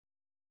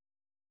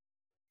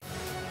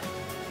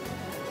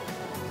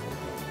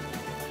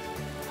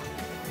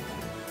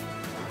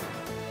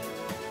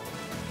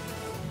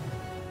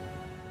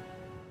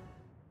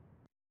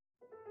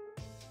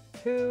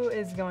Who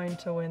is going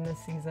to win this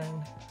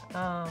season?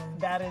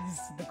 That is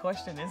the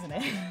question, isn't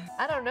it?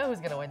 I don't know who's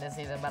going to win this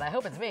season, but I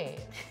hope it's me.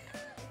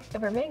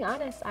 If we're being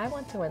honest, I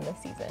want to win this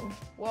season.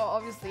 Well,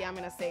 obviously, I'm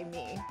going to say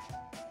me.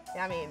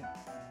 I mean,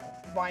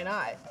 why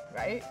not,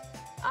 right?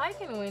 I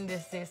can win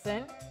this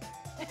season.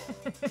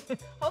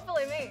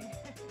 Hopefully me.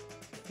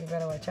 You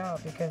better watch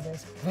out because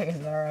those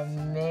players are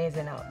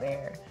amazing out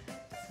there.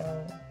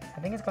 So I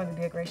think it's going to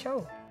be a great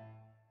show.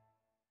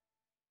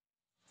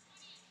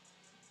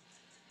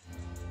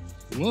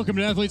 Welcome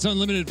to Athletes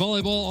Unlimited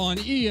Volleyball on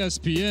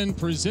ESPN,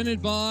 presented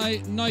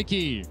by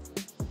Nike.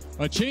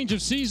 A change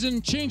of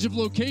season, change of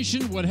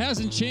location. What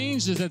hasn't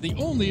changed is that the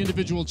only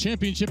individual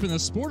championship in the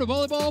sport of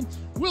volleyball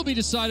will be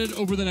decided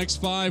over the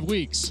next 5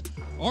 weeks.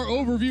 Our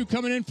overview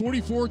coming in,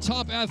 44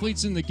 top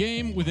athletes in the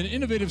game with an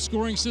innovative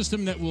scoring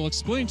system that we'll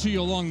explain to you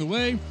along the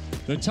way.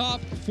 The top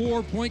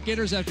 4 point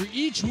getters after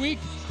each week.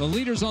 The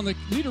leaders on the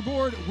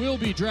leaderboard will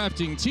be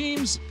drafting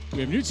teams. We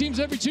have new teams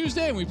every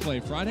Tuesday, and we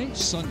play Friday,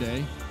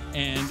 Sunday,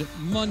 and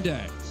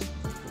Monday.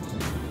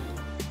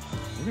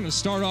 We're going to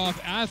start off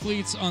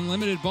Athletes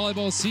Unlimited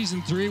Volleyball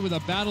Season 3 with a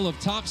battle of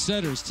top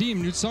setters.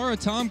 Team Nutsara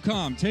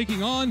Tomcom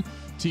taking on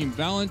Team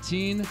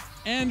Valentine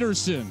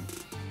Anderson.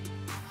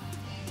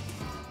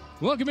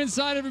 Welcome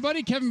inside,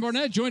 everybody. Kevin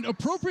Barnett, joined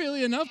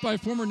appropriately enough by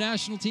former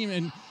national team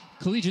and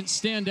collegiate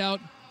standout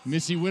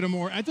Missy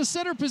Whittemore at the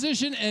setter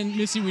position. And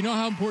Missy, we know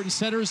how important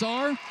setters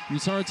are.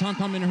 Nutsara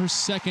Tomcom in her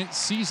second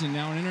season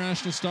now, an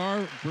international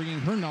star, bringing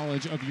her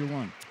knowledge of year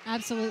one.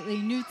 Absolutely.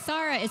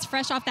 Nutsara is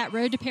fresh off that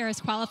Road to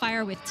Paris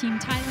qualifier with Team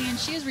Thailand.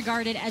 She is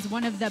regarded as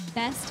one of the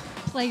best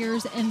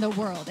players in the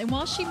world. And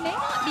while she may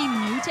not be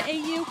new to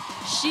AU,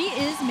 she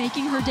is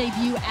making her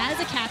debut as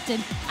a captain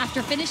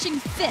after finishing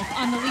 5th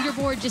on the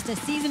leaderboard just a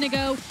season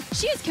ago.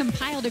 She has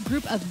compiled a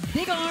group of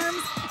big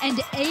arms and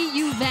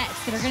AU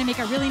vets that are going to make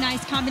a really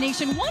nice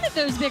combination. One of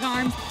those big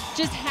arms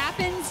just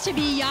happens to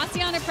be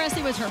Yassiana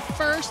Presley, was her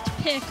first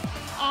pick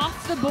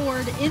off the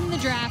board in the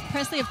draft.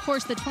 Presley, of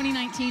course, the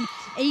 2019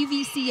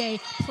 AVCA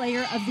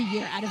Player of the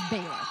Year out of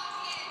Baylor.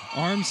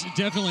 Arms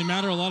definitely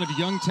matter. A lot of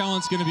young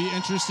talent's going to be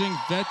interesting.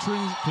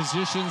 Veteran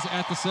positions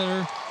at the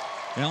center.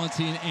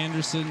 Valentine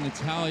Anderson,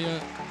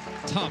 Natalia,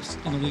 tops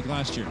in the league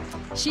last year.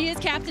 She is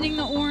captaining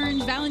the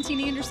Orange.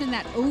 Valentine Anderson,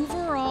 that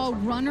overall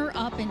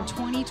runner-up in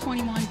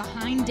 2021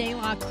 behind De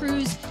La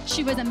Cruz.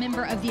 She was a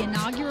member of the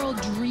inaugural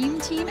Dream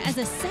Team as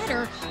a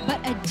setter, but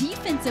a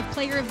Defensive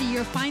Player of the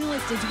Year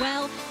finalist as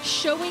well,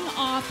 showing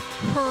off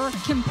her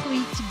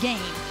complete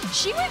game.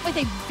 She went with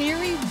a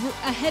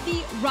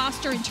heavy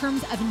roster in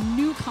terms of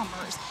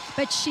newcomers,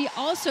 but she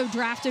also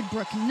drafted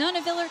Brooke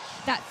Nuneviller,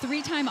 that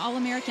 3-time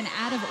All-American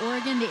out of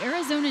Oregon. The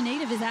Arizona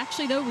native is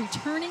actually, though,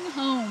 returning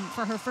home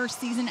for her first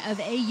season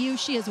of AU.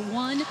 She is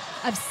one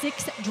of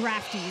 6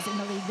 draftees in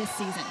the league this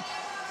season.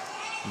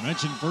 You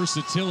mentioned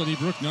versatility.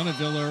 Brooke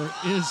Nuneviller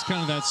is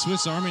kind of that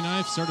Swiss Army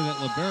knife. Started at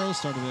libero,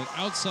 started at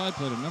outside,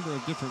 played a number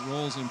of different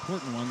roles,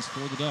 important ones for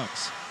the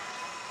Ducks.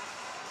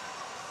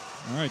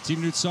 All right,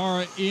 Team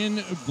Nutsara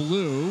in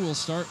blue. We'll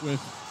start with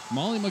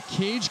Molly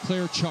McCage,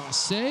 Claire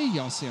Chaussee,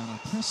 Yassiana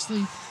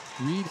Presley,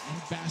 Reed,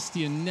 and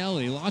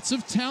Bastianelli. Lots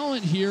of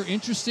talent here.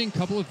 Interesting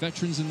couple of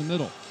veterans in the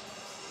middle.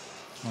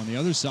 On the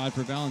other side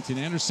for Valentine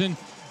Anderson,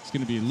 it's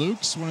going to be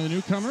Lukes, one of the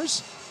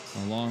newcomers,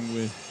 along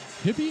with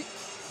Hippie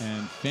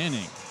and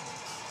Fanning.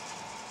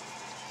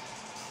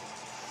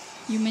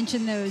 You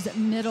mentioned those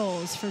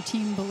middles for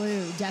Team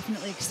Blue.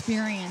 Definitely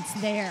experience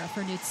there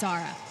for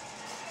Nutsara.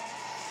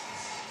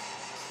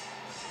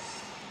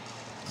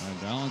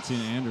 Valentine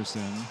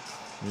Anderson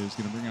is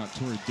going to bring out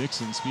Tori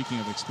Dixon. Speaking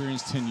of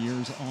experience, 10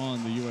 years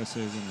on the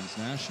USA Women's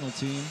National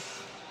Team.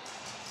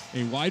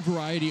 A wide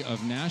variety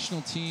of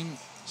national team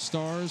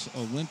stars,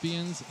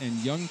 Olympians, and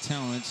young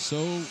talent.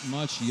 So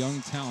much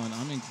young talent.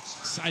 I'm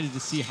excited to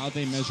see how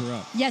they measure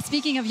up. Yeah,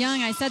 speaking of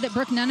young, I said that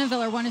Brooke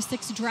Nuneviller, one of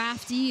 6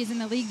 draftees in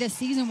the league this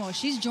season. Well,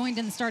 she's joined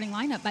in the starting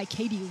lineup by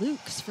Katie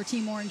Lukes for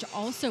Team Orange,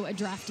 also a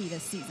draftee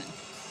this season.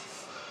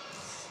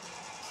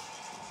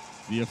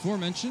 The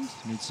aforementioned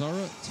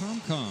Nutsara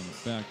Tomcom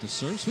back to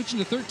serve. Switching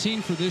to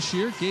 13 for this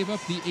year. Gave up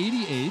the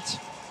 88.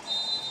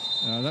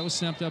 That was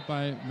snapped up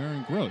by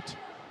Marin Grote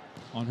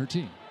on her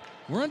team.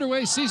 We're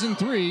underway season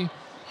 3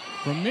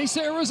 from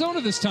Mesa,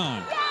 Arizona this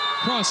time.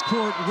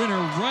 Cross-court winner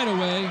right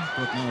away,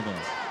 Brooke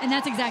Nuneviller. And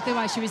that's exactly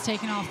why she was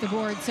taken off the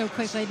board so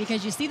quickly,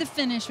 because you see the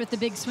finish with the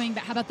big swing,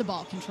 but how about the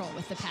ball control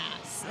with the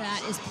pass?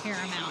 That is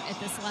paramount at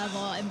this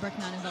level, and Brooke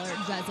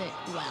Nuneviller does it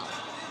well.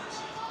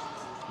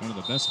 One of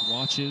the best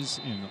watches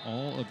in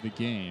all of the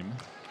game.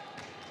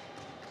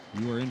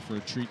 You are in for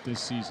a treat this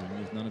season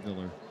with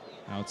Nuneviller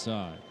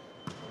outside.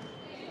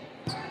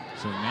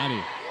 So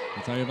Natty,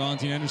 Natalia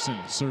Valentine Anderson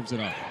serves it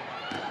up.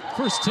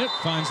 First tip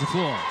finds the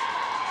floor.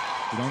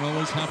 You don't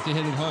always have to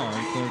hit it hard,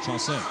 Claire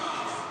Chaussee.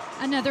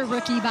 Another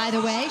rookie, by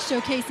the way,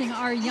 showcasing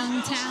our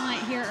young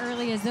talent here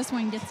early as this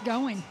one gets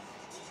going.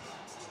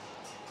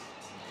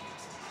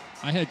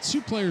 I had 2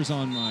 players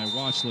on my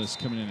watch list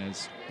coming in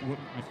as my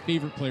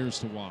favorite players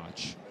to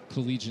watch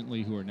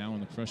collegiately who are now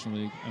in the professional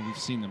league, and we've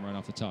seen them right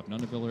off the top,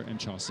 Nuneviller and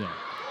Chaussee.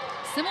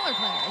 similar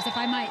players, if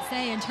I might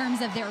say, in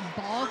terms of their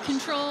ball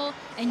control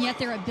and yet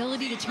their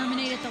ability to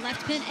terminate at the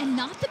left pin, and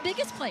not the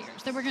biggest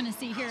players that we're going to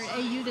see here at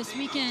AU this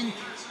weekend.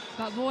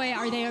 But boy,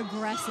 are they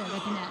aggressive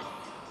at the net.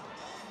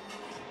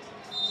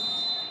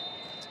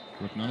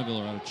 Brooke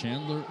Nunaville out of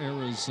Chandler,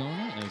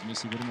 Arizona, as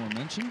Missy Whittemore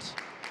mentioned.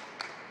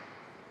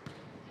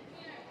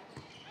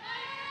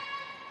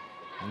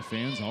 Our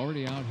fans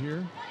already out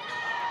here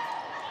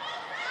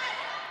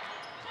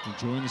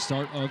enjoying the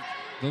start of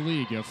the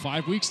league. You have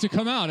 5 weeks to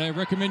come out. I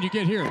recommend you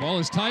get here. Ball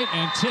is tight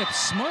and tipped.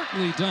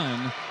 Smartly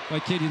done by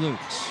Katie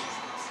Lukes.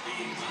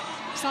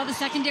 Saw the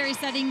secondary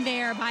setting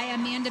there by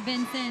Amanda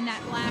Benson,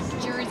 that black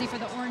jersey for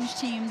the orange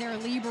team, their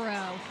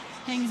libero.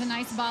 Hangs a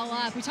nice ball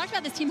up. We talked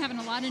about this team having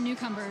a lot of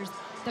newcomers.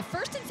 The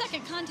first and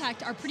second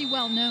contact are pretty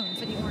well known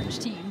for the orange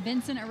team.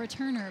 Benson a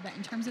returner, but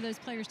in terms of those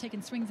players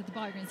taking swings at the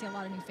ball, you're going to see a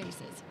lot of new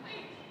faces.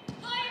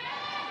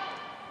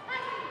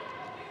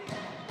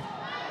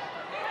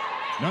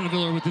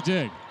 Nunaville with the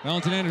dig.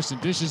 Valentin Anderson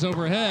dishes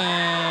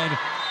overhead.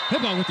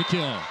 Hippa with the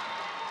kill.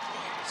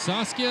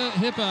 Saskia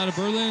Hippa out of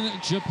Berlin,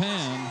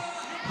 Japan.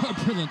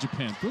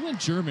 Berlin,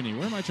 Germany.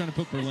 Where am I trying to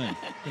put Berlin?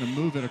 Going to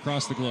move it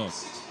across the globe.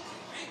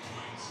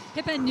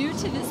 Hippa new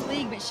to this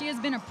league, but she has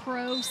been a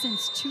pro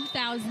since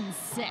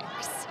 2006.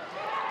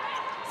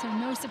 So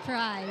no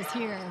surprise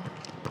here.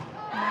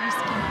 Nice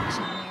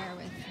connection there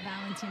with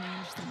Valentin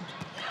Anderson.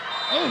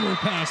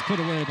 Overpass put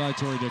away by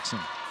Tori Dixon.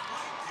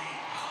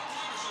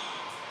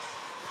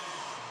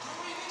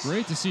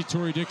 Great to see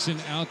Tori Dixon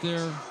out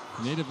there,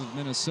 native of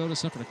Minnesota,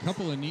 suffered a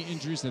couple of knee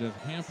injuries that have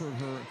hampered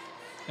her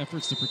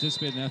efforts to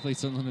participate in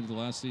Athletes Unlimited the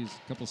last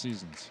couple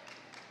seasons.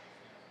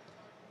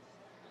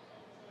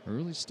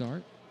 Early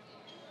start.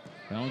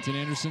 Valentin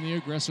Anderson, the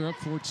aggressor, up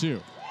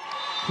 4-2.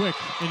 Quick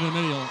into the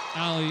middle,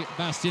 Ali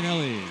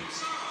Bastianelli.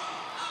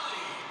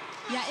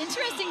 Yeah,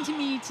 interesting to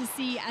me to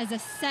see as a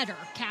setter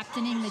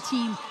captaining the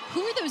team,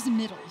 who are those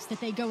middles that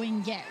they go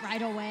and get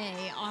right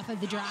away off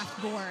of the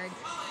draft board?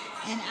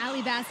 And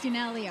Ali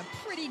Bastianelli, a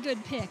pretty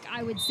good pick,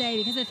 I would say,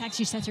 because of the fact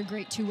she's such a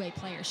great two-way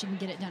player. She can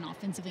get it done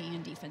offensively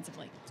and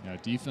defensively. Yeah,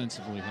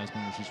 defensively has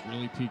been where she's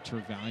really peaked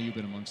her value,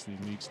 been amongst the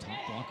league's top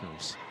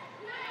blockers.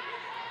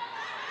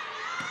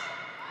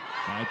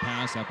 Wide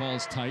pass, that ball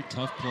is tight,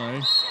 tough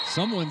play.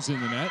 Someone's in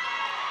the net,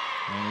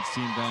 and it's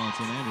Team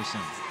Valentin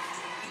Anderson.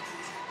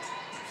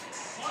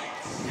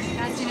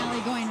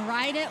 Bastianelli going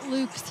right at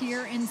Lukes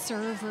here in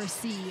serve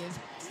receive.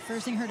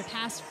 Forcing her to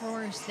pass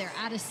force. They're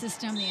out of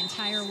system the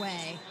entire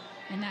way.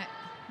 And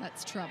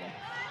that's trouble.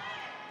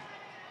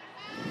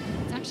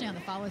 It's actually on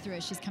the follow-through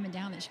as she's coming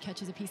down that she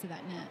catches a piece of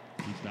that net.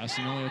 Keeps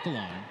Bastianelli at the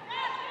line.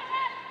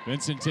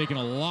 Vincent taking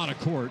a lot of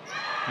court,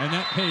 and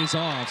that pays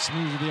off.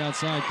 Smooth to the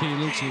outside. Katie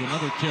Lukes with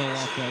another kill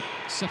off that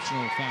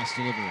exceptional fast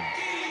delivery.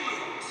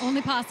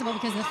 Only possible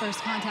because of the first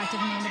contact of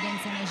Amanda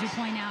Benson, as you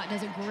point out,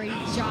 does a great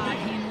job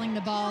handling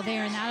the ball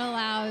there, and that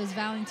allows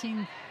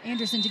Valentin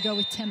Anderson to go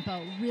with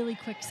tempo. Really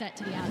quick set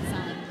to the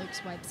outside, and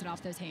Lukes wipes it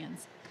off those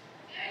hands.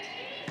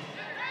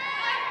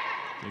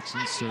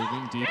 Dixon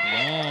serving deep,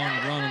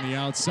 long run on the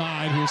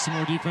outside. Here's some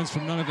more defense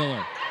from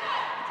Nunaville.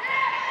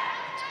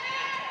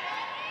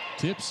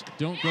 Tips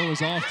don't go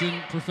as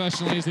often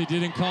professionally as they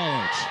did in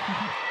college.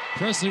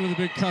 Presley with a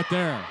big cut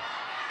there.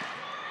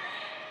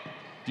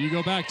 Do you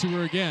go back to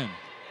her again?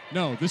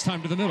 No, this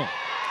time to the middle.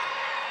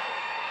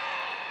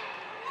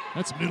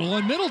 That's middle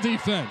on middle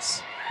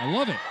defense. I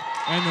love it.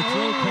 And the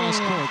throw cross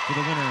court for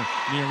the winner,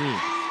 Nia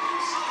Reed.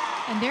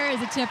 And there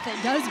is a tip that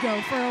does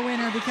go for a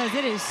winner because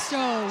it is so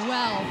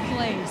well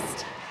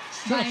placed.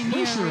 Is that a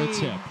push or a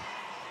tip?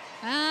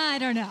 I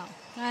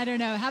don't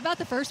know. How about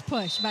the first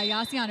push by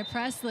Yassiana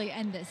Presley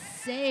and the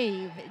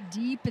save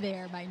deep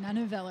there by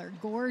Nunaville?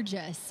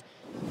 Gorgeous.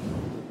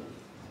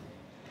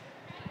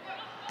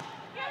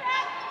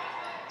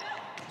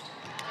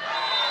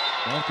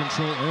 Ball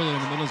control early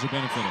in the middles are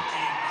benefiting.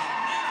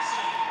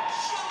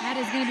 That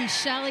is going to be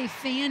Shelly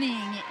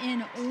Fanning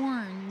in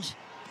orange.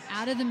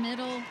 Out of the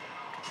middle.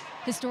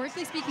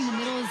 Historically speaking, the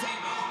middles,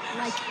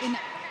 like in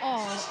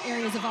all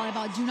areas of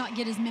volleyball, do not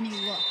get as many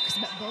looks.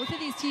 But both of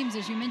these teams,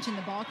 as you mentioned,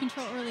 the ball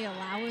control early,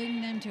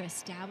 allowing them to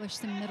establish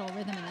some middle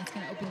rhythm, and that's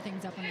going to open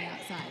things up on the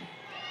outside.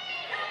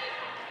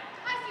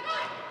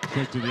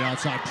 Quick to the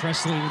outside.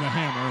 Presley with a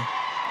hammer.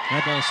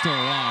 That ball's still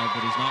alive,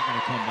 but he's not going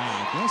to come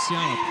back.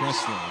 Yassiana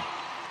Presley.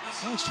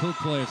 I watched her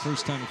play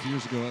first time a few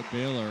years ago at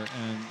Baylor,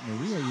 and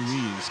Maria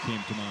Ruiz came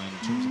to mind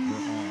in terms of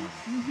her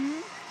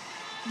arm.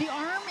 The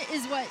arm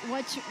is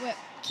what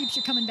keeps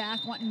you coming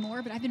back, wanting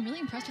more, but I've been really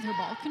impressed with her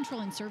ball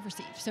control and serve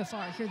receive so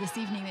far here this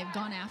evening. They've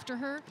gone after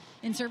her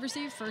in serve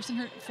receive, forcing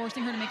her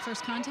to make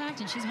first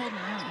contact, and she's holding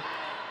her own.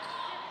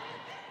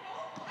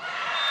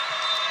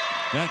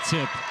 That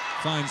tip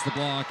finds the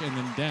block and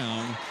then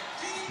down.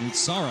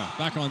 Nutsara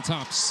back on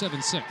top,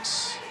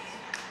 7-6.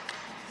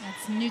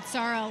 That's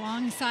Nutsara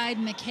alongside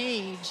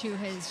McCage, who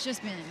has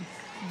just been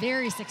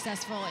very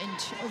successful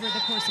over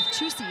the course of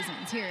 2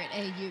 seasons here at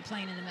AU,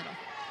 playing in the middle.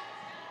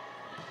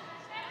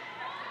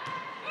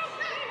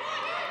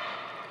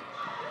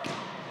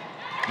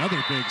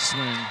 Another big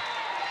swing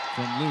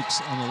from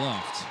Lukes on the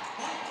left.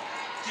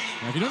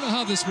 Now, if you don't know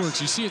how this works,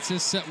 you see it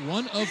says set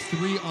 1 of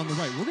 3 on the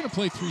right. We're going to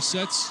play 3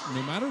 sets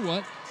no matter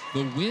what.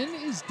 The win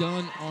is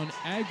done on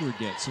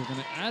aggregate. So we're going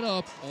to add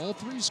up all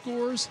 3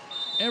 scores.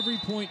 Every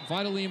point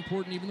vitally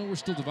important. Even though we're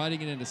still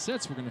dividing it into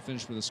sets, we're going to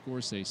finish with a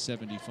score, say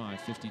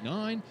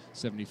 75-59,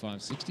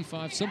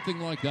 75-65, something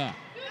like that.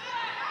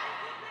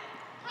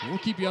 We'll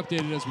keep you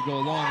updated as we go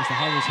along as to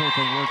how this whole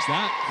thing works.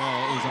 That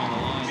ball is on the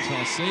line,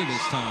 Chaussee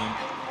this time.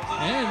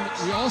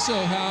 And we also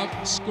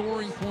have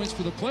scoring points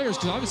for the players,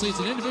 because obviously it's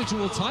an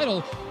individual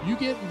title. You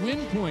get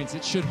win points.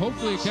 It should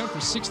hopefully account for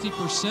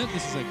 60%.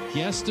 This is a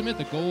guesstimate,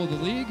 the goal of the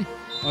league,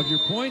 of your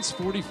points.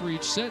 40 for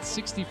each set,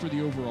 60 for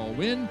the overall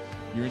win.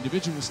 Your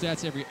individual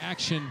stats, every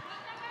action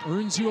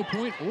earns you a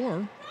point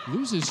or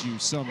loses you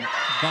some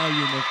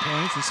volume of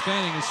points. The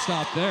spanning is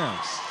stopped there.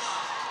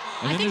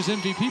 And then there's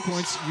MVP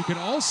points. You can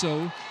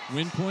also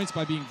win points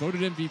by being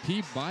voted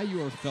MVP by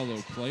your fellow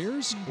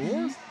players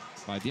or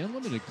by the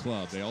Unlimited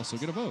Club. They also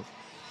get a vote.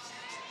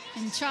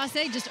 And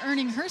Chaussee just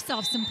earning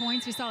herself some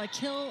points. We saw a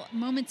kill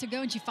moments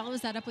ago, and she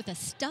follows that up with a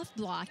stuff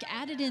block.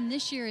 Added in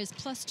this year is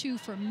 +2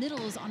 for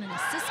middles on an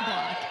assist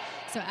block.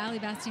 So Ali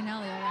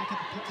Bastianelli will rack up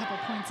a couple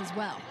points as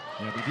well.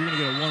 Yeah, but if you're going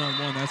to get a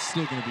one-on-one, that's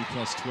still going to be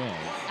 +12.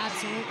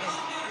 Absolutely.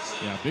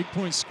 Yeah, big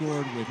points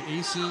scored with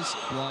aces,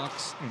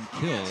 blocks, and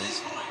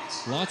kills.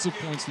 Lots of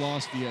points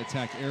lost via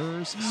attack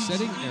errors,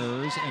 setting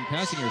errors, and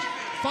passing errors.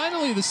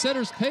 Finally, the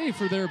setters pay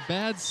for their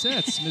bad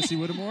sets, Missy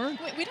Whittemore.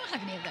 Wait, we don't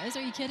have any of those.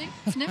 Are you kidding?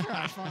 It's never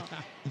our fault.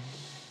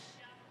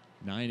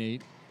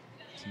 9-8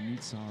 to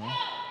Nutsara.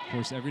 Of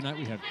course, every night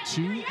we have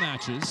 2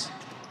 matches.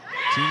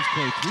 Teams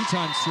play 3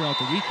 times throughout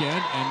the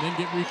weekend and then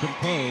get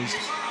recomposed.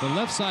 The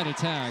left side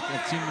attack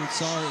of Team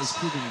Nutsara is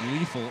proving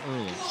lethal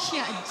early.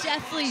 Yeah,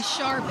 deathly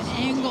sharp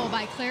angle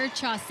by Claire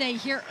Chaussee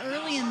here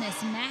early in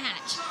this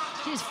match.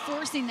 She is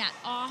forcing that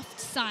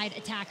offside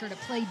attacker to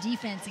play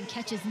defense and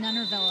catches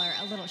Nunnerviller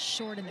a little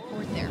short in the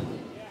court there.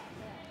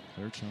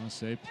 Claire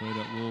Chaussee played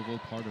at Louisville,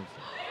 part of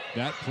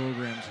that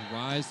program's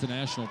rise to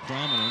national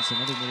prominence.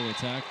 Another middle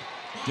attack.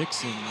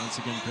 Dixon once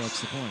again collects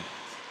the point.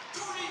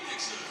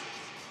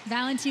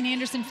 Valentine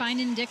Anderson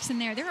finding Dixon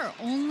there. There are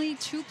only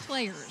 2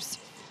 players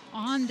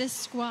on this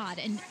squad,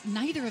 and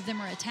neither of them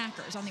are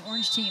attackers on the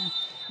orange team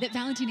that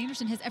Valentine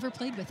Anderson has ever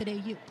played with at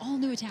AU. All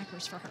new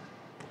attackers for her.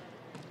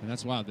 And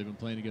that's wild. They've been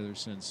playing together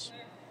since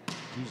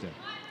Tuesday.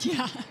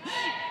 Yeah.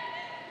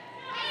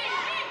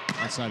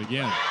 Outside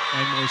again,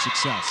 and more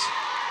success.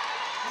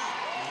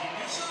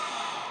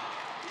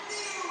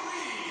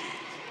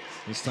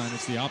 This time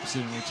it's the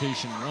opposite in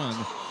rotation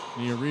 1,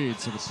 Nia Reed.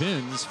 So the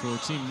pins for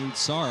Team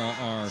Nutsara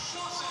are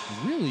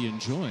really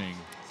enjoying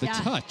the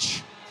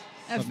touch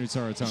of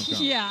Nutsara Tomcom.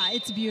 Yeah,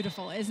 it's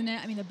beautiful, isn't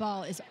it? I mean, the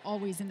ball is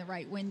always in the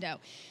right window.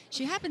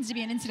 She happens to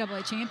be an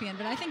NCAA champion,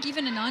 but I think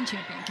even a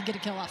non-champion could get a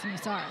kill off of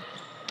Nutsara.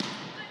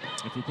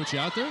 If we put you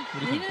out there, what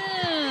do you think?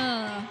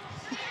 Yeah.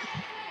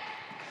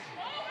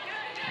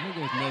 I'm going to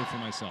go with no for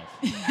myself,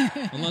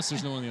 unless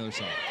there's no one on the other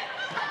side.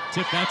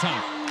 Tip that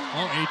time.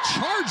 Oh, a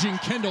charging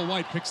Kendall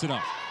White picks it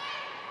up.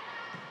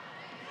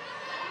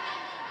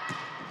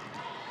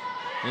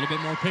 A little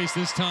bit more pace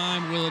this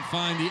time. Will it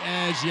find the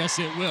edge? Yes,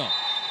 it will.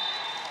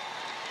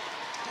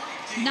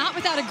 Not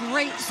without a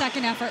great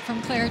second effort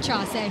from Claire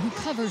Chaussee, who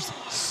covers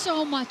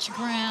so much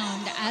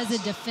ground as a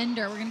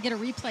defender. We're going to get a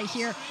replay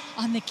here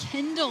on the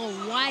Kendall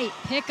White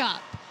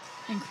pickup.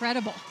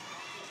 Incredible.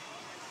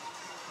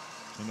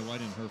 Kendall White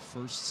in her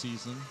first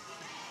season.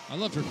 I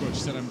loved her coach.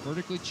 She said, I'm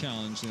vertically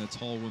challenged in a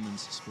tall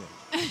women's sport.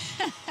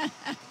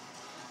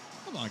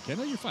 Come on,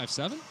 Kendall, you're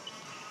 5'7".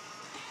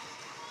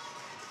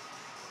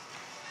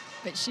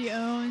 But she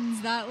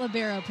owns that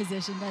libero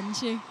position, doesn't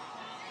she?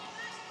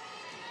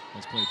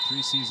 Has played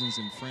 3 seasons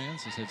in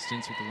France. Has had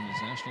stints with the women's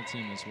national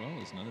team as well,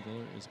 as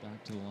Nunnerviller is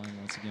back to the line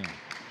once again.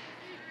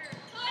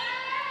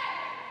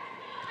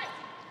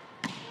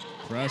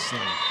 Presley.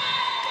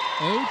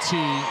 OT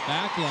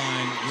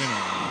backline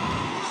winner.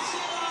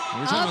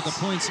 We were talking about the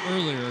points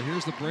earlier.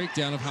 Here's the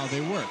breakdown of how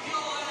they work.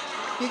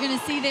 You're going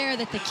to see there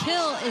that the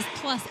kill is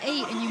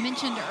 +8, and you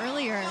mentioned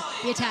earlier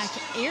the attack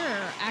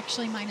error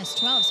actually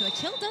 -12. So a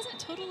kill doesn't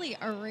totally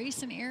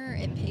erase an error.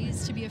 It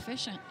pays to be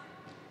efficient.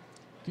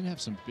 You can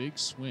have some big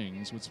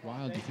swings. What's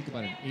wild, you think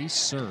about an ace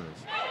serve.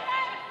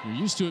 You're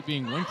used to it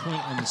being 1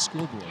 point on the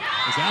scoreboard.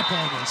 As that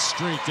ball goes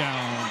straight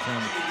down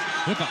from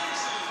Hippa.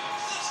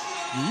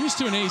 You're used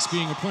to an ace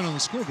being a point on the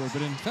scoreboard,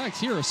 but in fact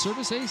here, a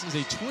service ace is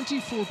a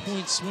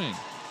 24-point swing.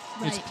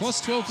 Right. It's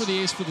 +12 for the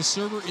ace for the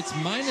server. It's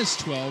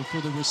 -12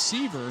 for the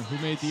receiver who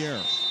made the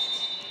error.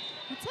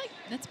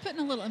 That's putting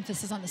a little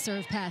emphasis on the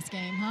serve pass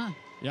game, huh?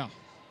 Yeah.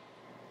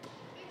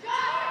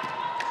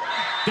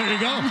 There you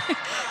go.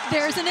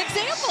 There's an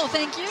example,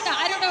 thank you. Now,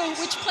 I don't know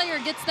which player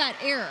gets that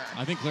error.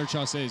 I think Claire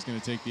Chaussee is going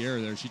to take the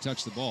error there. She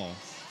touched the ball.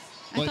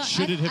 But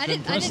I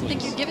didn't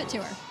think you'd give it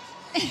to her.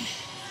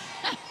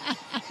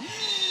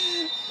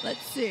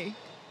 Let's see.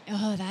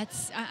 Oh,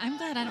 I'm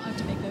glad I don't have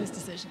to make those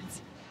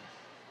decisions.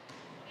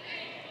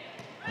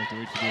 Have to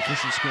wait for the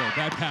official score.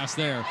 Bad pass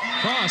there.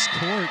 Cross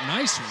court.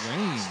 Nice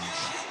range.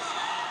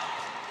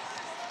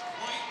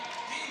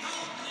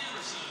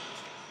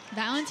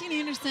 Valentine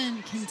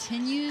Anderson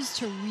continues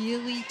to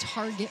really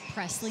target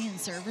Presley in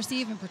serve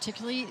receive, and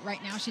particularly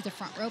right now she's a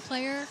front row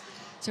player,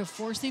 so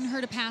forcing her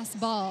to pass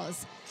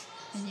balls.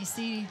 And you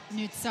see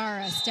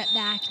Nutsara step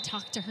back,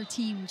 talk to her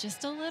team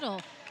just a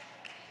little.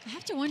 I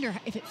have to wonder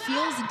if it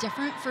feels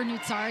different for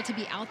Nutsara to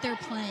be out there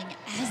playing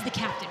as the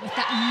captain with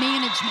that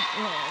management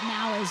role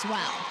now as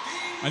well.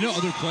 I know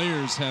other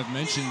players have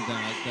mentioned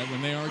that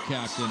when they are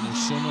captain,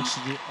 there's so much to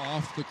do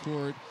off the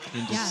court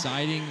in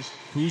deciding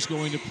who's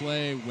going to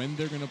play, when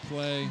they're going to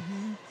play.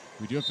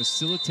 We do have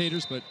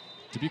facilitators, but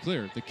to be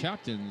clear, the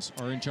captains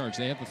are in charge.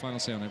 They have the final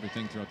say on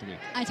everything throughout the week.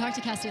 I talked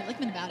to Cassidy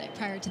Lickman about it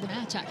prior to the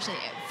match, actually,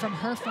 from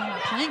her former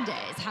playing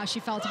days, how she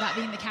felt about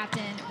being the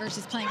captain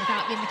versus playing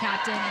without being the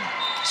captain.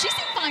 And she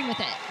seemed fine with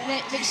it,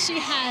 that she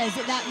has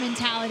that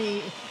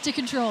mentality to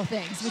control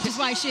things, which is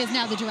why she is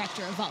now the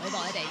director of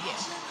volleyball at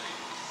AU.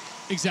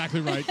 Exactly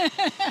right.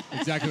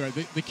 Exactly right.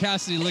 The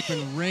Cassidy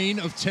Lickman reign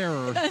of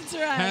terror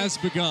has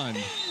begun.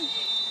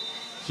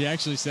 She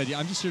actually said, yeah,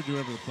 I'm just here to do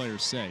whatever the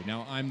players say.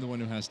 Now I'm the one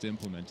who has to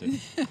implement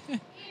it.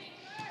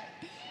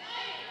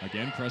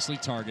 Again, Presley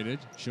targeted.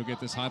 She'll get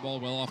this high ball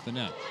well off the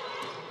net.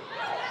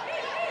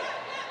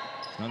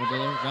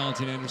 Nunaviller,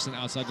 Valentine Anderson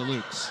outside to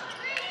Lukes.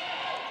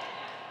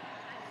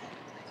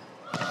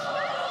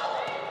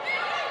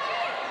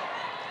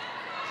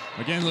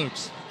 Again,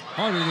 Lukes.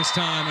 Harder this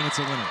time, and it's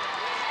a winner.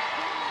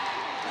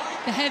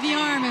 The heavy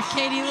arm of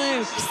Katie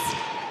Lukes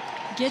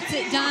gets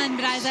it done,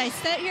 but as I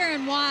sit here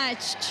and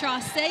watch,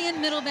 Chaussee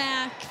and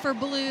Middleback for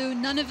blue,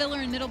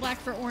 Nunaviller and Middleback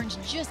for orange,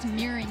 just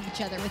mirroring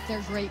each other with their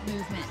great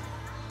movement.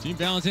 Team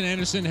Valentine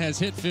Anderson has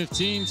hit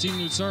 15. Team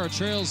Nutsara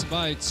trails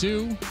by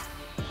 2.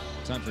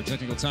 Time for a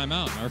technical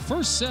timeout. Our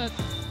first set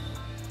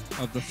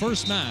of the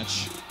first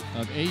match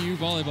of AU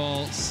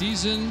Volleyball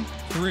Season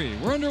 3.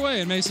 We're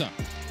underway in Mesa.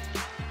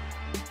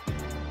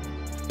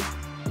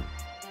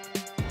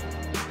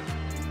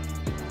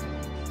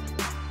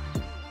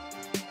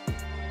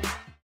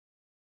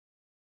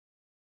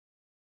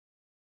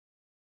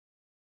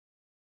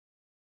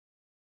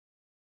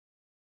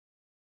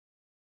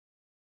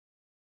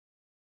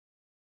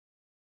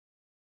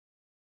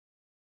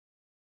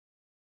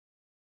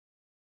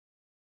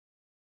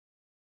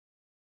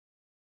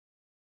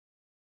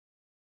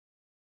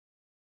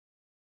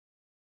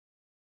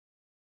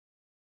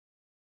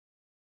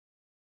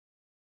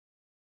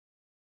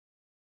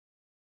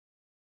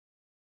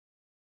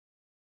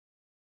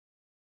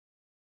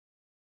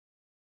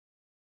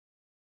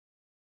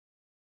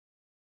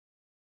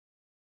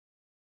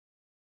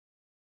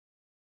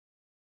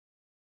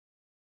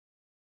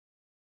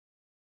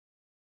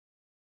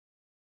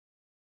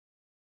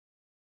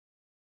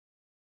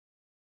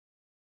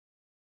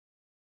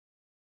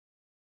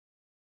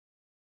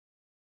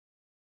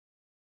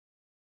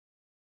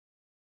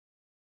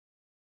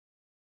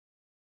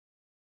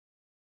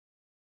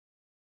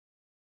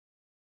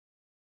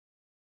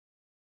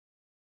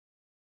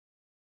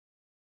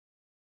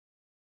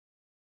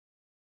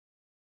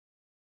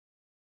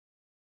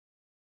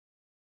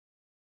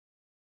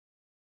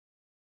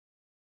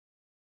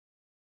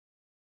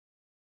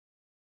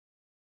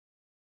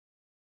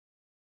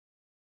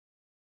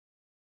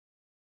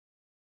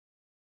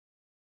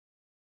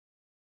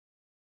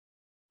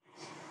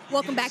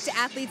 Welcome back to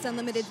Athletes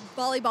Unlimited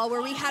Volleyball,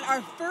 where we had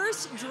our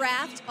first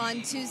draft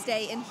on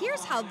Tuesday, and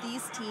here's how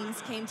these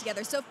teams came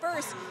together. So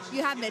first,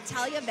 you have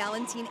Natalia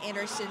Valentine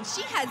Anderson.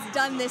 She has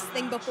done this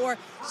thing before.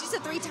 She's a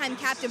 3-time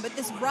captain, but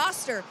this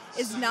roster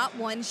is not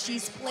one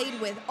she's played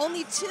with.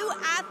 Only 2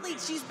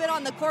 athletes she's been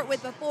on the court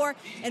with before,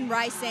 and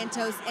Rye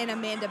Santos and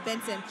Amanda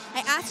Benson.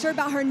 I asked her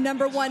about her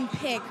 #1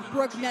 pick,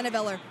 Brooke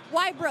Nunaviller.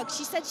 Why Brooke?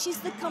 She said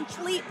she's the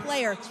complete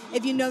player.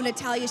 If you know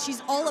Natalia,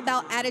 she's all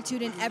about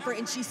attitude and effort,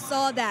 and she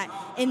saw that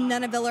in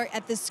Nunaviller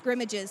at the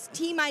scrimmages.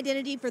 Team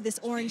identity for this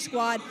orange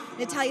squad,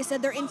 Natalia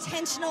said they're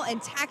intentional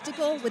and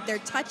tactical with their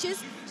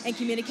touches and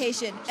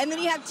communication. And then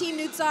you have Team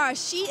Nutsara.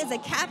 She is a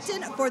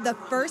captain for the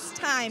first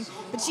time,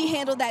 but she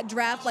handled that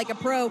draft like a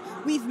pro.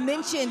 We've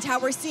mentioned how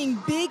we're seeing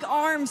big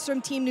arms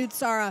from Team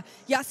Nutsara.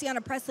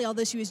 Yassiana Presley,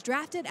 although she was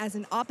drafted as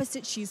an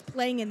opposite, she's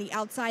playing in the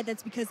outside.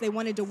 That's because they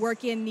wanted to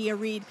work in Nia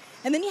Reed.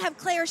 And then you have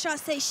Claire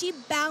Chaussee. She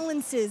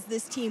balances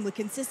this team with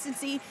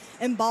consistency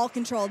and ball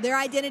control. Their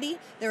identity,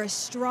 they're a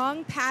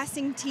strong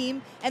passing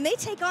team, and they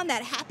take on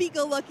that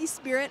happy-go-lucky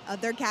spirit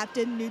of their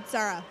captain,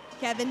 Nutsara.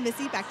 Kevin,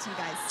 Missy, back to you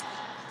guys.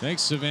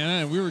 Thanks,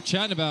 Savannah. And we were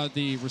chatting about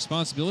the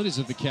responsibilities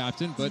of the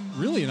captain, but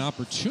really an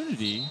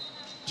opportunity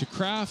to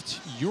craft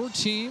your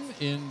team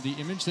in the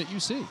image that you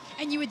see.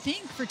 And you would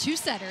think for 2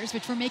 setters,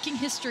 which we're making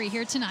history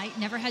here tonight,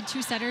 never had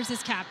 2 setters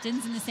as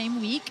captains in the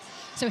same week.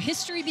 So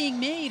history being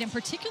made, and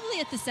particularly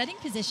at the setting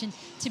position,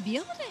 to be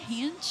able to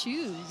hand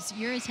choose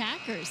your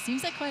attackers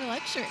seems like quite a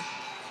luxury.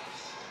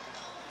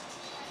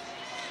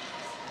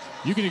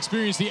 You can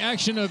experience the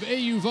action of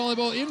AU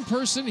Volleyball in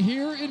person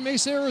here in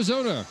Mesa,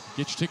 Arizona.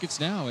 Get your tickets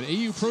now at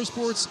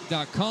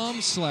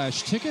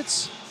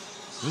auprosports.com/tickets.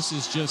 This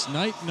is just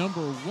night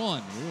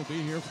 #1. We will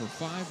be here for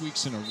 5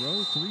 weeks in a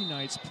row, 3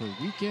 nights per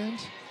weekend.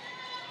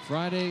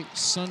 Friday,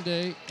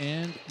 Sunday,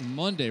 and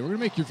Monday. We're going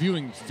to make your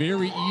viewing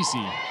very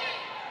easy.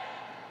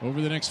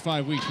 Over the next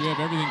 5 weeks, we have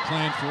everything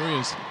planned for you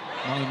as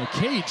Molly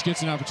McCage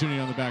gets an opportunity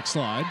on the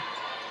backslide.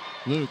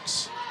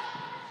 Lukes.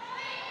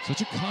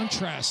 Such a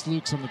contrast,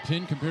 Lukes, on the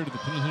pin compared to the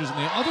pin hitters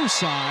on the other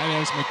side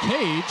as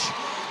McCage,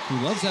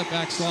 who loves that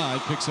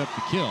backslide, picks up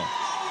the kill.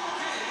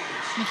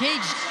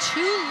 McCage,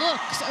 2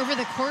 looks over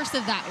the course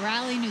of that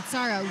rally.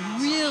 Nutsara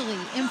really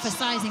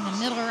emphasizing the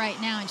middle right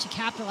now, and she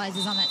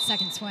capitalizes on that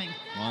second swing.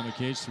 Molly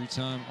McCage,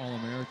 3-time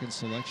All-American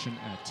selection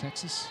at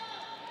Texas,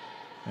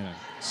 and a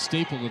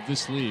staple of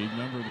this league,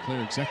 member of the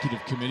player executive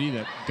committee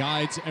that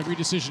guides every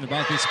decision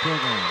about this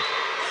program.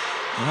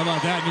 And how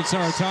about that,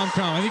 Nutsara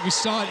Tomcom? I think we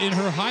saw it in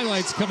her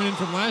highlights coming in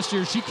from last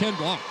year. She can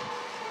block.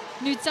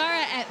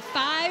 Nutsara at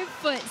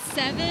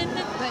 5'7",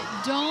 but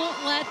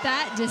don't let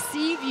that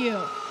deceive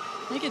you.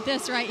 Look at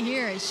this right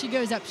here as she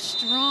goes up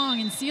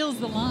strong and seals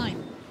the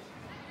line.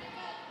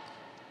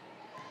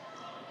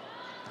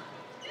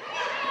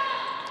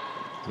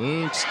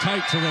 Luke's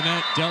tight to the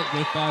net, dealt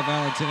with by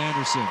Valentin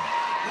Anderson.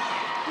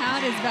 How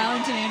does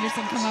Valentin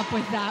Anderson come up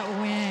with that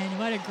win?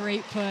 What a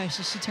great push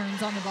as she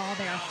turns on the ball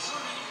there.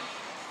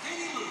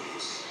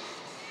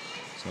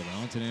 So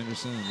Valentin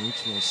Anderson and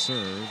Luke's will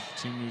serve.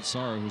 Team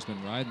Nutsara, who's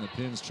been riding the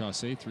pins.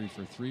 Chaussee 3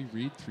 for 3,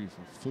 Reed 3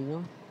 for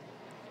 4.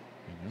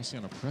 And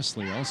Luciana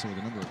Presley also with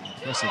a number of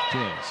impressive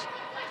kills.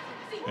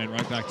 And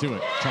right back to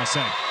it,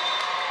 Chaussee.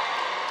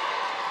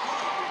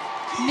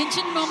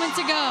 Mentioned moments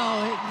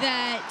ago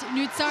that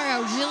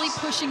Nutsara really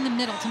pushing the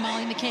middle to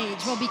Molly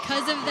McCage. Well,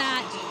 because of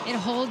that, it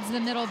holds the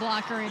middle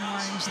blocker in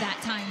orange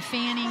that time.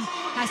 Fanning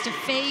has to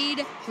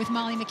fade with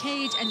Molly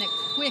McCage, and the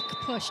quick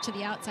push to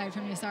the outside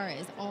from Nutsara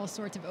is all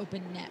sorts of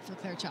open net for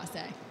Claire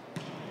Chaussee.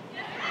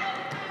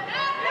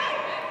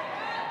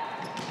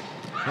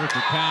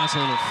 Perfect pass, a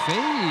little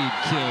fade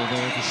kill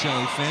there for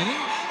Shelly Fanning.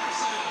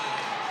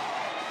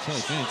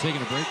 Shelly Fanning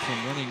taking a break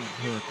from running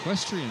her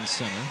equestrian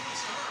center.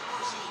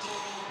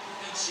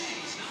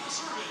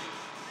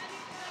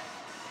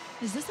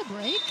 Is this a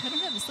break? I don't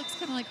know. This looks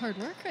kind of like hard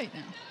work right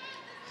now.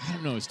 I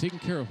don't know. Is taking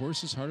care of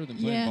horses harder than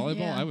playing volleyball?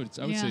 Yeah. I would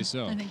say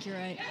so. I think you're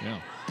right.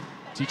 Yeah.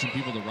 Teaching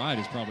people to ride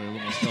is probably a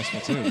little more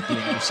stressful too than doing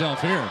it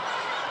yourself here.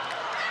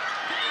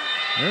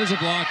 There's a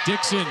block.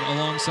 Dixon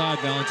alongside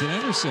Valentin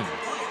Anderson.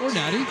 Or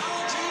Natty.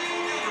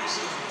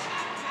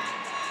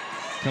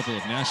 A couple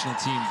of national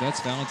team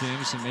vets. Valentin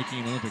Anderson making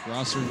an Olympic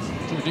roster.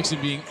 Tori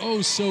Dixon being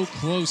oh so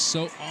close,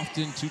 so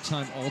often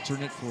 2-time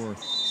alternate for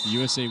the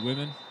USA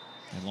women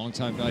and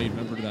longtime valued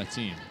member to that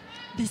team.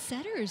 The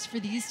setters for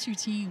these two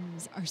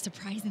teams are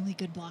surprisingly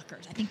good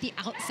blockers. I think the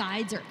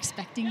outsides are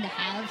expecting to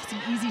have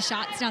some easy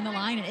shots down the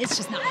line, and it's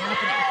just not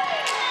happening.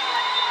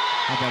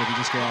 How about if you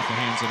just go off the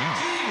hands and out?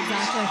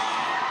 Exactly.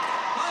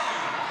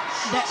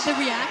 The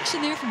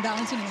reaction there from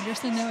Valentin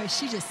Anderson, though, is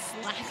she just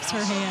slaps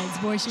her hands.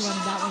 Boy, she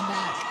wanted that one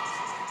back.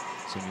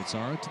 So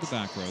Nutsara to the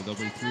back row. There'll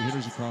be 3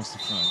 hitters across the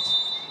front.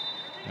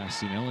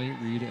 Bastianelli,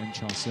 Reed, and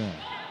Chaussee.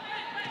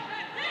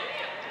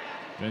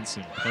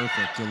 Benson,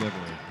 perfect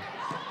delivery.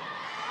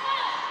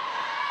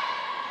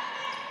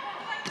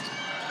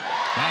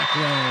 Back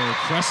row,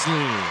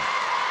 Presley.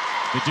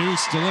 The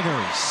deuce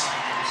delivers.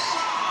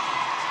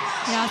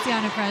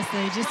 Yassiana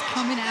Presley just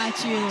coming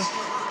at you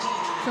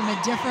from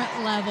a different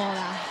level.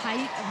 The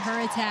height of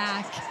her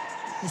attack,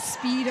 the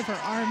speed of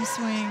her arm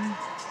swing,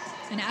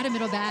 and out of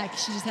middle back,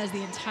 she just has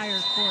the entire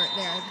court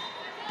there.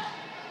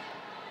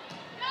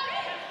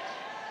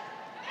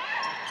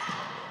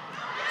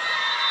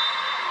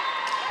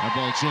 That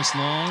ball just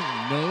long,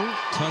 no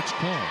touch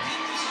call.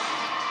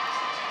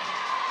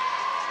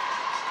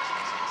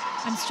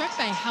 I'm struck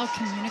by how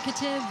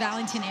communicative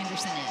Valentin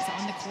Anderson is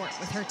on the court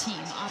with her team.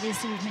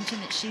 Obviously, we've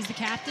mentioned that she's the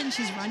captain,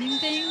 she's running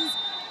things,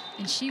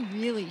 and she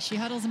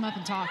huddles them up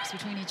and talks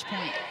between each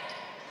point.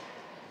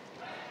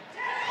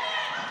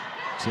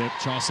 Tip,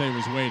 Chaussee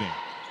was waiting.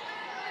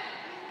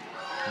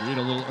 Reed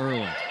a little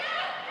early.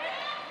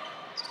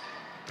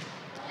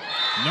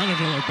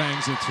 Nunaviller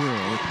bangs it through.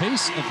 The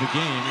pace of the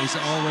game is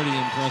already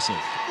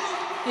impressive.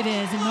 It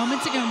is, and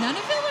moments ago,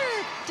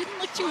 Nunaviller didn't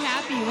look too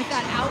happy with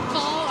that out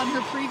call on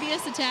her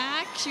previous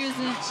attack. She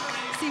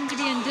seemed to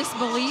be in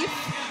disbelief.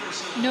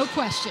 No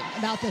question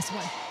about this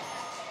one.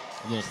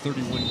 A little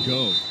 31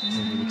 go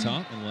over the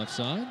top and left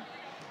side.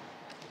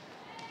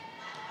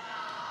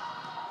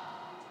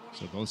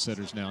 So both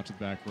setters now to the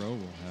back row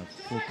will have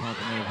full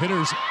complement of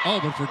hitters. Oh,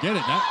 but forget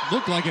it. That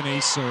looked like an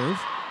ace serve.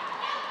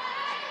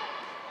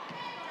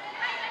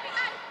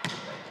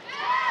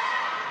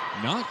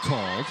 Not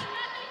called.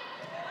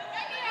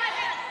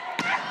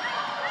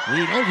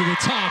 Reed over the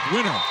top,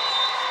 winner.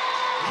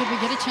 Could we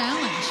get a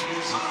challenge?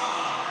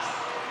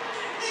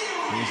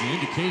 There was an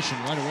indication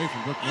right away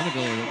from Brooke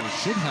Nunaviller that we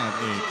should have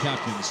a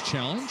captain's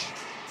challenge.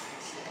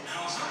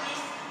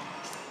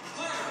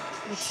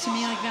 Looks to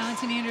me like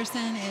Valentin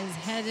Anderson is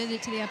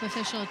headed to the up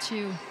official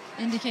to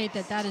indicate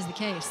that that is the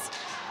case.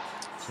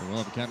 So we'll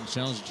have a captain's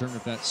challenge to determine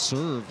if that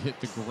serve hit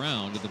the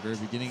ground at the very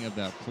beginning of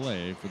that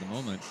play. For the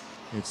moment,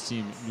 it's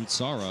Team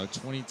Nutsara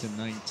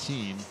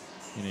 20-19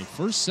 in a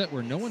first set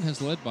where no one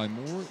has led by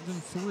more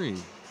than 3.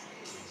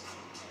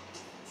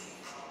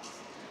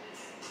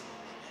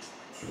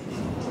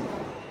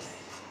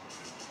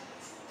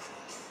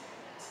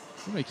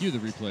 We'll make you the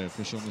replay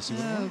official, Missy.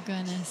 Oh,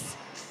 goodness.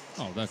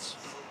 Oh, that's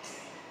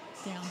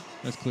Down.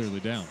 That's clearly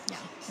down. Yeah,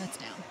 that's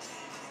down.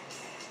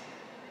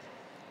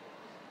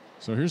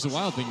 So here's the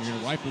wild thing. You're going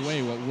to wipe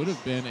away what would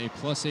have been a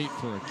 +8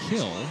 for a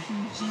kill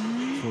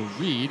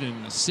for Reed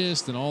and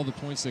assist and all the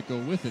points that go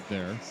with it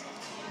there.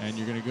 And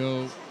you're going to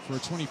go for a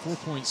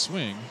 24-point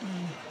swing.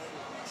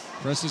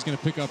 Press is going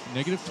to pick up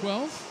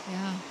 -12.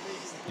 Yeah.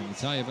 And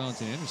Natalia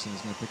Valentin-Anderson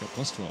is going to pick up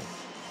 +12.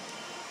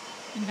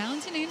 And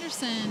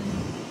Valentin-Anderson,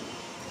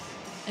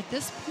 at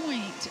this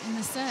point in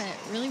the set,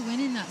 really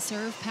winning that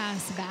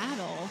serve-pass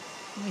battle.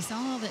 And we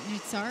saw that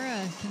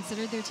Nutsara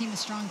considered their team a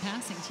strong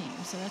passing team,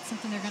 so that's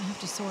something they're going to have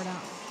to sort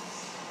out.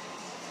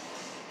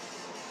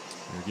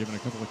 They're given a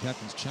couple of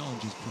captain's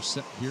challenges per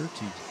set here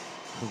to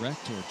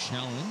correct or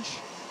challenge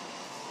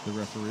the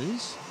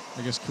referees.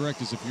 I guess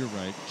correct is if you're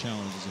right,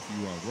 challenge is if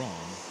you are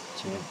wrong.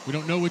 True. We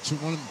don't know which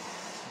one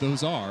of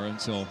those are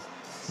until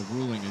the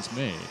ruling is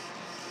made.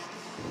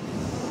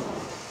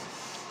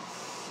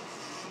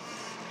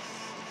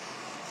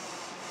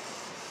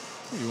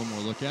 Maybe one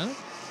more look at it,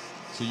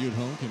 so you at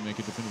home can make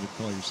a definitive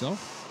call yourself.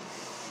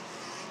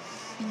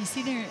 And you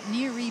see there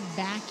Nia Reed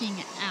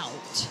backing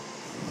out.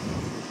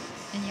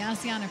 And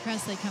Yassiana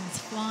Presley comes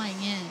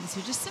flying in. So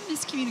just some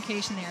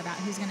miscommunication there about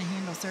who's going to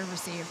handle serve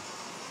receive.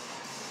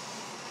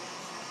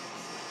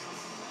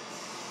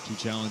 2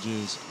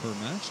 challenges per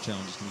match.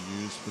 Challenges can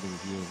be used for the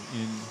review of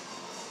in,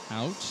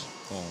 out,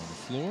 ball on the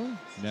floor,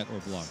 net or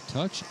block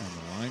touch, and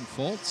the line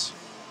faults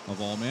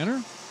of all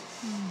manner.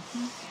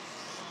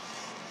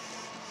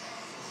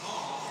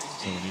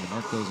 So we need to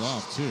mark those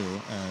off,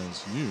 too,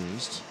 as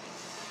used.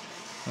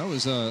 That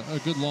was a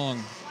good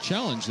long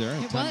challenge there.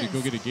 Time to go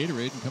get a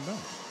Gatorade and come back.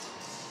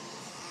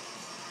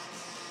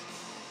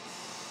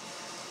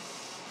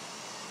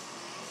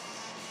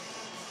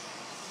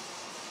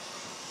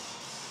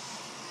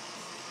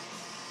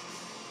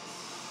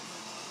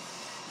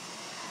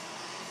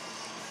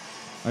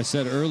 I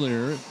said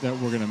earlier that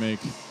we're going to make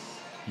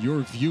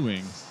your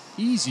viewing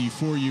easy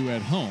for you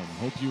at home.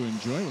 Hope you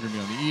enjoy. We're going to be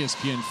on the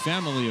ESPN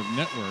family of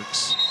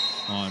networks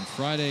on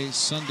Friday,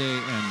 Sunday,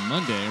 and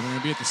Monday. We're going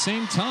to be at the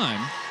same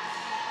time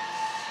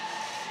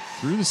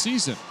through the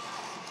season.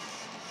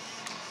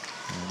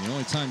 And the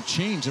only time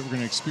change that we're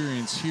going to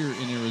experience here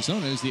in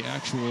Arizona is the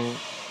actual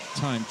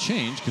time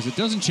change, because it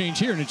doesn't change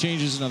here and it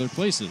changes in other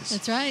places.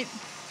 That's right.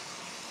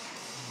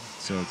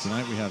 So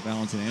tonight we have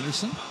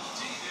Valentin-Anderson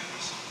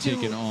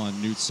taking on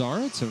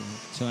Nutsara.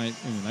 Tonight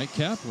in the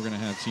nightcap, we're going to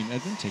have Team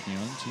Edmond taking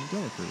on Team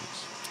Dela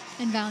Cruz.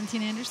 And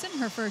Valentin-Anderson,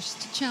 her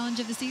first challenge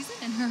of the season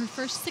and her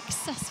first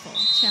successful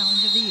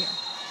challenge of the year.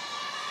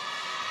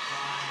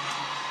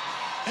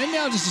 And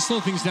now, just to slow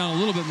things down a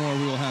little bit more,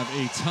 we will have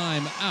a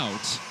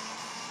timeout.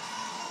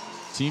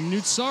 Team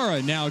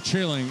Nutsara now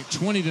trailing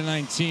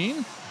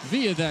 20-19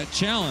 via that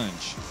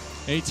challenge.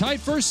 A tight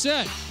first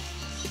set.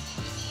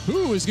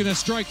 Who is going to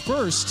strike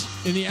first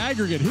in the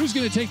aggregate? Who's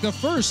going to take the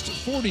first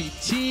 40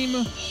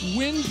 team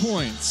win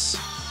points?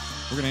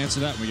 We're going to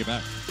answer that when we get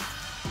back.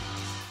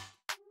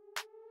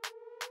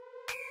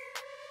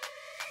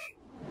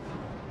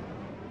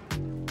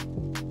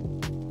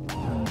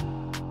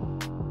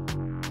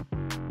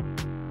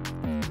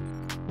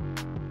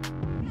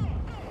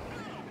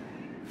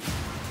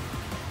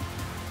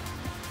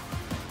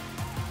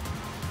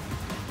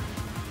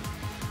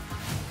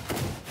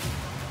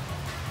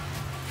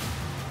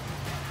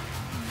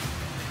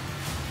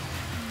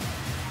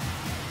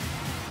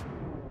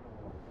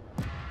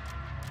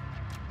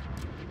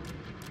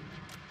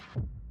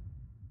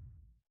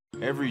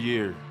 Every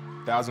year,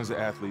 thousands of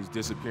athletes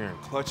disappear in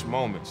clutch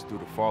moments due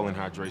to falling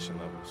hydration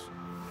levels.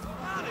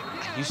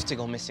 I used to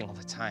go missing all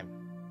the time.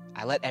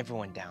 I let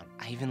everyone down.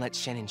 I even let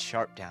Shannon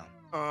Sharp down.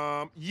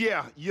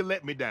 Yeah, you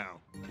let me down.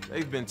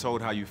 They've been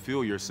told how you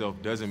feel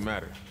yourself doesn't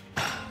matter.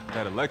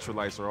 That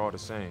electrolytes are all the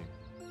same.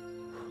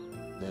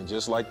 Then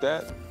just like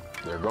that,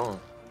 they're gone.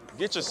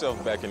 Get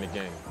yourself back in the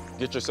game.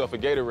 Get yourself a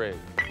Gatorade.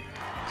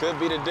 Could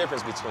be the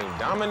difference between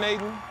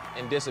dominating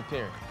and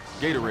disappearing.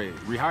 Gatorade,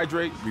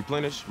 rehydrate,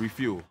 replenish,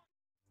 refuel.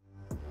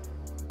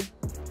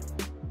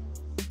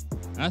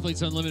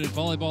 Athletes Unlimited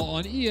Volleyball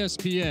on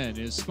ESPN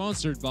is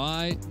sponsored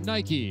by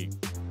Nike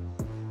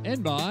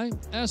and by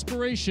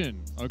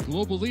Aspiration, a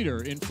global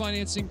leader in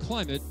financing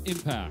climate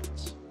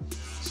impact.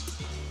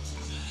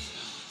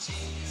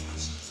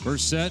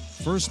 First set,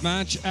 first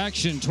match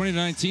action,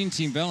 2019,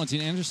 Team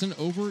Valentin-Anderson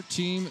over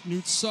Team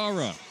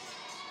Nutsara.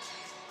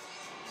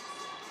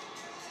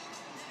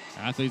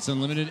 Athletes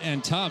Unlimited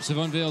and Topps have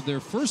unveiled their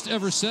first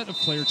ever set of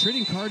player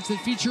trading cards that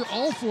feature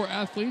all 4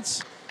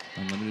 athletes.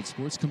 Unlimited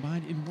Sports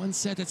combined in one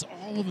set. That's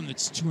all of them.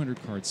 That's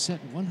 200 card set,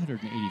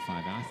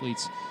 185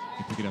 athletes.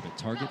 You can pick it up at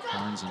Target,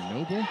 Barnes &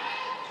 Noble,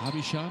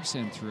 hobby shops,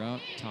 and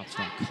throughout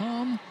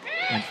Topps.com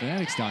and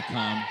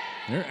Fanatics.com.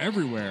 They're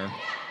everywhere.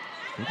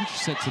 Go get your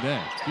set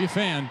today. Be a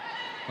fan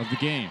of the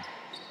game.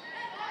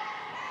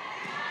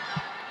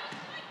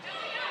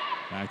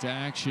 Back to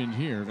action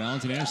here.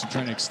 Valentin-Anderson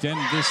trying to extend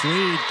this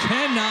lead.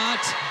 Cannot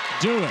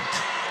do it.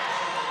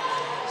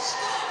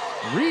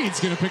 Reed's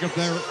going to pick up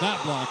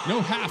that block.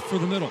 No half for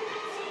the middle.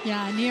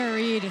 Yeah, Nia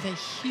Reed with a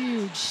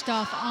huge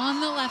stuff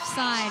on the left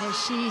side as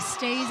she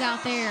stays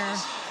out there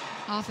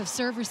off of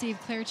serve receive.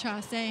 Claire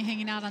Chaussee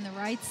hanging out on the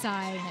right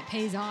side, and it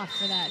pays off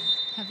for that,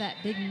 have that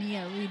big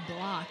Nia Reed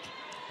block.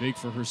 Big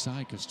for her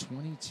side because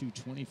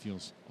 22-20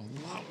 feels a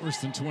lot worse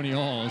than 20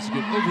 all as you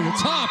get over the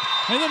top,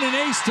 and then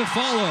an ace to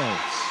follow.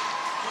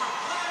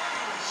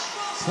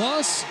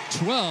 Plus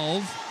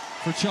 12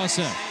 for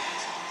Chaussee.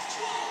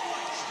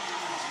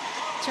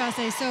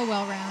 Chaussee so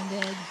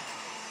well-rounded.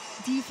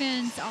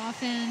 Defense,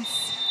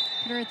 offense,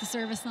 put her at the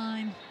service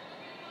line.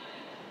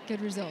 Good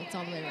results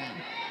all the way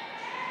around.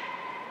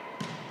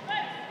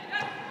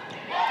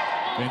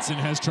 Benson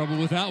has trouble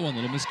with that one,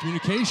 little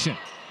miscommunication.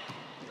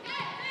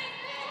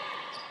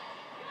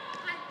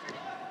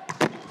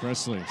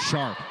 Presley,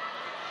 sharp.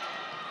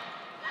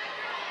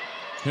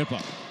 Hip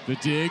up, the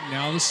dig,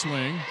 now the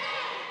swing.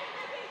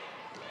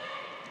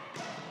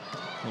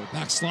 Oh,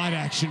 back slide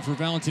action for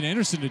Valentin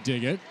Anderson to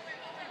dig it.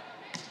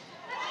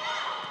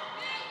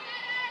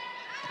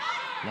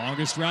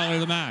 Longest rally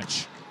of the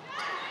match.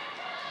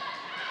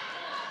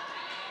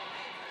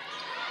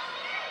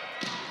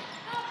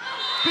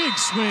 Big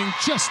swing,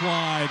 just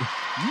wide.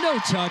 No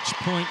touch,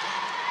 point.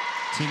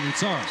 Team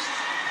Nutsara.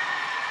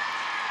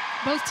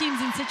 Both teams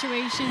in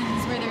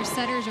situations where their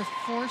setters are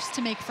forced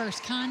to make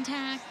first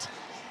contact.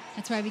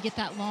 That's why we get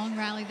that long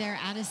rally there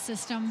out of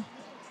system.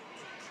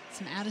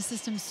 Some out of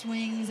system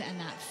swings and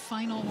that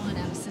final one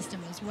out of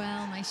system as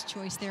well. Nice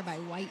choice there by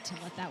White to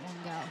let that one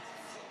go.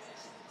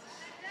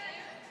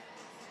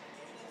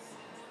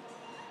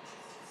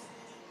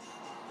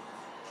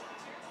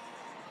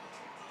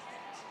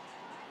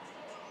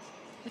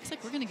 Looks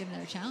like we're going to give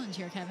another challenge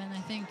here, Kevin. I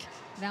think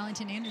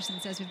Valentin Anderson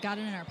says we've got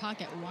it in our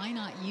pocket. Why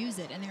not use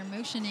it? And they're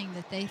motioning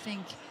that they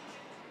think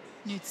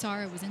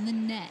Nutsara was in the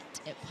net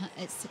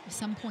at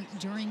some point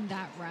during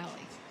that rally.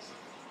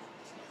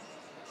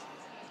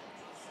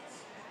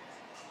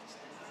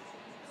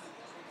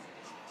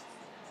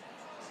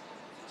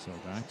 So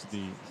back to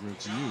the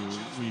review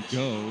we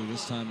go,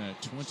 this time at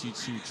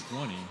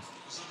 22-20.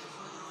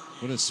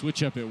 What a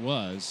switch up it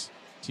was.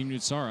 Team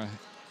Nutsara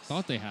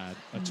thought they had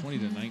a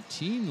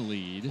 20-19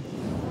 lead,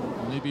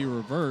 and they'd be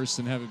reversed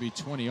and have it be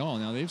 20 all.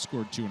 Now they've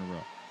scored 2 in a row.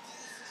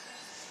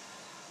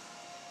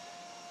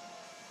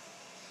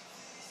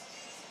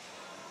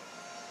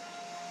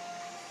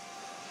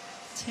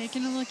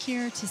 Taking a look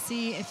here to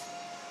see if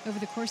over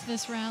the course of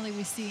this rally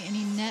we see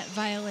any net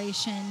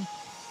violation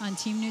on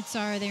Team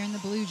Nutsara there in the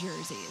blue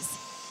jerseys.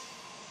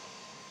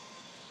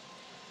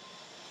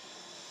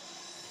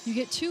 You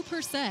get 2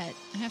 per set.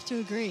 I have to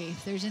agree.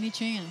 If there's any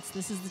chance,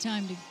 this is the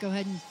time to go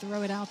ahead and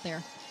throw it out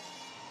there.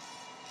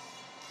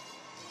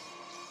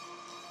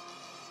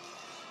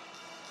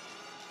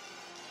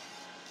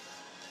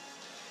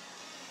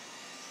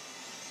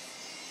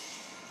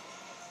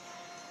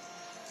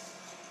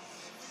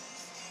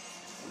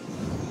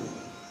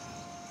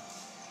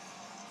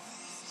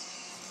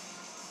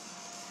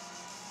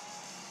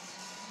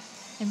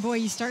 And boy,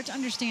 you start to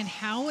understand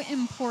how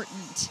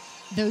important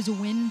those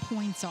win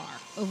points are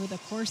over the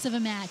course of a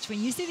match.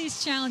 When you see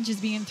these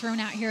challenges being thrown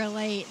out here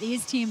late,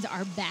 these teams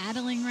are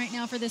battling right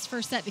now for this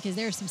first set because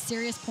there are some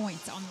serious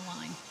points on the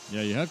line.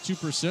 Yeah, you have 2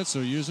 per set, so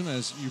use them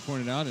as you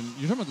pointed out. And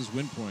you're talking about those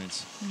win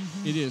points.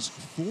 It is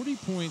 40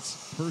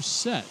 points per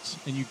set,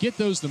 and you get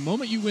those the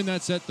moment you win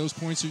that set. Those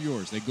points are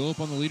yours. They go up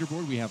on the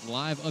leaderboard. We have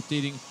live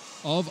updating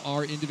of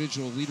our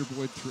individual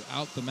leaderboard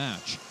throughout the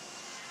match.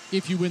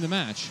 If you win the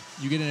match,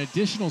 you get an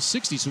additional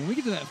 60. So when we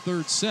get to that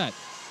third set,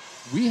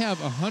 we have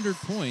 100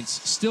 points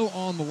still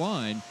on the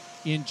line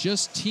in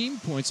just team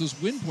points, those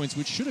win points,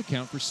 which should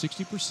account for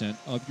 60%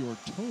 of your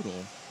total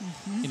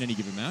in any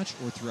given match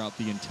or throughout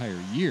the entire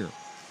year.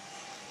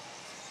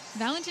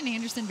 Valentin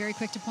Anderson, very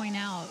quick to point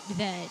out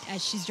that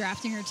as she's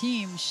drafting her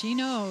team, she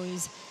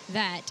knows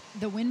that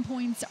the win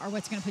points are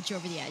what's going to put you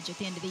over the edge at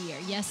the end of the year.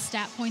 Yes,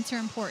 stat points are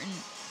important,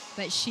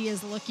 but she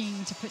is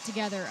looking to put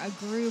together a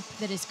group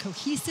that is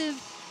cohesive,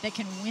 that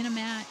can win a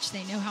match.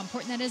 They know how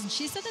important that is. And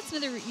she said that's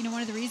another,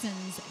 one of the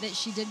reasons that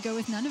she did go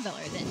with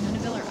Nunneviller, that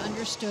Nunneviller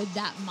understood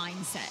that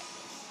mindset.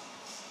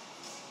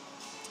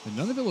 And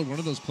Nunneviller, one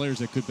of those players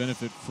that could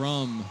benefit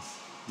from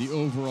the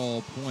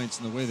overall points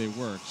and the way they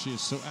work. She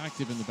is so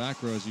active in the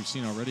back row, as you've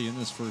seen already in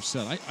this first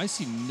set. I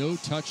see no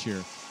touch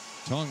here.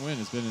 Tong Nguyen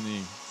has been in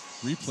the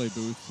replay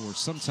booth for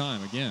some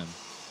time again.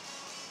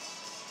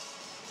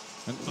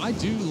 And I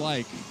do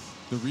like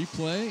the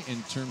replay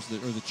in terms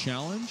of the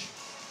challenge,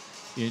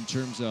 in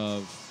terms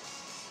of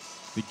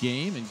the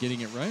game and getting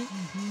it right.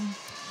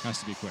 Has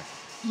to be quick.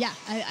 Yeah,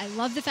 I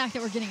love the fact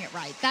that we're getting it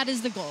right. That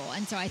is the goal.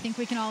 And so I think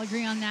we can all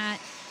agree on that.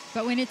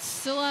 But when it's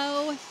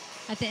slow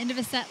at the end of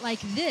a set like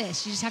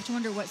this, you just have to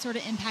wonder what sort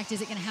of impact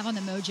is it going to have on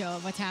the mojo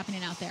of what's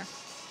happening out there.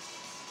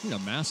 A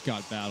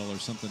mascot battle or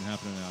something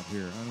happening out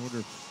here. I wonder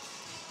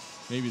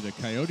if maybe the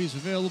Coyotes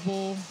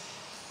available.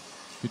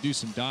 Could do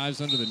some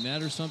dives under the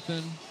net or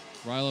something.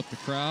 Rile up the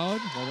crowd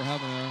while we're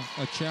having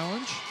a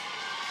challenge.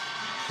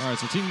 All right,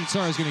 so Team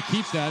Nutsara is going to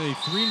keep that a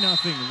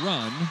 3-0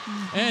 run.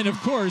 And, of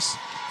course,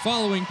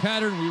 following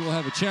pattern, we will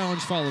have a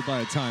challenge followed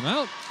by a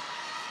timeout.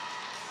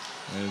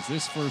 as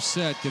this first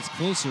set gets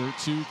closer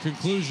to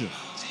conclusion.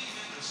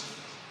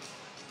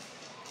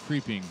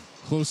 Creeping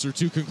closer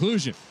to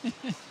conclusion.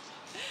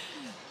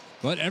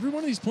 But every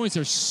one of these points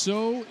are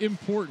so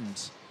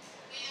important.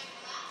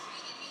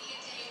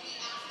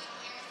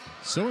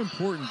 So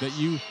important that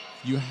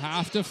you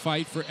have to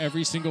fight for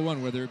every single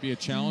one, whether it be a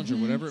challenge or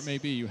whatever it may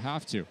be, you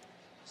have to.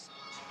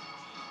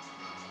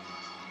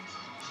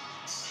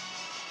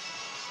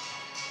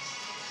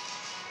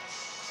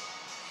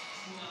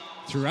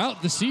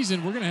 Throughout the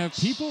season, we're going to have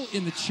people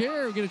in the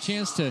chair get a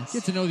chance to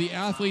get to know the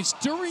athletes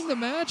during the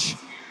match.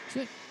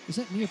 Is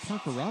that Nia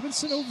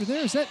Parker-Robinson over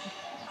there? Is that...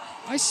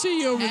 I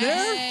see you over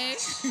there.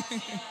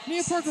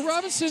 Nia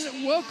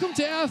Parker-Robinson, welcome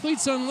to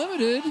Athletes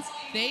Unlimited.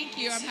 Thank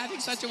you. I'm having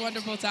such a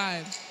wonderful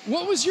time.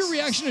 What was your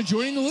reaction to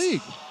joining the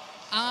league?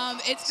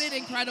 It's been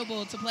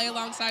incredible to play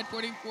alongside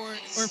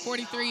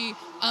 43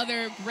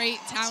 other great,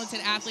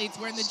 talented athletes.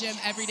 We're in the gym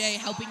every day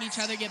helping each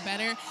other get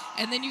better,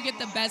 and then you get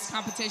the best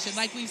competition.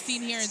 Like we've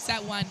seen here in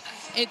set one,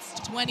 it's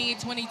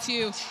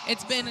 20-22.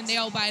 It's been a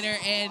nail-biter,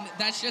 and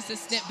that's just a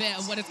snippet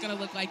of what it's going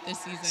to look like this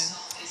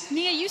season.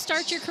 Nia, you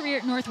start your career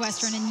at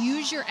Northwestern and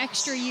use your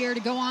extra year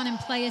to go on and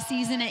play a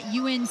season at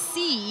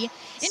UNC.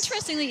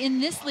 Interestingly, in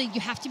this league,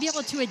 you have to be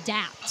able to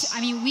adapt.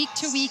 I mean, week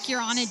to week,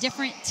 you're on a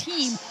different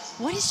team.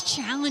 What is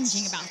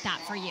challenging about that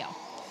for you?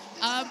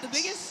 The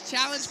biggest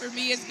challenge for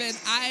me has been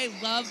I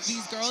love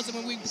these girls, and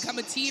when we become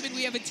a team and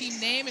we have a team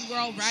name and we're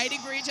all riding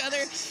for each other,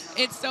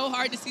 it's so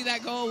hard to see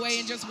that go away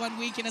in just 1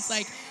 week. And it's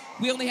like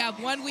we only have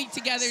 1 week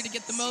together to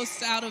get the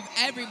most out of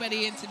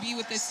everybody and to be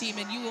with this team,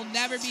 and you will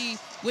never be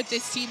with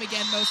this team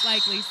again, most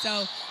likely.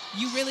 So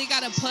you really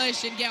got to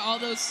push and get all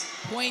those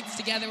points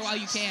together while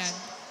you can.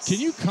 Can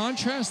you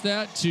contrast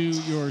that to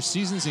your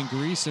seasons in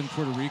Greece and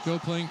Puerto Rico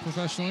playing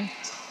professionally?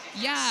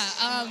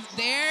 Yeah,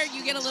 there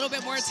you get a little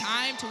bit more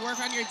time to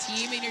work on your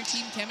team and your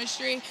team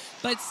chemistry,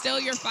 but still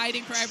you're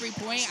fighting for every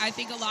point. I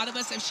think a lot of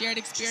us have shared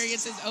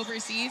experiences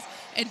overseas,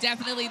 and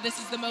definitely this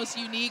is the most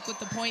unique with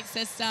the point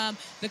system,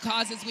 the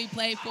causes we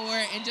play for,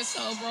 and just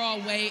the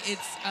overall way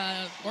it's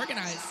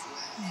organized.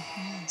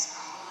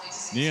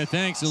 Nia,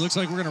 thanks. It looks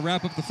like we're going to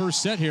wrap up the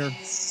first set here.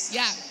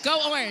 Yeah, go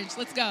Orange.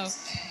 Let's go.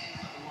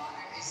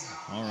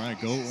 All right,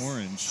 go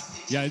Orange.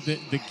 Yeah,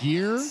 the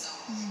gear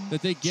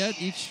that they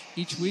get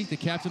each week, the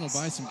captain will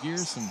buy some gear,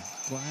 some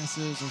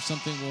glasses or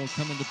something will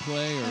come into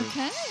play, or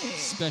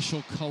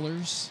special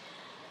colors.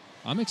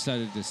 I'm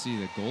excited to see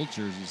the gold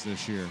jerseys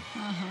this year.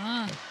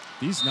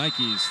 These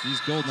Nikes, these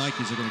gold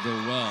Nikes are going to go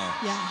well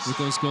with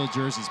those gold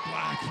jerseys.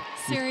 Black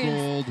with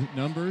gold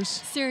numbers.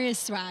 Serious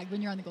swag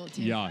when you're on the gold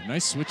team. Yeah,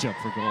 nice switch up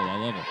for gold. I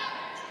love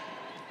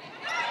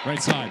it.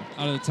 Right side,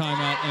 out of the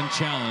timeout and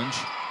challenge.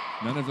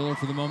 Menaviller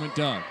for the moment,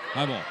 Doug.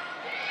 High ball.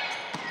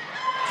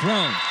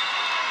 Thrown.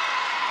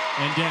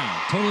 And down.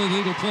 Totally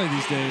legal play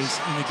these days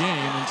in the game.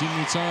 And Team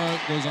Nutsara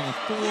goes on a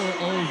 4-0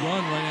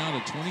 run right now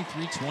to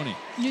 23-20.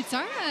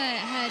 Nutsara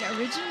had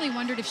originally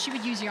wondered if she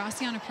would use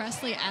Yassiana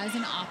Presley as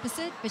an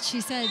opposite, but she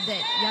said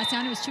that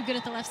Yassiana was too good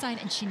at the left side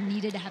and she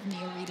needed to have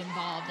Nia Reed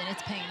involved, and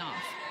it's paying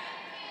off.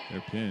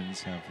 Their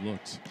pins have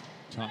looked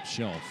top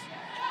shelf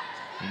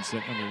in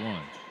set number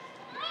one.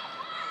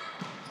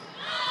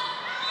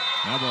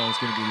 That ball is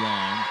going to be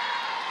long.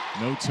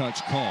 No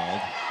touch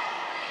called.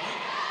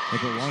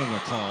 Hippo wanted a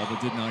call,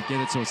 but did not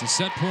get it. So it's a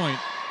set point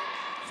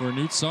for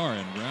Nutsara,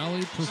 and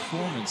rally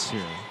performance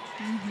here.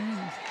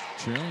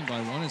 Trailing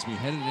by one as we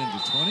headed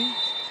into 20.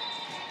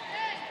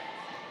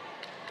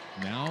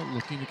 Now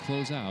looking to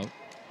close out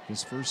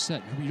this first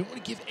set. Remember, you don't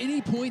want to give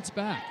any points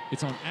back.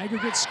 It's on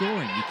aggregate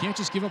scoring. You can't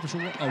just give up a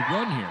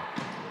run here.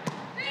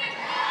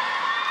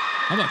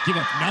 How about give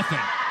up nothing?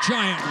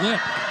 Giant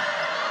lip.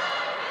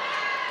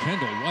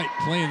 Kendall White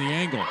playing the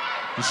angle.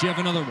 Does she have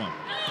another one?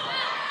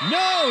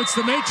 No, it's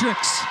the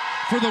Matrix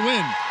for the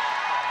win.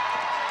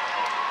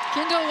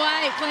 Kendall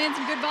White playing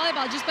some good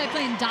volleyball just by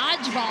playing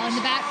dodgeball in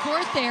the back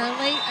court there.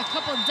 Late, a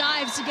couple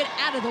dives to get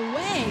out of the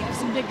way of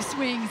some big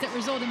swings that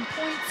result in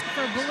points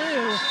for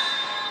Blue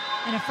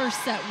and a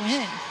first set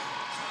win.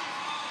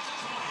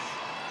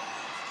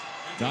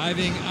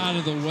 Diving out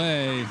of the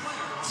way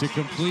to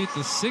complete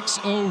the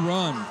 6-0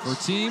 run for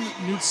Team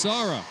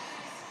Nutsara.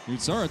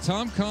 Nutsara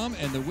Tomcom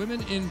and the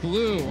women in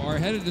blue are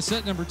headed to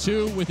set number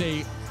 2 with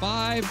a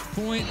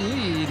 5-point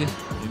lead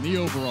in the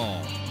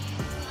overall.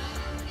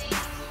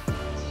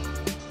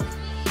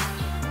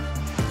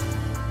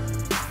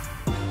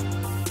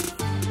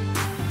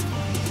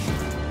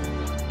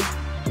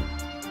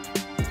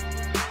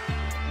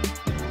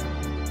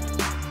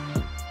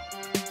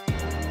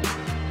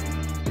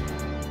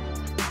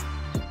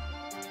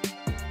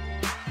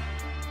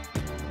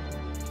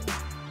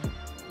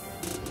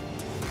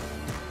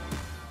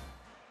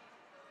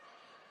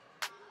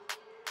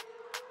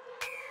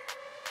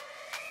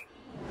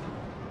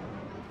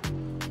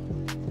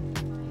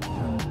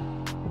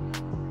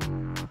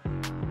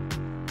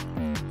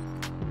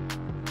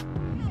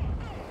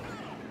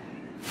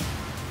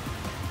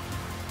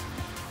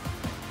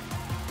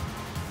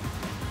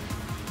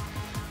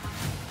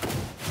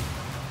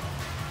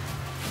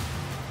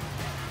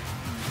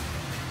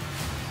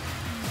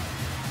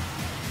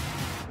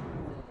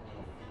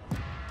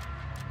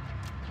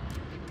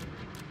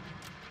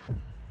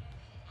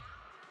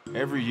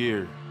 Every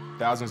year,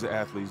 thousands of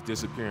athletes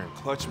disappear in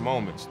clutch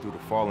moments due to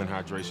falling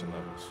hydration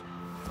levels.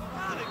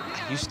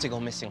 I used to go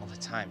missing all the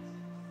time.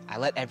 I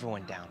let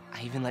everyone down.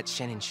 I even let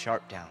Shannon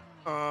Sharp down.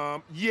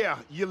 Yeah,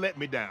 you let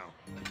me down.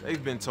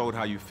 They've been told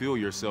how you feel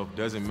yourself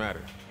doesn't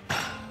matter.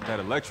 That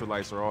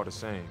electrolytes are all the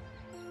same.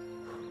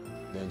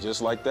 Then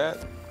just like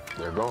that,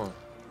 they're gone.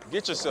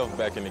 Get yourself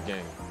back in the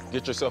game.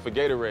 Get yourself a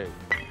Gatorade.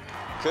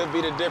 Could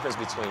be the difference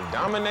between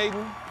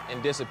dominating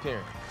and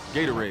disappearing.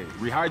 Gatorade,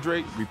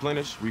 rehydrate,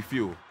 replenish,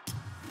 refuel.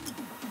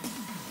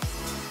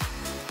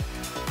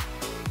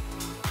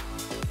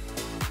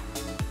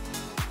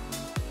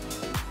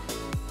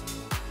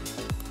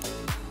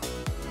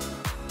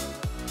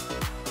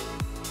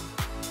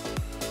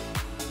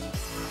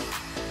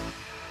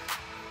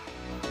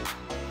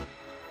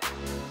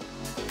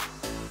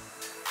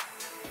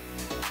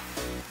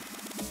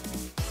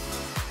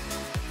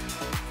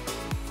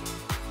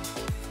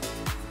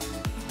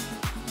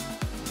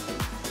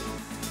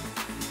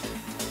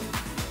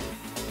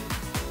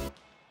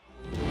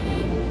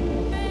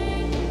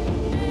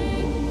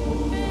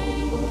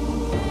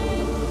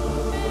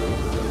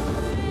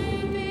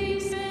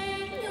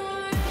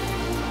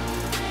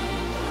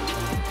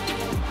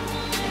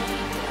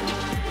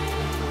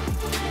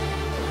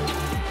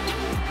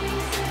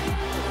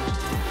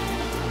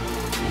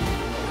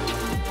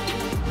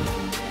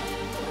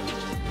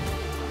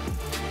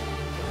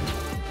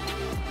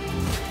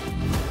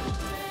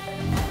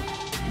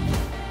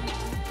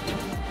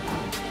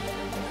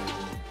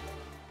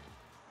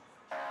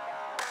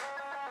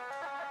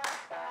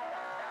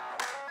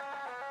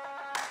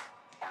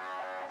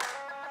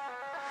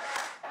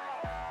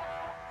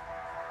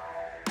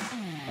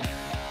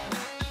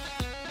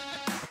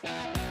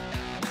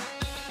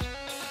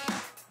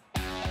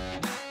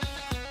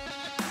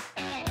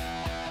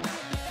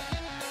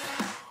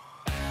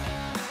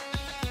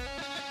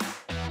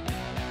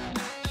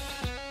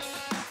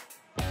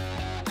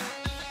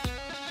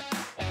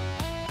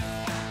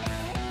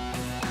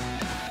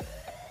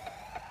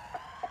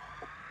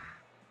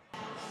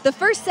 The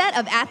first set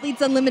of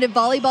Athletes Unlimited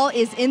Volleyball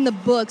is in the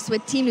books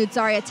with Team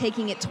Nutsaria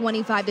taking it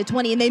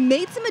 25-20, and they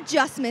made some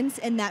adjustments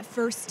in that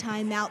first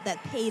timeout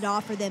that paid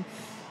off for them.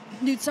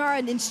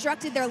 Nutsaria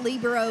instructed their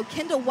libero,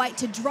 Kendall White,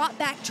 to drop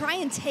back, try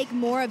and take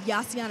more of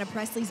Yassiana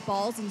Presley's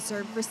balls and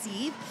serve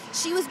receive.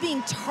 She was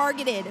being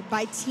targeted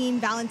by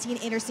Team Valentine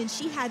Anderson.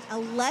 She had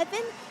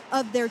 11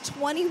 of their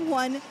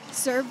 21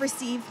 serve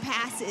receive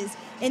passes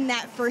in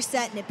that first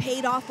set, and it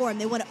paid off for them.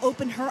 They want to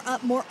open her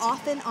up more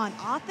often on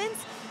offense,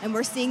 and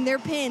we're seeing their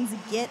pins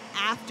get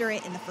after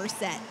it in the first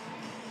set.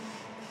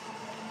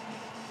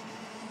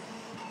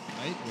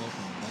 Right,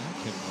 welcome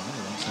back, everyone.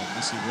 Alongside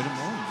Missy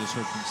Whittemore, you just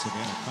heard from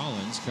Savannah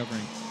Collins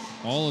covering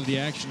all of the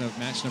action of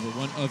match number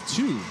 1 of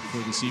 2 for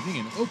this evening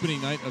and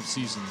opening night of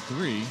season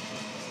 3.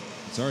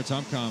 Zara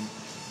Tomcom,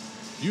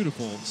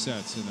 beautiful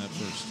sets in that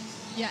first.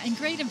 Yeah, and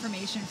great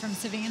information from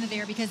Savannah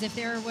there, because if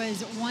there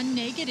was one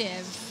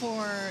negative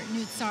for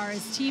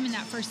Nutsara's team in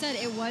that first set,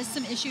 it was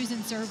some issues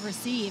in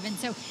serve-receive. And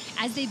so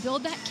as they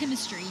build that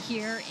chemistry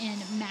here in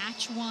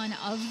match 1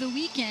 of the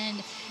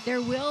weekend,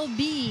 there will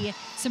be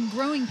some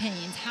growing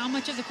pains. How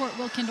much of the court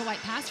will Kendall White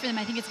pass for them?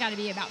 I think it's got to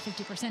be about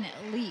 50%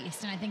 at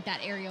least, and I think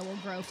that area will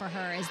grow for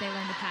her as they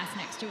learn to pass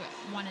next to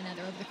one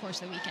another over the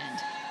course of the weekend.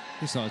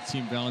 We saw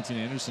Team Valentine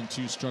Anderson,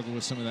 too, struggle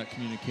with some of that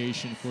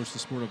communication. Of course, the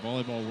sport of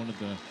volleyball, one of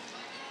the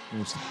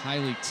most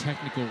highly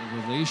technical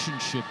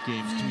relationship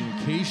games,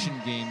 communication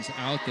games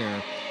out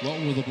there.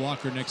 What will the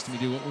blocker next to me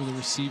do? What will the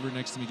receiver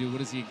next to me do?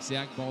 What is the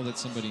exact ball that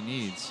somebody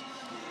needs?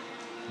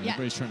 And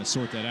everybody's trying to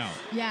sort that out.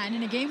 Yeah, and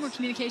in a game where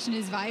communication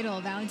is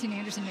vital, Valentine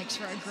Anderson makes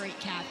for a great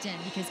captain,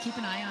 because keep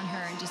an eye on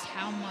her and just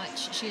how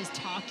much she is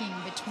talking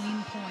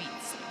between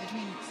points,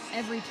 between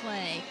every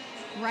play,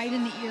 right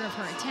in the ear of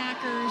her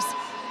attackers.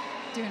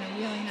 Doing a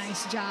really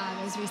nice job.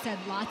 As we said,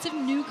 lots of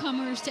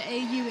newcomers to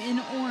AU in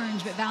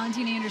orange, but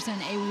Valentine Anderson,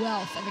 a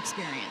wealth of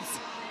experience.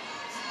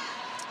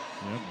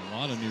 Yep, a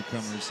lot of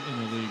newcomers in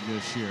the league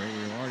this year.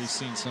 We've already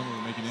seen some of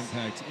them make an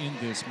impact in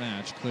this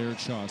match. Claire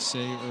Chaussee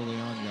early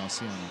on,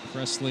 Yassiana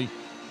Presley,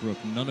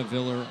 Brooke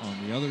Nunneviller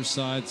on the other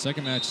side.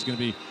 Second match is going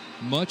to be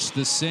much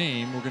the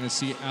same. We're going to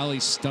see Allie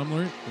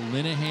Stumler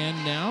Linehan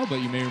now,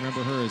 but you may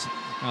remember her as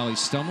Allie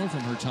Stumler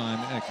from her time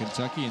at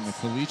Kentucky in the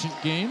collegiate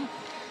game.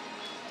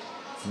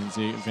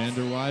 Lindsay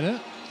Vanderweide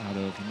out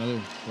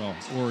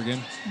of Oregon.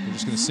 We're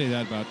just going to say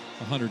that about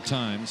 100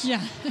 times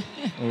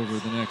over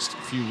the next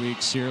few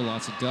weeks here.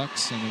 Lots of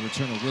ducks, and the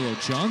return of Willow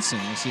Johnson.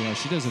 We'll see how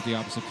she does at the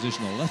opposite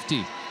position, the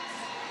lefty.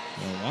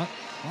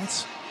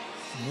 Lots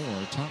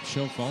more top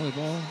shelf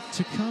volleyball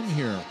to come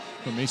here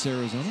from Mesa,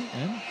 Arizona,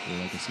 and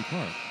Legacy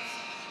Park.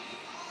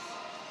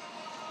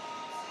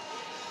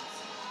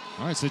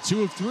 All right, so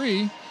 2 of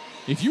 3.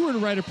 If you were to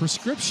write a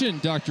prescription,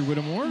 Dr.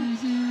 Whittemore,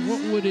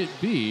 what would it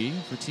be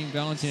for Team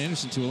Valentine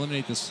Anderson to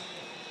eliminate this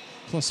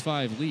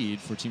 +5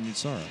 lead for Team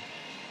Nutsara?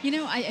 You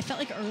know, I felt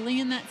like early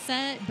in that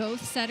set,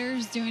 both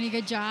setters doing a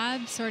good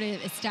job sort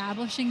of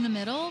establishing the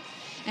middle.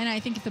 And I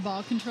think if the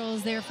ball control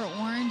is there for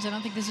Orange, I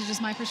don't think this is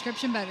just my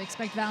prescription, but I would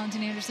expect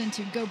Valentin Anderson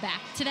to go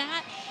back to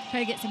that,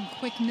 try to get some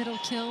quick middle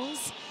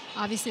kills.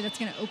 Obviously, that's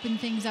going to open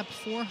things up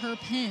for her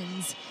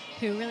pins,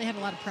 who really had a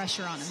lot of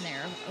pressure on them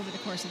there over the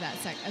course of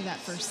that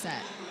first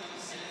set.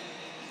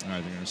 All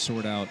right, they're going to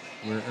sort out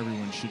where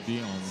everyone should be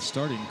on the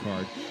starting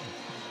card.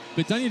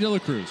 But Dania de la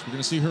Cruz, we're going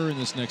to see her in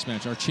this next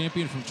match. Our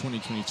champion from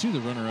 2022, the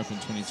runner-up in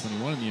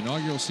 2021, and the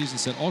inaugural season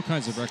set all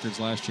kinds of records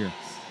last year.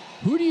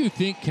 Who do you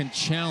think can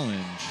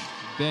challenge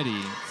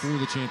Betty for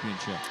the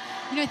championship?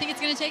 You know, I think it's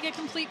going to take a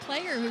complete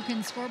player who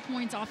can score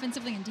points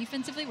offensively and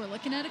defensively. We're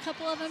looking at a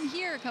couple of them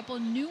here, a couple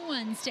of new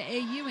ones to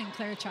AU and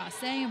Claire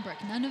Chaussee and Brooke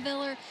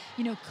Nuneviller.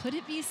 You know, could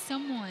it be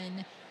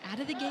someone out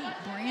of the gate,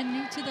 brand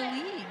new to the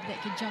league,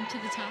 that could jump to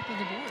the top of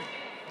the board?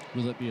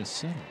 Will it be a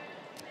setter?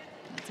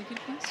 That's a good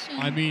question.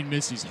 I mean,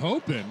 Missy's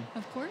hoping.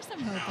 Of course I'm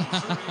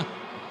hoping.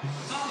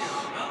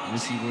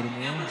 Missy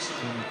Whittemore,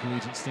 former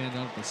collegiate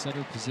standout at the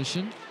setter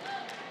position.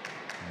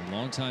 A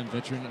longtime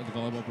veteran of the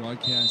volleyball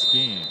broadcast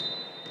game.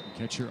 You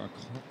can catch her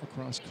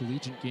across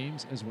collegiate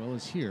games as well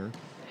as here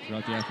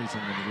throughout the Athletes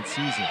Unlimited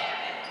season.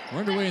 We're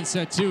underway in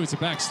set 2. It's a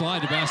back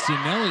slide to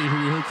Bastianelli,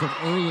 who we heard from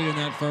early in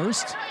that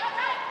first.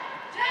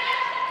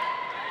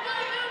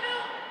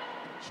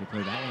 She'll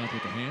play that one up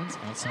with the hands.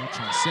 Outside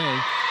Chaussee,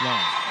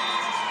 long.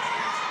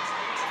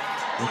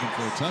 Looking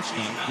for a touch,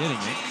 not getting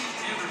it.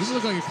 Doesn't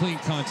look like a clean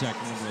contact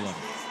from number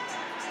 11.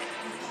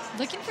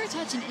 Looking for a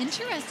touch, and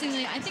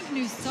interestingly, I think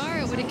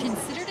Nusara would have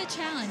considered a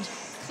challenge.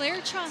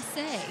 Claire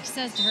Chaussee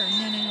says to her,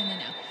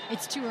 no.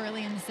 It's too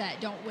early in the set.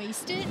 Don't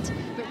waste it.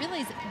 But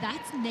realize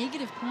that's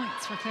negative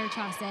points for Claire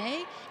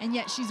Chaussee, and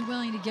yet she's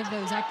willing to give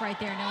those up right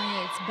there, knowing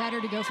that it's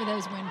better to go for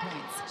those win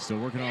points. Still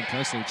working on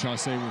Presley.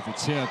 Chaussee with the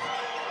tip.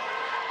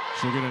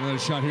 She'll get another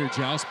shot here.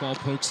 Joust ball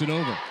pokes it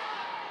over.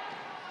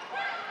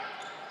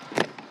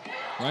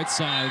 Right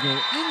side,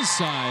 little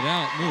inside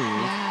out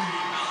move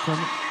from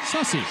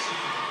Sussy.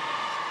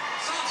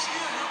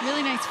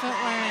 Really nice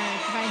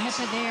footwork by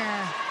Hippa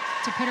there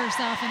to put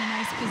herself in a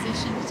nice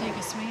position to take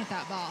a swing at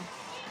that ball.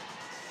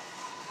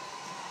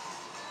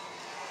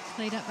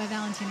 Played up by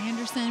Valentin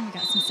Anderson. We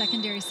got some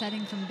secondary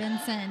setting from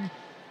Benson.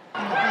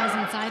 And it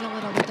goes inside a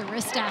little, but the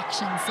wrist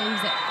action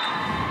saves it.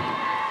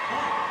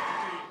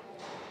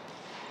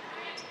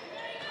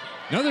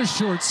 Another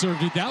short serve.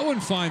 Did that one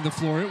find the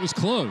floor? It was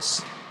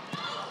close.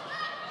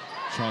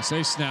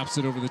 Chaussee snaps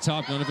it over the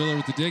top. Nuneviller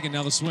with the dig, and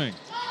now the swing.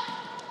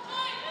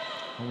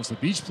 Almost a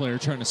beach player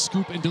trying to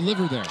scoop and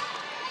deliver there.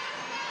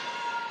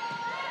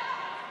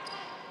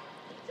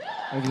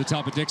 Over the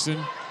top of Dixon.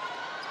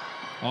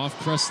 Off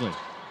Presley.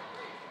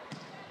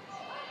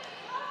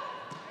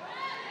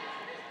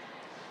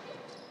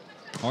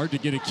 Hard to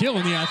get a kill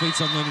in the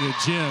Athletes Unlimited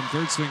gym.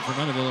 Third swing for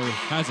Nuneviller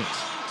has it.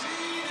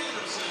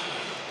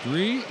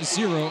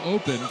 3-0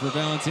 open for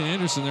Valentin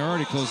Anderson. They're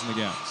already closing the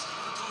gap.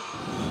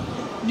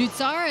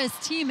 Nutsara's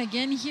team,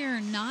 again here,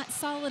 not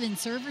solid in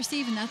serve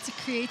receive, and that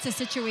creates a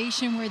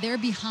situation where they're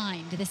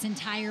behind this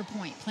entire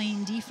point,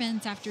 playing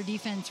defense after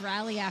defense,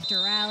 rally after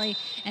rally.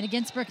 And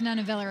against Brooke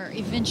Nuneviller,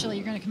 eventually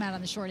you're going to come out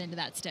on the short end of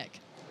that stick.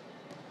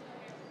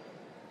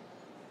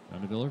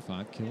 Nuneviller,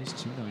 5 kills,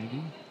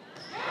 290.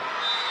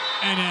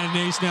 And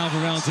an ace now for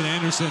Valentin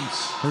Anderson,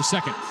 her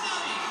second.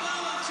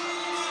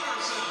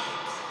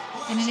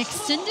 And an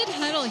extended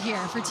huddle here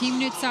for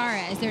Team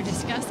Nutsara as they're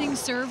discussing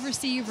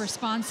serve-receive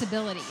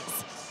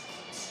responsibilities.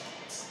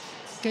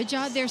 Good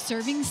job there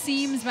serving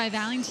seams by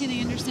Valentin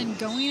Anderson,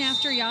 going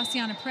after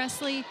Yassiana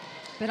Presley,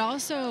 but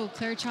also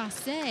Claire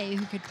Chaussee,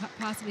 who could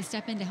possibly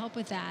step in to help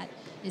with that,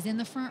 is in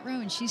the front row,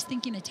 and she's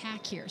thinking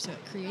attack here, so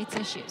it creates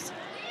issues.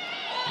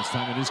 This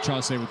time it is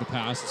Chaussee with the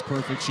pass. It's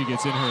perfect. She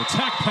gets in her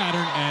attack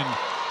pattern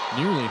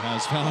and nearly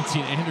has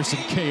Valentin Anderson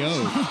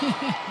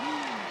KO'd.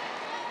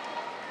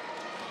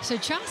 So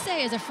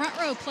Chaussee, as a front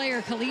row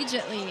player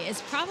collegiately,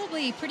 is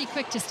probably pretty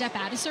quick to step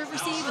out of serve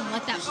receive and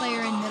let that player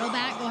in middle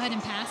back go ahead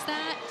and pass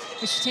that.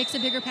 But she takes a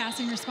bigger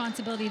passing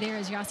responsibility there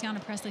as Yassiana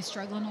Presley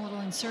struggling a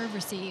little in serve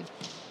receive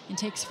and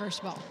takes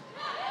first ball.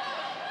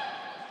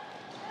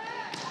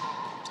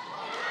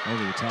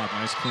 Over the top,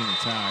 nice clean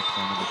attack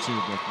by number 2,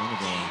 Brooke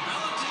Nuneviller.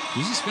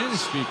 She's a Spanish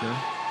speaker.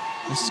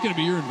 This is going to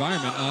be your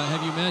environment.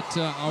 Have you met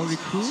Ari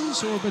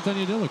Cruz or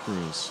Betania de la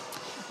Cruz?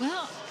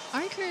 Well,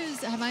 Ari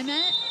Cruz, have I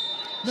met?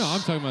 No,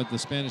 I'm talking about the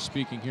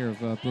Spanish-speaking here of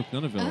Brooke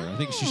Nuneviller. I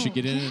think she should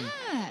get in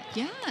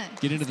and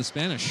get into the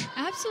Spanish.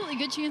 Absolutely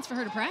good chance for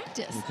her to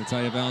practice. We can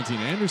tell you Valentin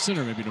Anderson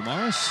or maybe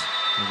Damaris.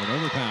 There's an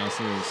overpass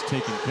that was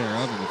taken care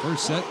of in the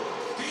first set.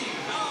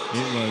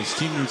 It was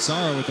Team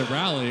Nutsara with the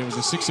rally. It was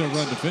a 6-0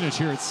 run to finish.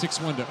 Here it's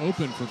 6-1 to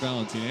open for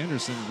Valentin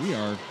Anderson. We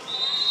are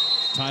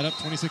tied up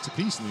 26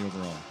 apiece in the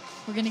overall.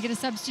 We're going to get a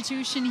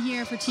substitution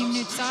here for Team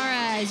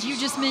Nutsara, as you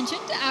just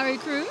mentioned, Ari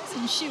Cruz,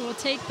 and she will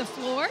take the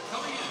floor.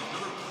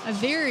 A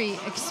very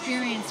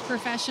experienced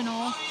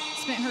professional,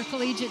 spent her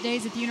collegiate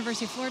days at the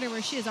University of Florida,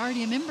 where she is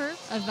already a member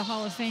of the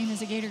Hall of Fame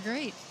as a Gator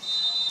great.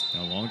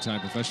 A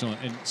long-time professional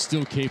and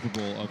still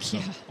capable of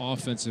some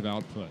offensive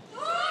output.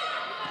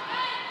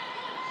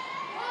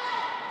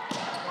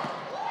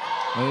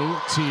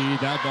 OT,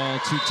 that ball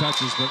 2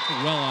 touches, but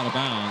well out of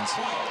bounds.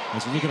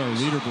 As we look at our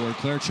leaderboard,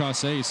 Claire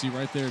Chaussee, you see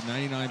right there,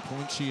 99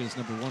 points. She is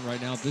 #1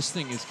 right now. This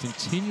thing is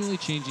continually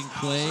changing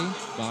play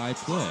by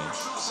play.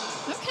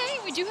 Okay,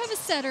 we do have a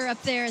setter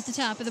up there at the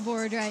top of the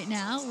board right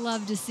now.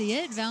 Love to see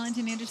it.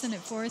 Valentin Anderson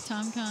at 4th,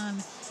 Tom-Com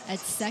at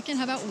 2nd.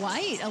 How about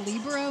White, a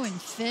libero in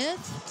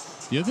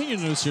 5th? The other thing you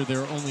notice here,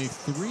 there are only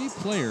 3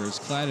 players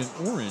clad in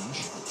orange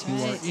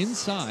who are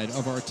inside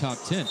of our top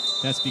 10.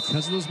 That's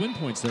because of those win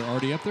points. They're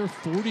already up there,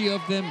 40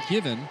 of them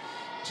given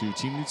to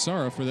Team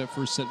Nutsara for that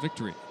first set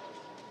victory.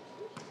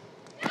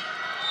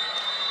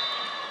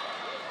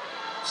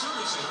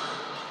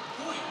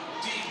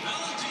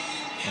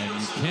 And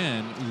you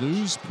can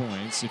lose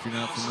points if you're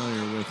not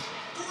familiar with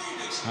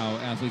how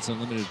Athletes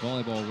Unlimited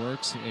Volleyball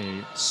works.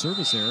 A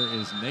service error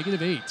is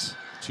 -8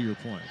 to your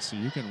points. So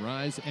you can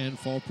rise and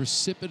fall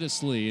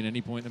precipitously at any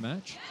point in the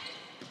match.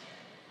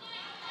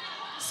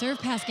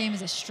 Serve pass game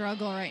is a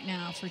struggle right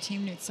now for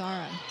Team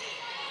Nutsara.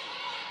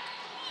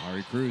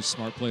 Ari Cruz,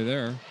 smart play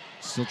there.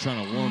 Still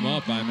trying to warm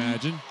up, I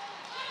imagine.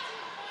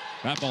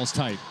 That ball's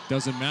tight.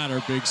 Doesn't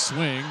matter. Big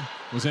swing.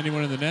 Was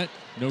anyone in the net?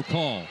 No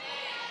call.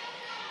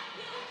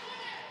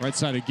 Right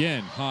side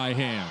again. High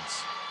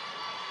hands.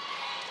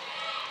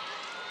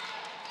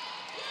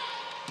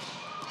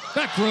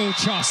 Back row,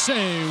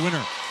 Chaussee,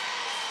 winner.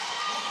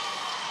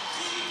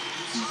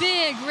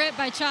 Big rip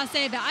by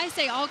Chaussee, but I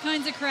say all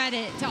kinds of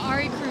credit to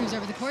Ari Cruz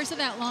over the course of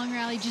that long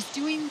rally, just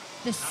doing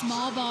the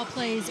small ball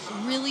plays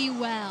really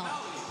well,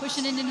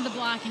 pushing it into the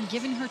block and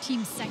giving her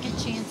team second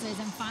chances,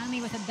 and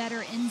finally with a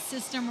better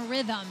in-system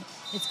rhythm,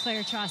 it's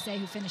Claire Chaussee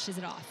who finishes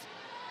it off.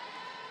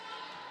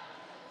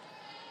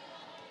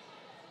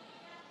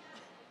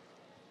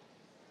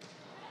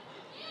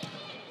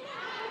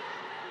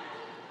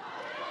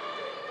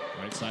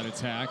 Right side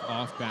attack,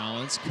 off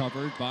balance,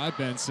 covered by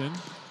Benson.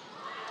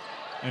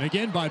 And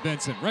again by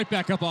Benson, right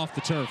back up off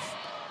the turf.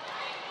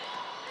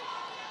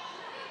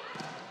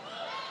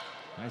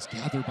 Nice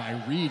gather by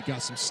Reed,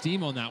 got some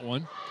steam on that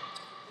one.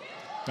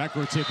 Back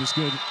row tip is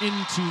good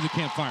into the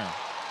campfire.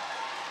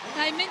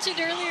 I mentioned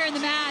earlier in the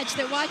match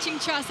that watching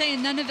Chaussee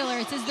and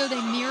Nunaviller, it's as though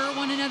they mirror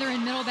one another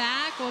in middle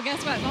back. Well,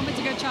 guess what? Moments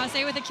ago,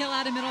 Chaussee with a kill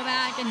out of middle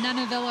back, and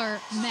Nunaviller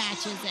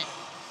matches it.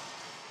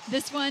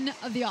 This one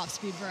of the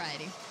off-speed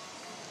variety.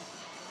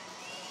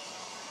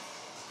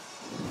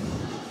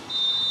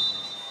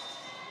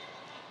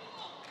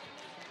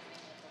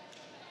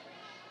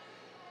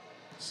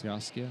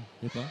 Saskia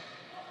Hippa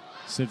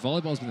said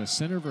volleyball's been the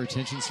center of her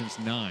attention since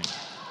 9.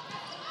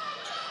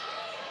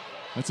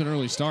 That's an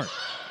early start.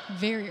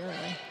 Very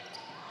early.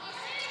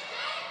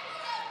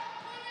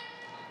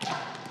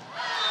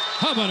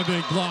 How about a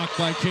big block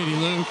by Katie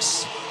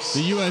Lukes,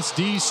 the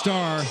USD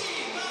star.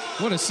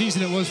 What a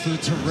season it was for the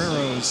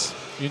Toreros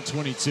in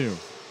 22.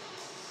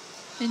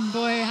 And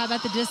boy, how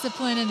about the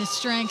discipline and the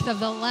strength of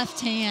the left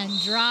hand.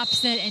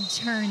 Drops it and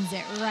turns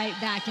it right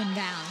back in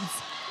bounds.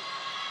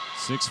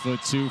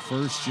 6'2",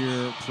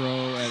 first-year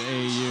pro at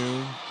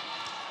AU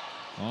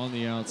on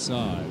the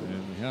outside.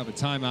 And we have a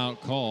timeout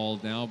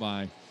called now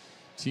by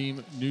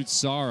Team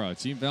Nutsara.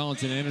 Team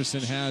Valentin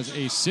Anderson has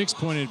a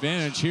 6-point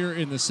advantage here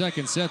in the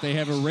second set. They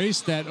have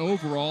erased that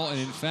overall and,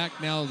 in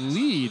fact, now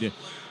lead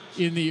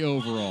in the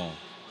overall.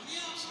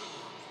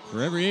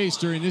 For every ace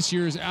during this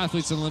year's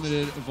Athletes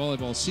Unlimited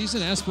volleyball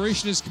season,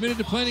 Aspiration is committed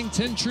to planting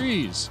 10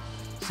 trees.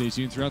 Stay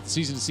tuned throughout the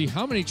season to see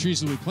how many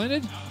trees will be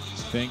planted,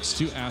 thanks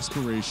to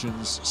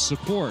Aspiration's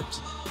support.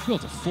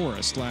 Built a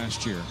forest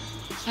last year.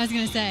 I was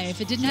going to say,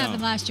 if it didn't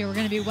happen last year, we're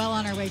going to be well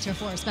on our way to a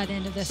forest by the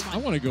end of this one. I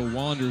want to go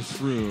wander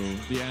through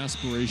the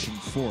Aspiration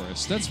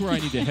Forest. That's where I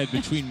need to head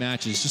between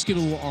matches. Just get a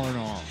little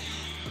R&R.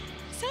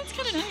 Sounds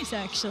kind of nice,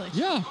 actually.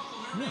 Yeah.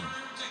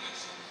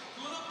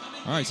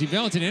 All right, see,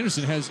 Valentin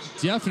Anderson has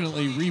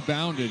definitely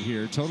rebounded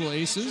here. Total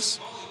aces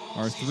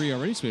are 3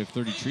 already, so we have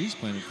 30 trees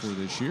planted for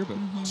this year, but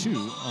 2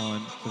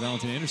 on the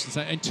Valentin Anderson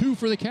side, and 2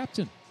 for the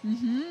captain.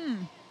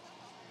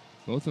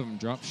 Both of them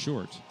dropped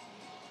short.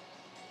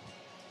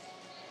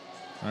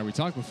 All right, we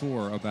talked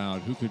before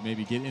about who could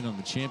maybe get in on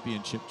the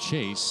championship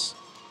chase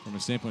from a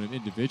standpoint of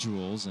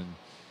individuals, and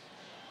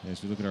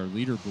as we look at our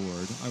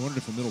leaderboard, I wondered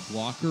if a middle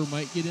blocker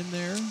might get in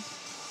there.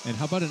 And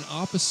how about an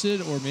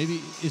opposite, or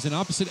maybe is an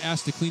opposite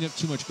asked to clean up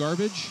too much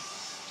garbage?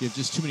 Do you have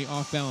just too many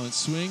off-balance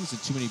swings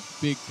and too many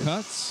big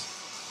cuts?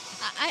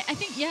 I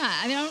think, yeah.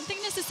 I mean, I don't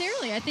think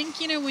necessarily. I think,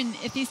 you know,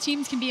 if these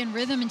teams can be in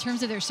rhythm in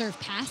terms of their serve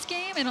pass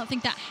game, I don't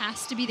think that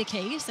has to be the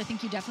case. I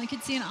think you definitely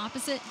could see an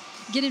opposite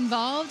get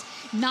involved.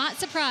 Not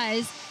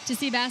surprised to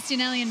see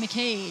Bastianelli and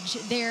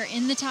McCage there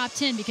in the top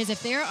 10, because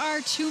if there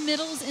are 2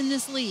 middles in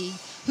this league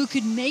who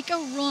could make a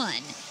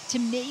run to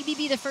maybe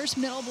be the first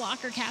middle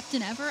blocker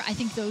captain ever, I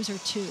think those are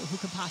 2 who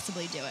could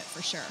possibly do it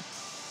for sure.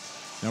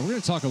 Now, we're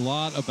going to talk a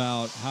lot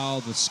about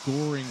how the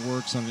scoring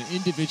works on an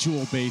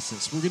individual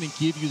basis. We're going to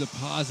give you the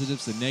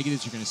positives, the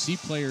negatives. You're going to see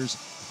players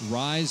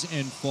rise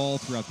and fall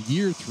throughout the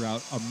year,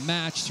 throughout a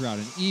match, throughout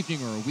an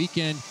evening or a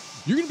weekend.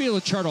 You're going to be able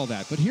to chart all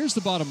that. But here's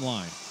the bottom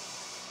line.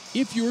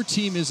 if your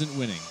team isn't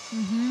winning,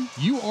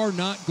 you are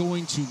not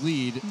going to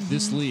lead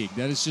this league.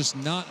 That is just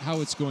not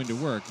how it's going to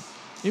work.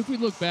 If we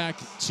look back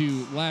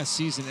to last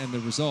season and the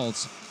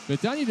results,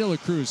 Betania de la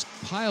Cruz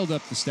piled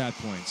up the stat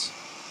points.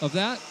 Of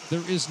that,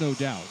 there is no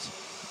doubt.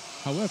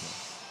 However,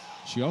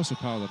 she also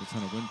piled up a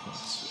ton of win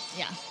points.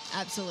 Yeah,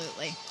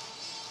 absolutely.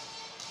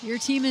 Your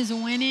team is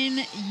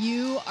winning,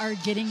 you are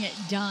getting it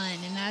done.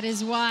 And that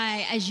is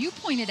why, as you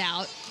pointed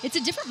out, it's a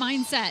different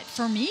mindset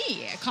for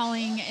me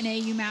calling an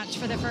AU match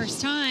for the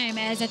first time,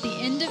 as at the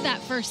end of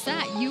that first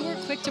set, you were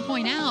quick to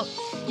point out,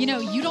 you know,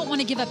 you don't want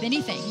to give up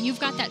anything. You've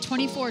got that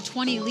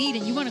 24-20 lead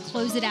and you want to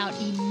close it out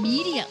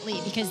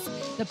immediately because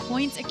the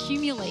points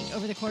accumulate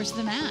over the course of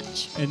the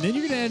match. And then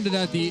you're going to end it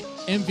at the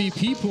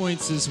MVP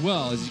points as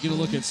well. As you get a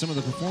look at some of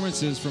the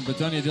performances from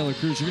Betania de la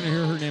Cruz, you're going to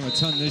hear her name a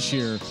ton this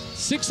year.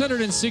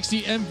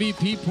 660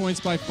 MVP points,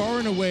 by far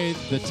and away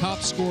the top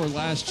scorer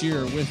last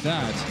year with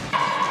that.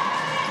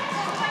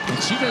 And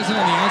she does it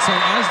on the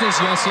outside, as does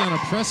Yassiana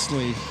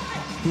Presley,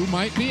 who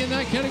might be in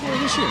that category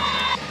this year.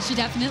 She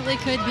definitely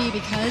could be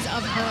because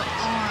of her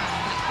arm.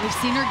 We've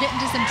seen her get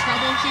into some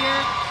trouble here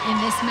in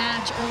this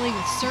match early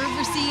with serve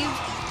receive.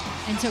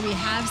 And so we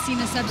have seen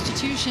a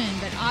substitution,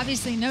 but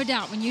obviously, no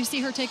doubt, when you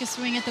see her take a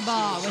swing at the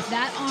ball with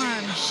that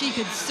arm, she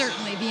could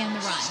certainly be in the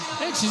run.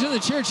 And she's in the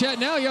chair chat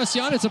now.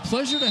 Yassiana, it's a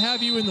pleasure to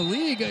have you in the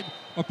league.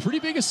 A pretty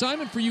big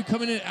assignment for you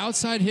coming in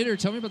outside hitter.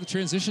 Tell me about the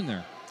transition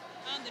there.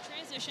 The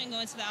transition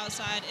going to the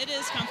outside, it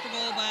is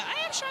comfortable, but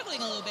I am struggling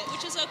a little bit,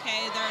 which is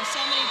okay. There are so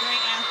many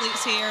great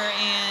athletes here,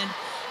 and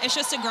it's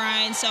just a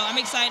grind. So I'm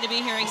excited to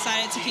be here,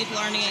 excited to keep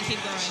learning and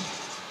keep growing.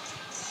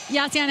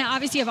 Yassiana,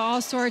 obviously you have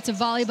all sorts of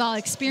volleyball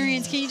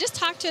experience. Can you just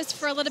talk to us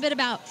for a little bit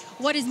about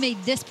what has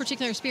made this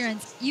particular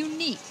experience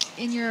unique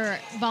in your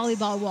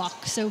volleyball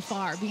walk so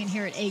far, being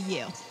here at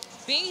AU?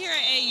 Being here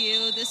at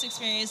AU, this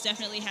experience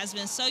definitely has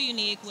been so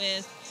unique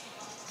with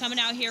coming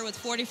out here with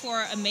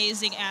 44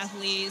 amazing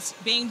athletes,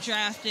 being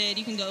drafted.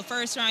 You can go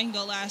first round, you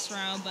can go last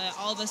round, but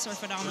all of us are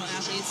phenomenal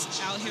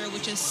athletes out here,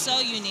 which is so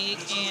unique,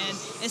 and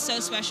it's so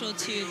special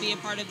to be a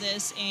part of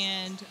this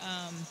and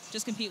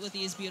just compete with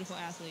these beautiful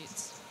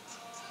athletes.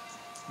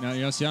 Now,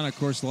 Yassiana, of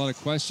course, a lot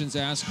of questions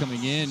asked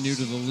coming in, new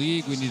to the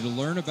league. We need to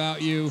learn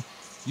about you.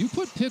 You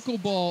put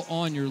pickleball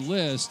on your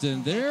list,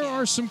 and there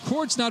are some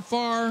courts not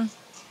far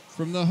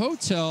from the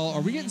hotel.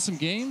 Are we getting some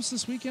games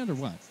this weekend or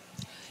what?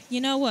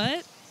 You know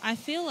what? I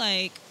feel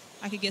like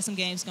I could get some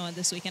games going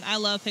this weekend. I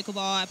love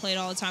pickleball. I play it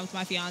all the time with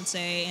my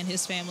fiance and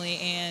his family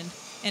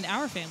and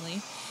our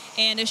family.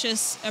 And it's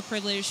just a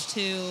privilege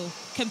to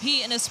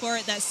compete in a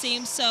sport that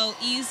seems so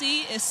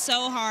easy. It's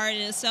so hard.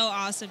 It's so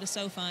awesome. It's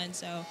so fun.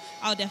 So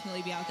I'll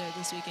definitely be out there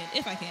this weekend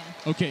if I can.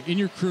 Okay, in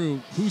your crew,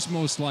 who's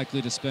most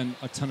likely to spend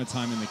a ton of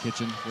time in the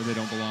kitchen where they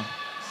don't belong?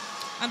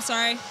 I'm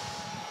sorry?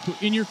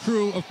 In your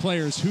crew of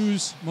players,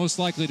 who's most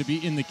likely to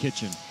be in the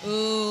kitchen?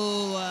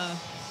 Ooh,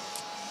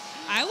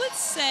 I would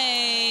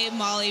say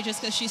Molly,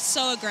 just because she's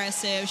so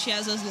aggressive. She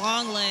has those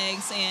long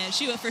legs, and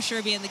she would for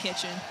sure be in the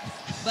kitchen.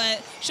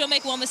 But she'll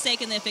make one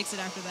mistake and then fix it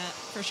after that,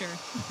 for sure.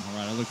 All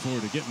right, I look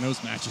forward to getting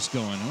those matches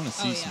going. I want to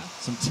see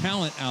some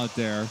talent out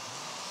there.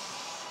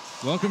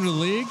 Welcome to the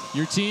league,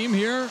 your team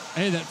here.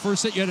 Hey, that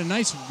first set, you had a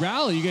nice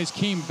rally. You guys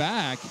came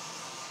back.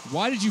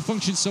 Why did you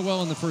function so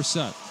well in the first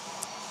set?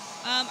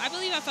 I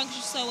believe I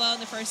functioned so well in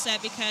the first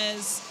set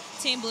because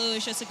Team Blue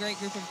is just a great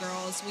group of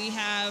girls. We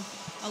have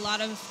a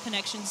lot of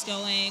connections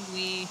going.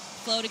 We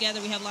flow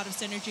together. We have a lot of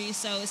synergy.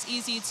 So it's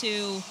easy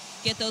to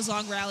get those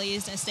long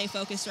rallies and stay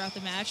focused throughout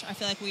the match. I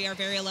feel like we are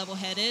very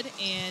level-headed,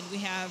 and we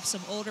have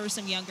some older,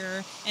 some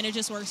younger, and it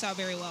just works out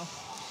very well.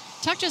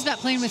 Talk to us about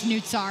playing with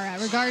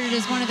Nutsara, regarded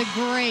as one of the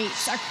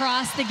greats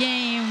across the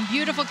game.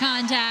 Beautiful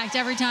contact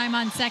every time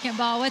on second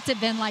ball. What's it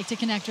been like to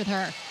connect with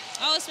her?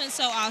 Oh, it's been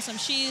so awesome.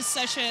 She's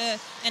such an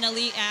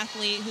elite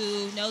athlete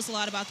who knows a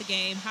lot about the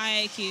game,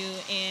 high IQ,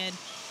 and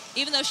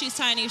even though she's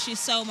tiny,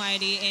 she's so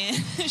mighty, and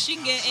she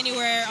can get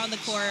anywhere on the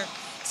court.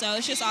 So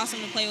it's just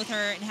awesome to play with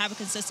her and have a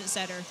consistent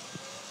setter.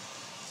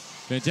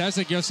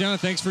 Fantastic. Yassiana,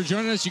 thanks for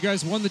joining us. You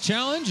guys won the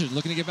challenge and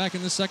looking to get back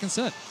in the second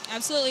set.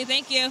 Absolutely.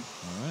 Thank you.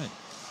 All right.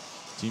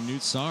 Team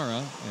Nutsara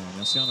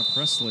and Yassiana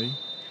Presley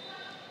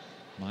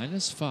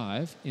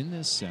 -5 in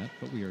this set,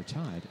 but we are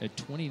tied at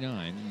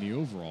 29 in the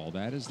overall.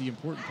 That is the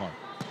important part.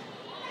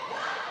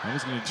 That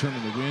is going to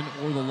determine the win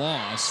or the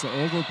loss. The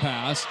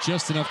overpass,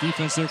 just enough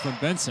defense there from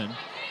Benson.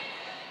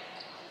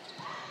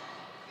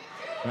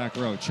 Back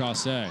row,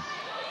 Chaussee.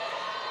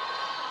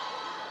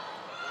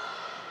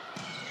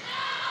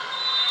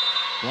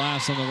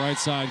 Blast on the right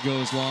side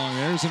goes long.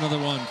 There's another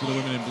one for the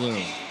women in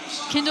blue.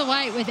 Kendall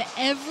White with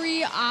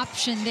every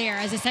option there.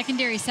 As a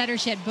secondary setter,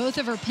 she had both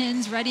of her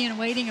pins ready and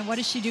waiting. And what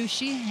does she do?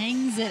 She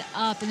hangs it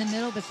up in the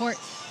middle of the court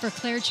for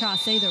Claire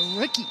Chaussee, the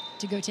rookie,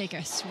 to go take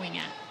a swing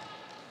at.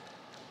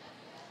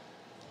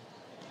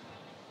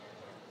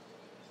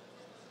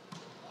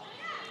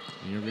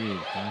 Mia Reed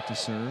back to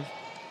serve.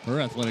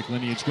 Her athletic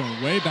lineage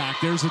going way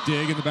back. There's a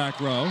dig in the back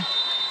row.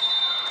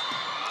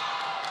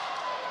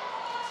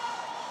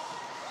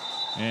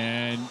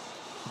 And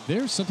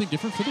there's something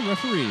different for the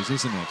referees,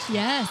 isn't it?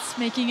 Yes,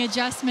 making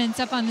adjustments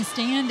up on the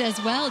stand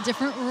as well.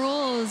 Different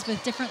rules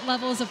with different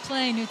levels of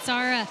play.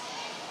 Nutsara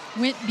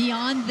went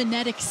beyond the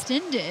net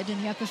extended,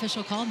 and the up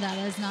official called that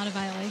as not a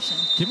violation.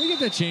 Can we get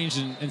that changed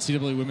in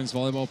NCAA women's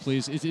volleyball,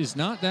 please? It is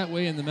not that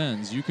way in the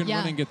men's. You can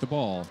run and get the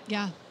ball.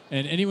 Yeah.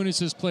 And anyone who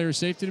says player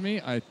safety to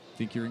me, I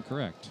think you're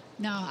incorrect.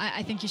 No,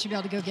 I think you should be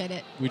able to go get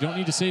it. We don't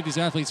need to save these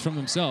athletes from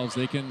themselves.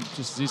 They can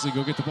just as easily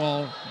go get the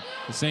ball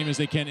the same as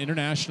they can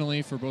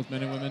internationally for both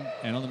men and women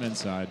and on the men's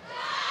side.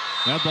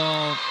 That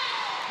ball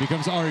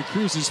becomes Ari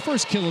Cruz's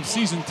first kill of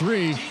season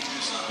 3,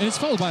 and it's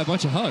followed by a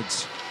bunch of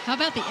hugs. How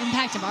about the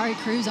impact of Ari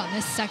Cruz on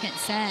this second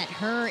set?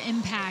 Her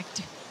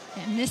impact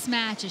in this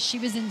match as she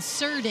was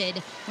inserted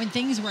when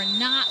things were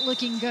not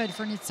looking good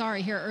for Nutsara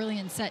here early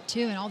in set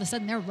 2, and all of a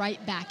sudden they're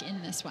right back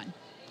in this one.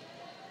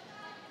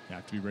 You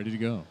have to be ready to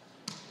go.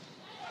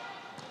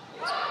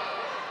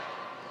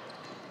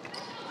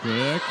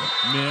 Quick,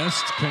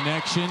 missed,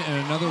 connection,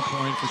 and another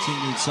point for Team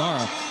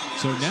Nutsara.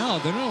 So now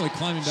they're not only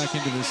climbing back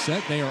into this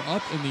set, they are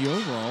up in the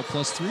overall,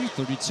 +3,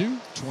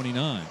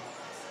 32-29.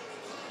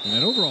 And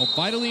that overall,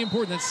 vitally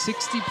important. That's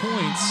 60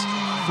 points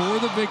for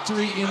the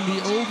victory in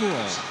the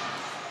overall.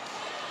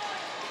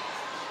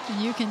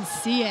 And you can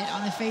see it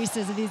on the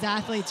faces of these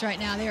athletes right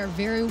now. They are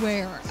very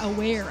aware of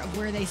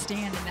where they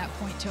stand in that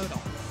point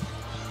total.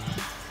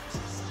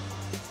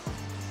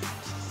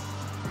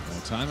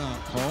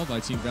 Timeout called by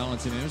Team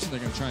Valentin Anderson.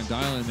 They're going to try and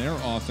dial in their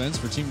offense.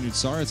 For Team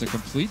Nutsara, it's a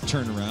complete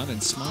turnaround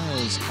and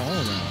smiles all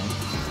around.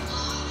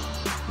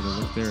 Get a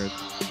look there at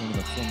one of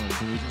the former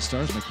collegiate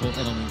stars, Nicole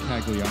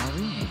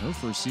Edelman-Cagliari, in her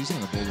first season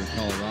in Boulder,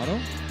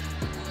 Colorado.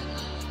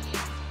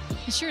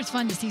 Sure, it's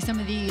fun to see some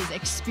of these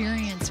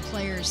experienced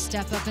players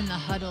step up in the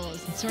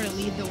huddles and sort of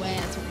lead the way.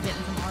 That's what we're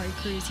getting from Ari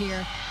Cruz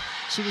here.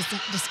 She was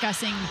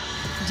discussing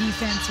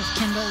defense with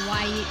Kendall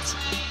White,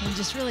 and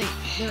just really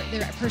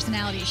their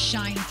personalities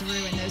shine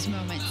through in those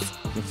moments.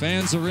 The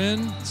fans are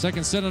in.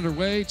 Second set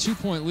underway.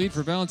 2-point lead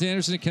for Valentin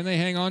Anderson. Can they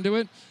hang on to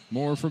it?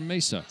 More from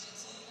Mesa.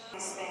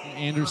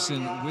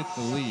 Anderson with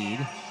the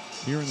lead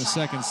here in the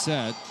second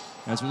set.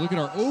 As we look at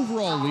our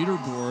overall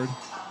leaderboard,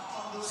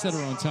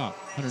 setter on top,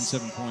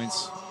 107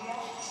 points.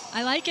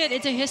 I like it.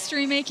 It's a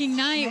history-making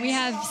night. We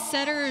have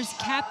setters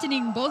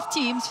captaining both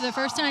teams for the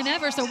first time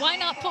ever, so why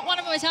not put one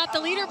of them atop the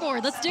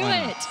leaderboard? Let's do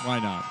it. Why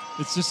not?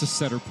 It's just a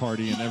setter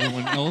party, and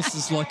everyone else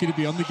is lucky to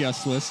be on the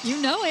guest list.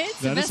 You know it.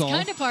 It's the best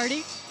kind of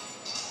party.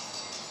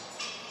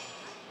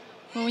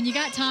 Well, when you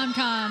got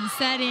Tom-Com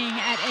setting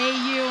at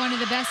AU, one of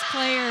the best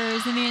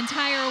players in the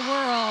entire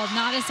world,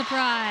 not a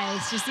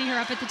surprise to see her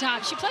up at the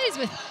top. She plays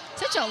with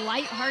such a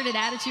lighthearted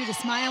attitude, a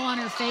smile on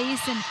her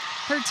face, and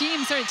her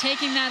team sort of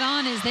taking that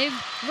on as they've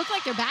looked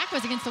like their back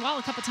was against the wall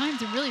a couple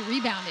times and really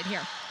rebounded here.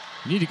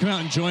 You need to come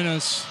out and join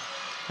us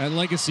at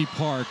Legacy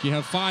Park. You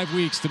have 5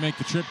 weeks to make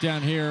the trip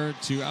down here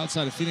to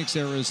outside of Phoenix,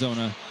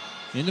 Arizona,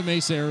 into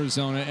Mesa,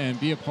 Arizona, and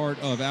be a part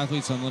of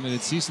Athletes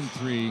Unlimited Season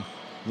 3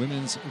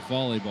 Women's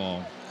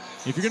Volleyball.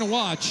 If you're going to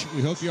watch,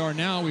 we hope you are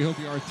now, we hope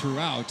you are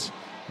throughout.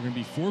 We're going to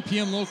be 4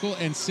 p.m. local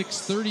and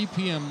 6:30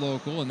 p.m.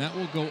 local, and that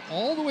will go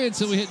all the way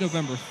until we hit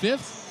November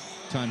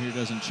 5th. Time here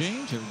doesn't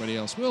change. Everybody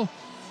else will.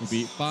 We'll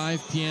be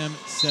 5 p.m.,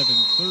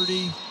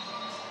 7:30,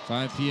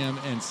 5 p.m.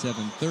 and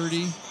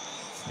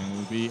 7:30, and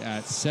we'll be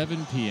at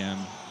 7 p.m.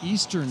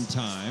 Eastern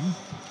Time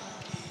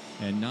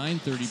and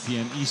 9:30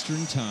 p.m.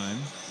 Eastern Time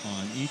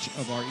on each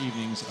of our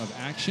evenings of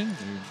action.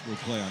 We'll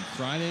play on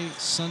Friday,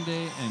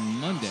 Sunday, and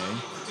Monday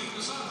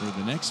for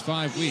the next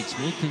 5 weeks.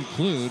 We'll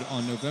conclude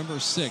on November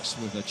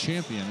 6th with a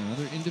champion,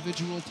 another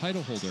individual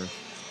title holder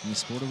in the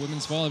sport of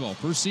women's volleyball.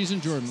 First season,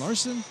 Jordan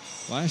Larson.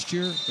 Last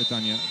year,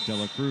 Betania de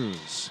la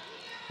Cruz.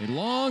 A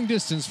long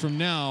distance from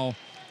now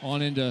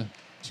on into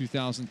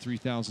 2,000,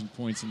 3,000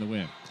 points in the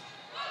win.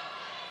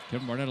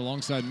 Kevin Barnett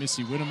alongside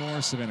Missy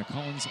Whittemore, Savannah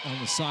Collins on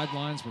the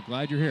sidelines. We're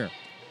glad you're here.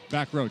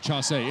 Back row,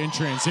 Chausse in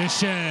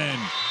transition.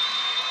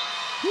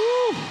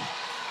 Woo!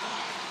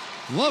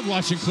 Love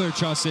watching Claire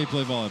Chausse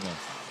play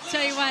volleyball.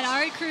 Tell you what,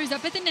 Ari Cruz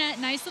up at the net,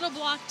 nice little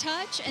block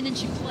touch, and then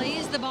she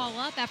plays the ball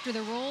up after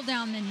the roll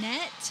down the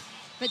net.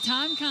 But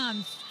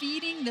Tom-Com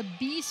feeding the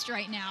beast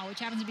right now, which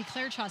happens to be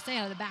Claire Chausse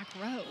out of the back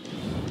row.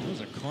 It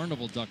was a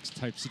carnival ducks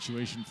type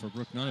situation for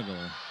Brooke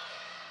Nunneviller.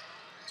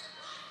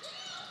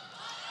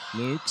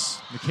 Lukes,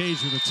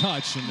 McCage with a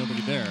touch and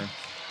nobody there,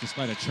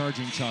 despite a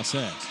charging Chausse.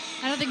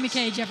 I don't think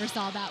McCage ever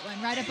saw that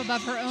one, right up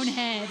above her own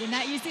head. And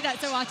that you see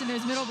that so often,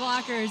 those middle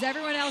blockers.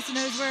 Everyone else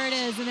knows where it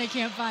is and they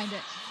can't find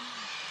it.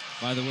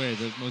 By the way,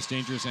 the most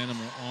dangerous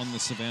animal on the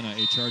savannah,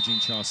 a charging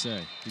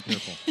Chausse. Be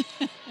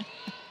careful.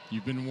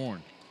 You've been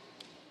warned.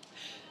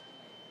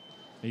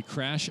 A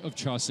crash of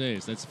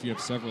Chausses. That's if you have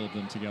several of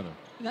them together.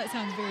 That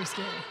sounds very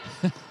scary.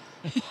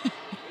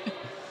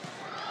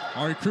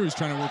 Ari Cruz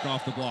trying to work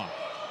off the block.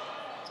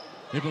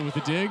 Hit it with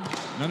the dig.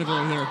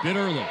 Nunneviller there a bit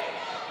early.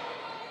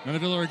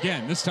 Nunneviller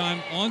again, this time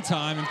on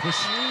time and push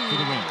for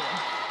the win.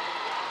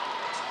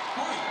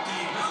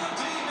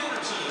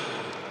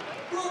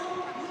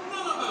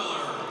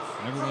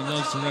 Everyone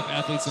loves to rep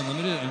Athletes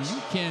Unlimited, and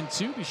you can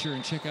too. Be sure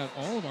and check out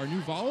all of our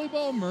new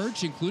volleyball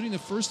merch, including the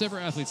first ever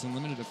Athletes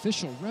Unlimited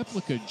official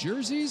replica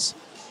jerseys.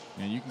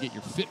 And you can get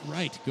your fit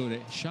right. Go to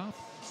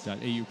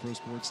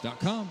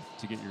shop.auprosports.com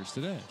to get yours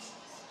today.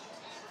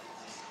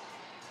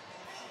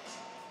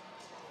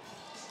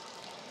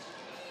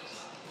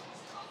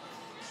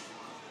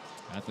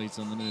 Athletes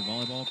Unlimited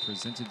Volleyball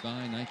presented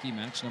by Nike.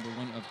 Match number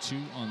 1 of 2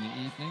 on the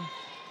evening.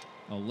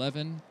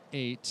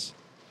 11-8.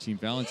 Team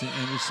Valentin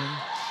Anderson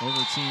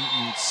over Team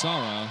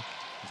Nutsara.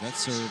 That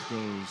serve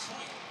goes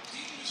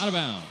out of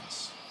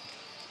bounds.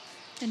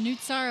 And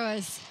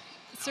Nutsara's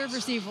serve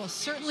receive will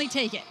certainly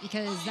take it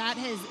because that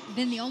has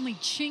been the only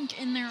chink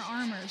in their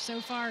armor so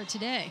far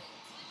today.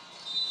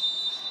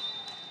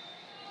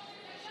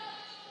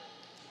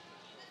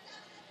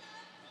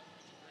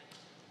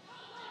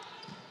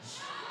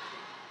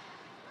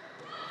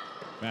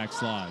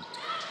 Backslide.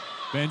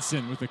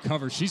 Benson with the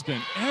cover. She's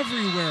been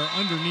everywhere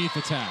underneath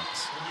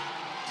attacks.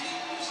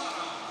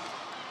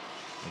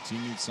 But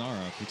Team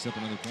Nutsara picks up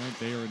another point.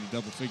 They are into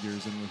double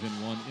figures and within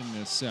 1 in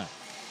this set.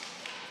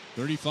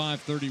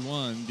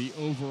 35-31, the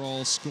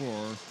overall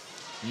score.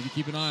 Need to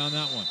keep an eye on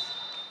that one.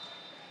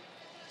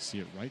 See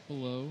it right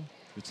below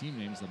the team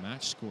names, the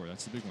match score.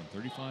 That's the big one,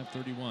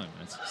 35-31.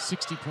 That's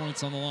 60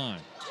 points on the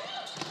line.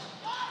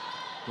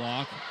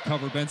 Block,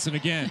 cover Benson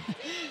again.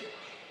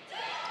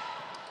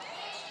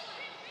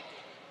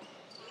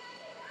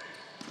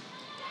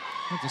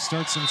 Have to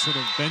start some sort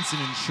of Benson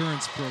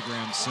insurance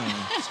program soon.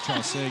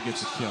 Chaussee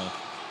gets a kill.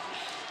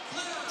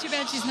 Too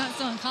bad she's not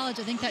still in college.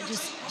 I think that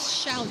just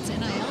shouts NIL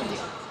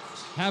deal.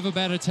 Have a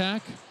bad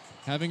attack,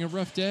 having a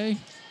rough day,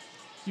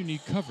 you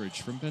need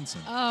coverage from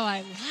Benson. Oh,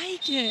 I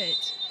like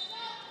it.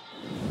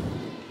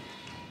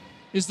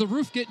 Is the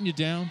roof getting you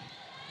down?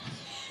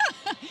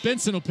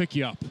 Benson will pick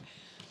you up.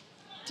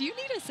 Do you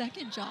need a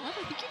second job? I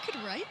think you could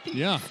write these.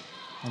 Yeah,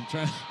 I'm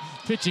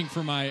pitching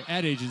for my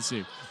ad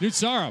agency.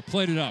 Nutsara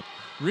played it up.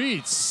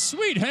 Reed,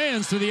 sweet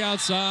hands to the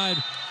outside.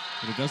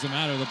 But it doesn't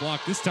matter. The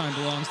block this time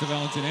belongs to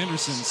Valentin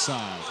Anderson's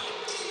side.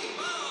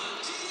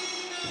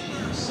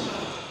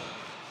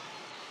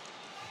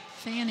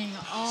 Fanning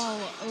all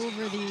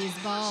over these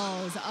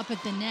balls, up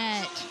at the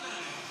net.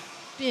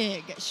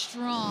 Big,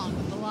 strong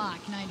block,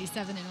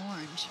 97 in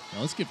orange.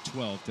 Now let's give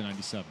 12 to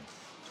 97.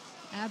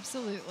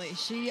 Absolutely.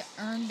 She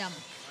earned them.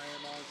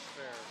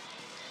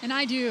 And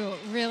I do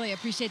really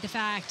appreciate the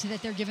fact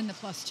that they're giving the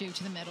 +2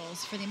 to the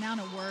middles for the amount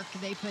of work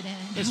they put in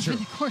over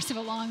the course of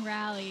a long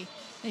rally.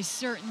 They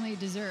certainly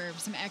deserve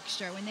some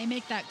extra. When they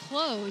make that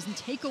close and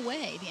take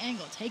away the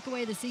angle, take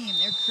away the seam,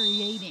 they're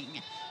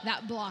creating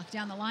that block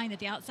down the line that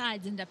the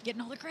outsides end up getting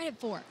all the credit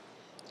for.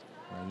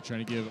 Right, they're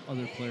trying to give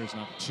other players an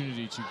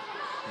opportunity to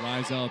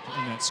rise up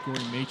in that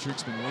scoring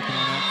matrix. Been working on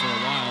that for a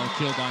while.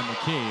 Killed by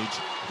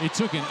McCage. It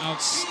took an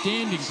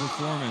outstanding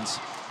performance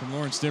from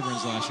Lauren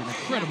Stivrins last year. An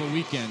incredible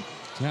weekend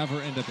to have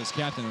her end up as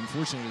captain.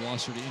 Unfortunately,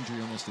 lost her to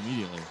injury almost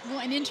immediately. Well,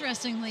 and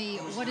interestingly,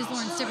 what does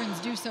Lauren Stivrins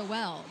do so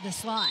well? The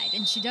slide.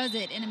 And she does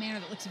it in a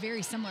manner that looks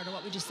very similar to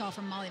what we just saw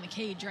from Molly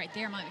McCage right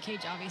there. Molly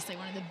McCage, obviously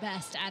one of the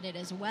best at it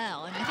as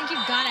well. And I think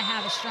you've got to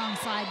have a strong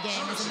slide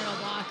game as a middle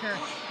blocker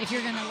if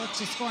you're going to look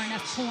to score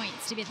enough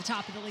points to be at the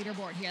top of the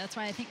leaderboard here. That's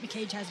why I think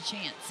McCage has a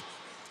chance.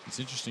 It's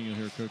interesting, you'll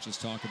hear coaches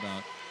talk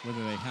about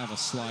whether they have a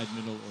slide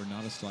middle or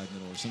not a slide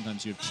middle, or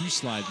sometimes you have 2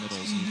 slide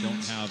middles and you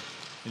don't have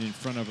an in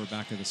front of or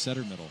back of the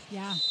setter middle.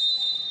 Yeah.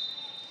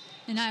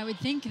 And I would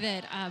think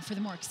that for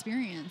the more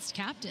experienced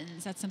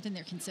captains, that's something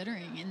they're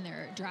considering in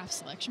their draft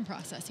selection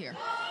process here.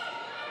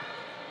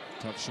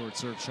 Tough short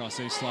serve.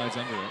 Chaussee slides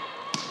under it.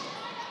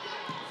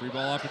 Free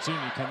ball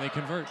opportunity. Can they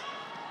convert?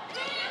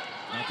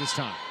 Not this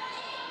time.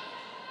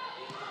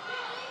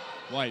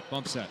 White,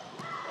 bump set.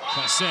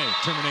 Chaussee,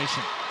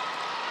 termination.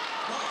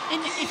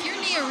 And if you're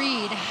Nia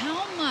Reed,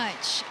 how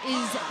much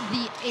is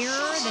the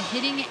error, the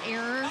hitting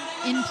error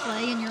in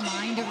play in your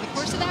mind over the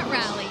course of that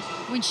rally?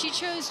 When she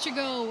chose to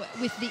go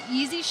with the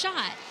easy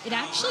shot, it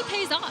actually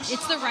pays off.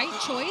 It's the right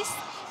choice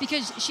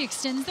because she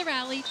extends the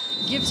rally,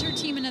 gives her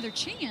team another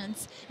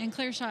chance, and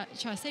Claire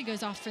Chaussee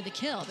goes off for the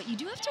kill. But you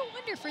do have to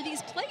wonder for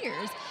these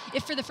players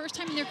if for the first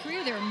time in their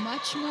career they're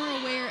much more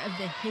aware of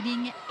the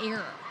hitting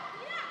error.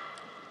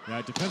 Yeah,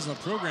 it depends on the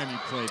program you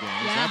played in.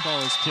 Yeah. That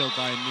ball is killed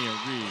by Nia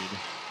Reed.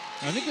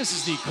 I think this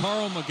is the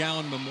Carl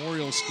McGowan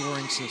Memorial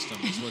Scoring System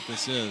is what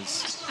this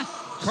is.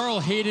 Carl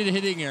hated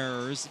hitting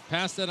errors,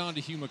 passed that on to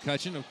Hugh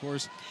McCutcheon, of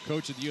course,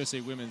 coach of the USA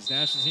Women's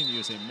National Team, the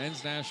USA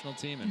Men's National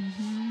Team,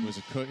 and was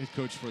a head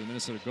coach for the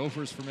Minnesota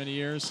Gophers for many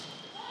years.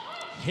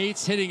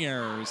 Hates hitting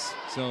errors,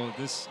 so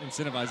this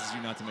incentivizes you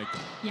not to make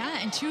them. Yeah,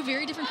 and 2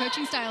 very different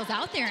coaching styles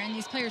out there, and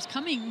these players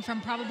coming from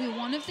probably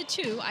one of the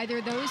 2,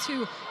 either those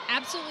who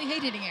absolutely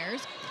hate hitting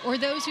errors or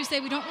those who say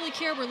we don't really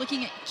care, we're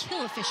looking at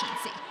kill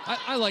efficiency.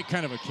 I like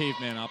kind of a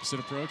caveman opposite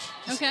approach.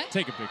 Just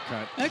take a big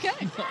cut.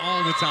 Okay.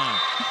 All the time.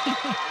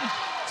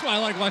 That's why I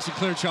like watching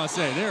Claire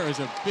Chaussee. There is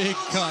a big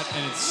cut,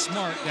 and it's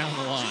smart down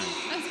the line.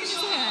 I was going to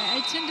say,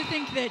 I tend to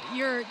think that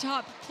your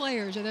top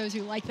players are those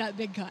who like that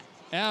big cut.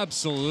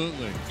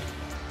 Absolutely.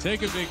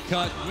 Take a big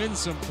cut, win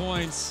some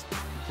points,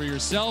 for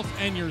yourself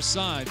and your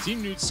side.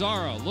 Team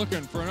Nutsara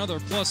looking for another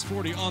plus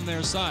 40 on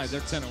their side.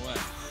 They're 10 away.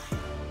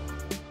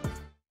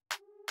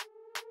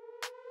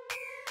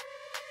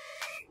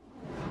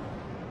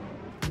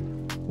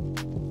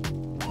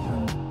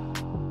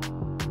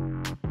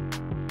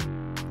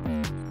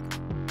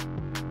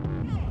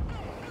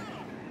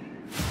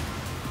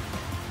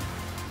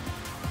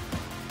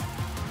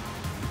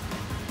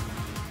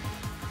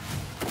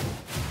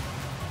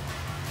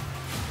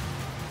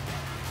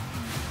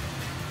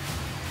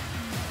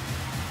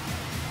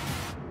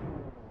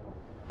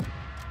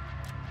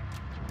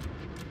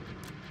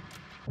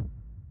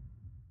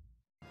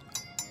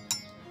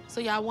 So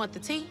y'all want the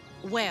tea?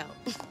 Well,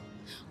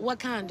 what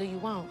kind do you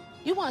want?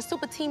 You want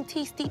super team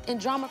tea steeped in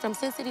drama from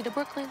Sin City to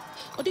Brooklyn?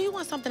 Or do you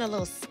want something a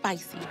little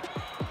spicy?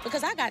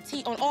 Because I got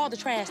tea on all the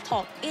trash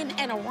talk in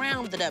and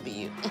around the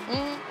W.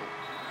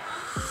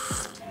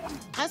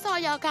 I saw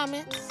y'all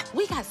comments.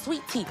 We got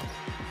sweet tea,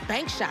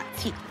 bank shot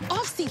tea,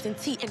 off-season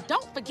tea, and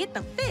don't forget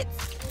the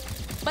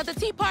fits. But the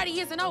tea party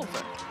isn't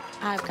over.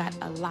 I've got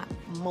a lot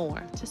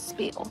more to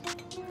spill.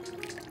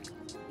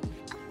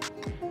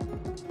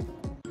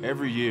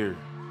 Every year,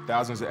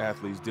 thousands of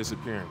athletes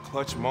disappear in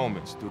clutch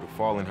moments due to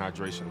falling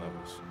hydration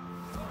levels.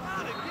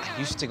 I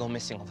used to go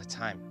missing all the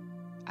time.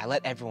 I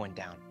let everyone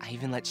down. I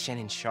even let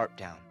Shannon Sharp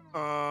down.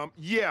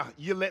 Yeah,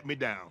 you let me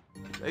down.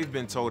 They've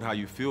been told how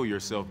you feel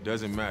yourself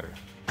doesn't matter.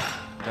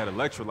 That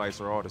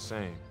electrolytes are all the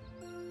same.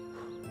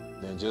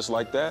 Then just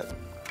like that,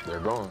 they're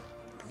gone.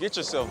 Get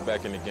yourself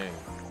back in the game.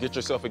 Get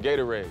yourself a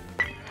Gatorade.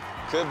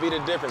 Could be the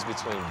difference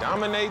between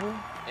dominating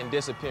and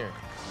disappearing.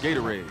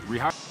 Gatorade,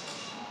 rehydrate.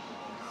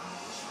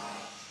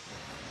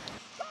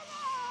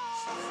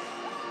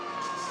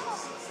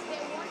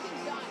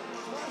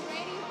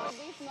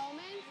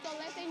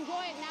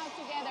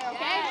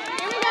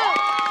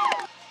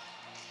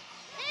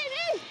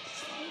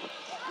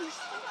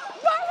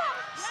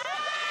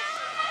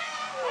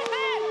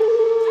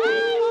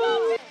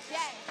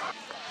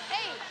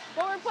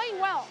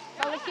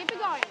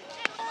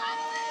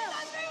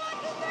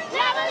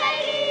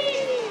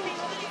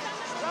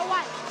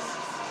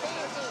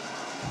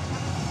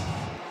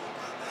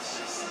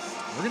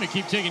 We're going to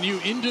keep taking you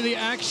into the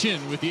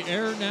action with the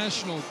Air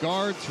National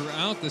Guard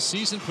throughout the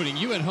season, putting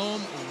you at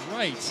home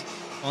right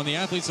on the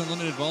Athletes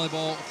Unlimited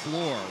volleyball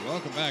floor.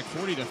 Welcome back,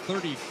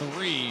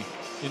 40-33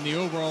 in the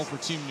overall for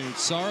Team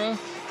Nutsara.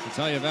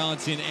 Natalia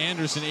Valentin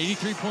Anderson,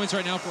 83 points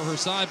right now for her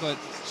side, but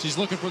she's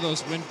looking for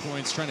those win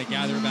points, trying to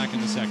gather it back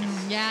in the second.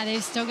 Yeah,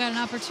 they've still got an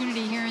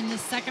opportunity here in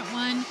this second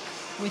one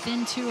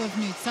within 2 of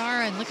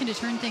Nutsara and looking to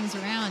turn things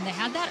around. They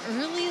had that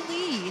early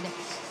lead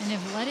and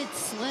have let it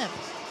slip.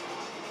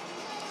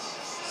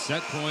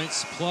 Set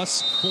points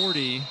plus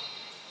 40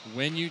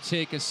 when you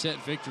take a set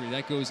victory.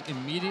 That goes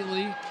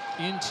immediately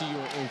into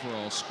your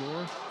overall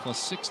score, plus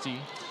 60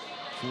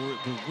 for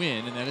the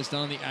win, and that is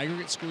done on the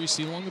aggregate score you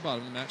see along the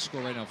bottom. The match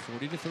score right now,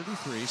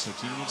 40-33. So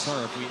Team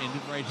Nutsara, if we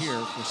ended right here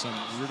for some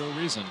weirdo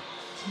reason,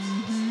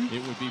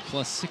 it would be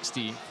plus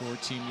 60 for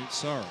Team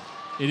Nutsara.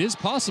 It is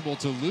possible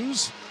to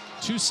lose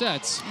 2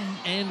 sets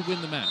and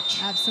win the match.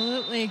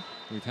 Absolutely.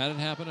 We've had it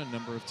happen a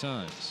number of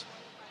times.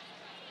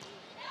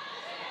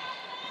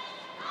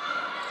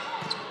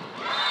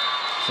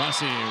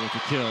 Sassi with the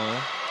kill.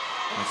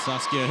 That's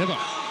Saskia Hibba.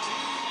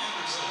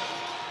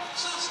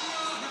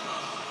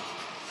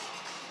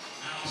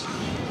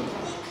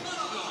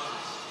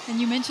 And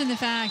you mentioned the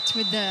fact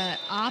with the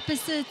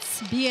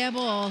opposites be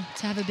able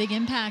to have a big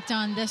impact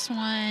on this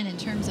one in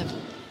terms of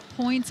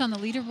points on the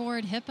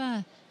leaderboard.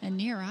 Hippa and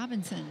Nia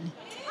Robinson,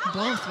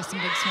 both with some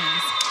big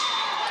swings.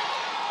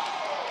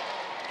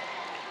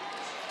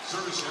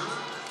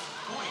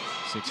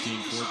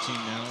 16-14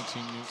 now,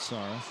 Team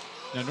Nutsara.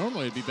 Now,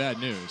 normally it'd be bad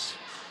news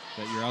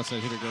that your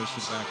outside hitter goes to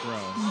the back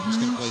row. Just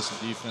going to play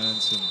some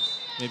defense and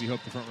maybe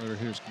hope the front row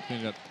hitters can clean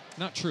it up.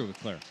 Not true with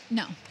Claire.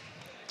 No.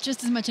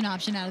 Just as much an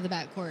option out of the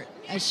backcourt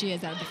as she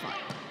is out of the front.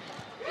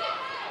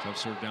 Tough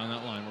serve down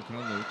that line, working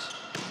on Lutz.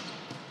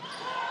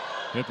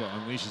 Hippa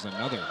unleashes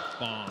another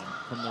bomb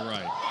from the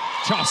right.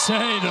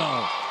 Chaussee,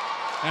 though,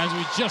 as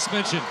we just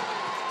mentioned.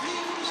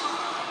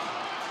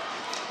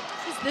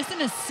 Is this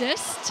an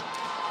assist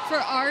for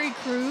Ari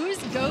Cruz?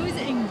 Goes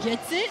and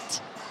gets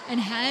it and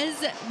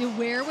has the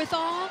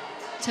wherewithal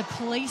to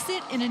place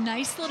it in a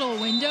nice little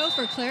window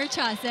for Claire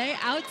Chaussee,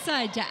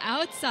 outside to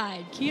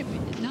outside.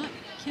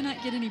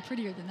 Cannot get any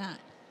prettier than that.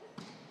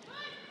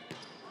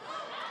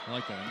 I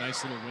like that, a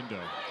nice little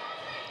window.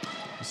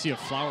 You see a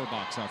flower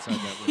box outside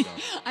that window.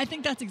 I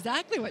think that's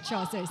exactly what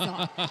Chaussee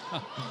saw.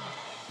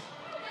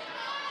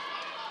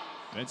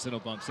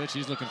 Vincent bumps it.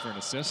 She's looking for an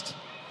assist.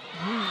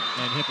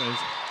 And Hippa is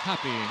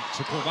happy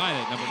to provide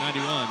it, number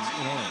 91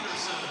 in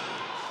orange.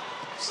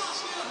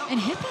 And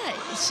Hippa,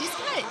 she's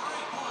got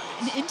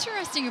an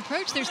interesting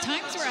approach. There's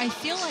times where I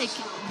feel like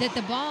that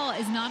the ball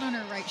is not on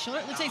her right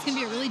shoulder. It looks like it's going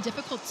to be a really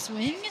difficult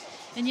swing.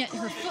 And yet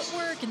her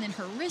footwork and then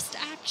her wrist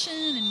action,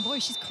 and boy,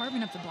 she's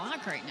carving up the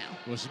block right now.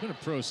 Well, she's been a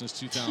pro since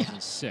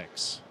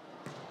 2006.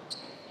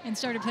 Yeah. And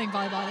started playing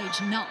volleyball at age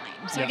 9,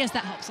 so I guess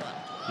that helps a little.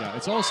 Yeah,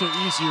 it's also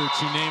easier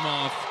to name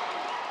off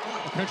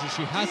the countries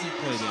she hasn't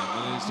played in,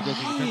 than it is to go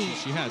through the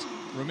countries she has.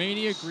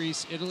 Romania,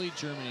 Greece, Italy,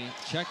 Germany,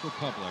 Czech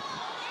Republic.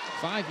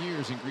 5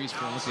 years in Greece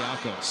for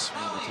Olympiakos,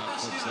 one of the top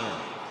clubs there.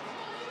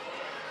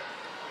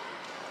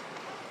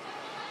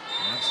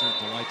 An absolute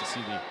delight to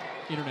see the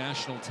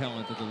international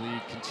talent that the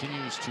league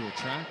continues to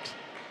attract.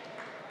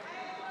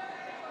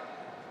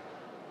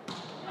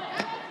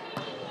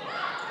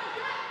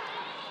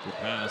 Good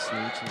pass,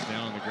 Luch was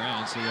down on the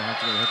ground, so you'll have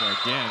to go to her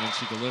again, and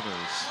she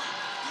delivers.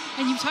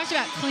 And you talked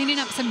about cleaning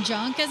up some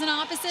junk as an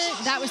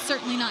opposite. That was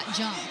certainly not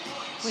junk.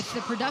 With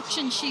the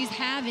production she's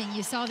having,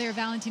 you saw there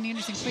Valentina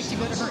Anderson quick to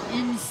go to her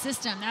in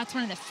system. That's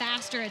one of the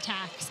faster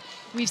attacks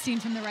we've seen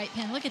from the right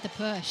pin. Look at the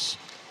push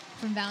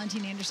from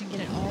Valentina Anderson.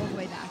 Get it all the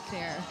way back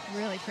there.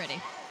 Really pretty.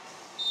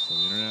 So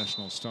the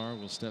international star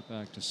will step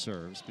back to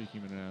serve.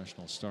 Speaking of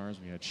international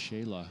stars, we had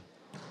Shayla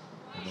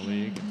in the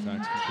league. In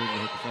fact, completed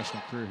her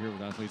professional career here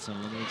with Athletes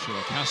Unlimited.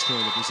 Shayla Castro,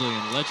 the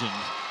Brazilian legend,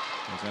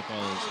 as that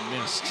ball is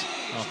missed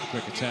off the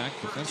quick attack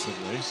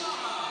defensively.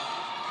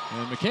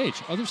 And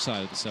McCage, other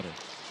side of the setter.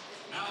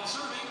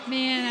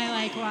 Man, I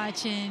like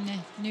watching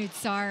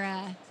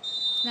Nutsara.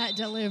 That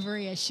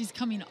delivery as she's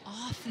coming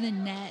off the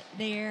net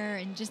there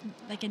and just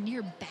like a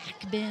near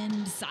back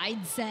bend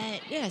side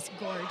set. Yes,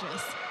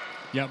 gorgeous.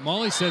 Yeah,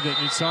 Molly said that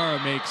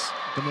Nutsara makes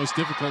the most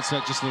difficult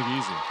set just look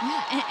easy.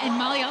 Yeah, and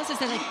Molly also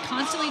said like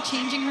constantly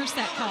changing her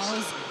set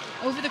calls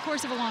over the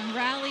course of a long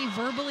rally,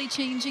 verbally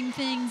changing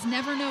things,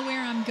 never know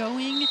where I'm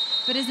going.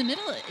 But as a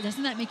middle,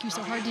 doesn't that make you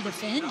so hard to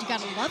defend? You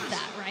gotta love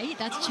that, right?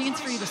 That's a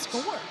chance for you to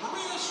score.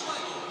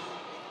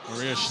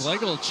 Maria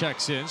Schlegel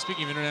checks in.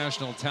 Speaking of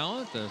international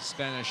talent, the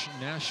Spanish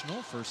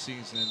national, first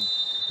season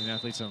in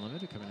Athletes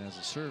Unlimited, coming as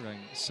a serving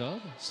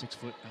sub,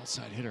 6-foot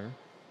outside hitter.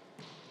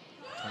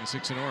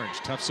 26 in orange,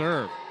 tough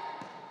serve.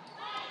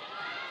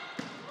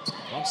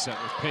 Bump set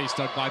with pace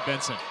dug by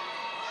Benson.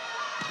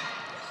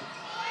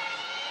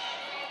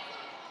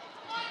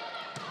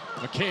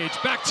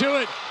 McCage back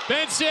to it.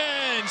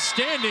 Benson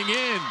standing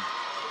in.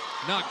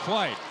 Not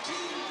quite.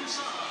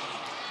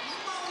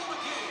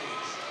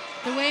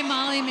 The way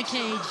Molly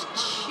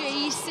McCage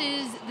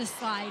chases the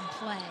slide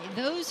play.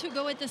 Those who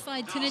go at the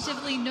slide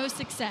tentatively, no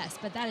success,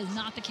 but that is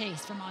not the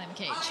case for Molly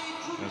McCage.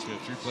 Yes, we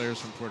have 3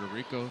 players from Puerto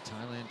Rico,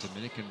 Thailand,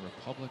 Dominican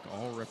Republic,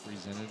 all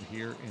represented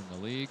here in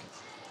the league.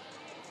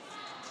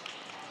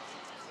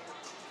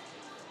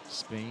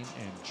 Spain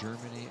and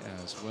Germany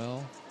as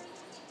well.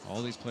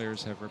 All these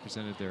players have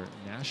represented their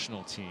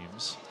national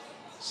teams.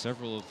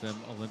 Several of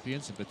them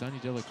Olympians, and Bethany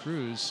de la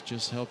Cruz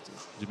just helped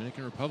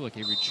Dominican Republic,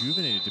 a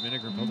rejuvenated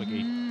Dominican Republic,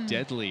 a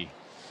deadly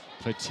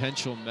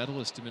potential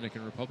medalist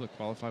Dominican Republic,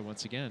 qualify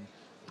once again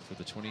for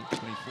the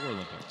 2024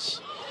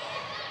 Olympics.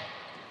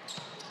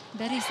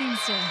 Betty seems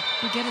to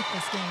be good at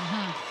this game,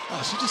 huh?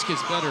 Oh, she just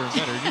gets better and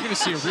better. You're going to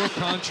see a real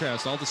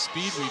contrast. All the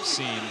speed we've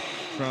seen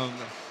from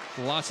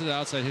lots of the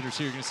outside hitters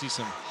here. You're going to see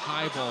some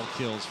high ball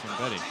kills from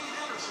Betty.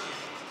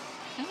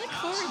 I look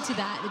forward to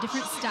that, the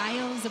different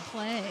styles of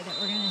play that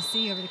we're going to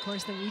see over the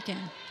course of the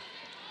weekend.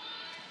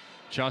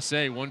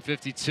 Chaussee,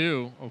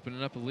 152,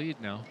 opening up a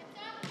lead now.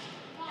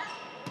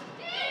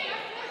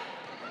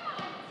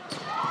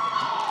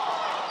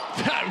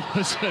 That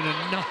was an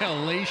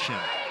annihilation.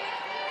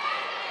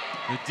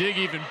 The dig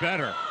even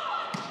better.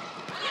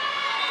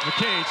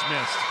 McCage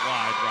missed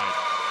wide right.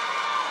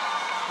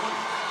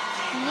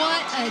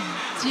 What a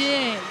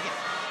dig.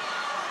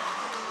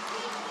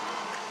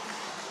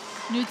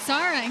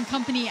 Nutsara and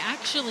company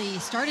actually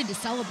started to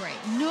celebrate.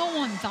 No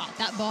one thought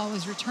that ball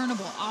was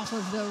returnable off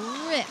of the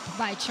rip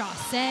by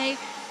Chaussee.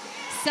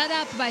 Set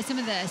up by some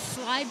of the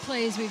slide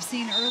plays we've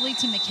seen early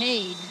to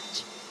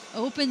McCage.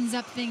 Opens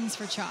up things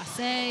for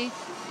Chaussee,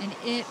 and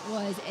it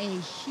was a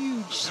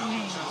huge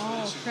swing.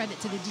 All credit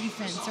to the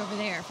defense over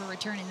there for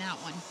returning that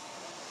one.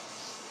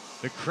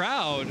 The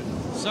crowd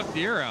sucked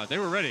the air out. They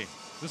were ready.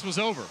 This was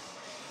over.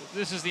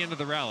 This is the end of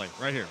the rally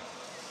right here.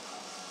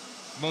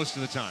 Most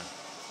of the time.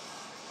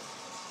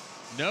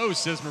 No,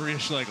 says Maria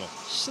Schlegel.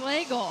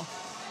 Schlegel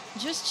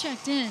just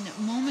checked in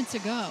moments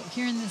ago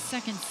here in the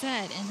second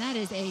set, and that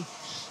is a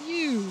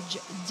huge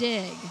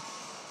dig.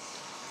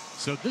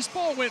 So this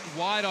ball went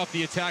wide off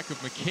the attack of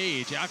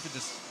McCage after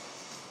this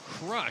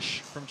crush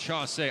from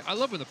Chaussee. I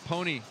love when the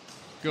pony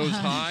goes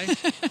high.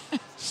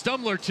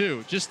 Stumbler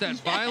too, just that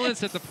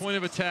violence at the point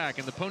of attack,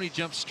 and the pony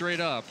jumps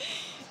straight up.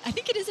 I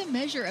think it is a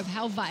measure of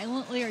how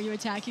violently are you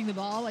attacking the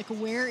ball. Like,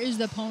 where is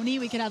the pony?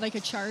 We could have like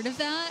a chart of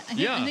that.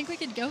 I think we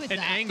could go with that.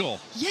 An angle.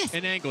 Yes.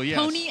 An angle, yes.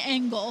 Pony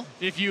angle.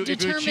 If you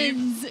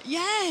determines,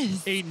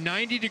 yes. A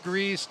 90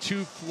 degrees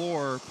to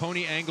floor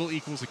pony angle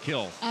equals a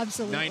kill.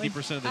 Absolutely. 90%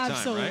 of the time,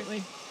 Absolutely.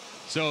 right?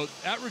 So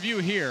at review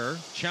here,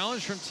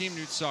 challenge from Team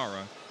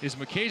Nutsara is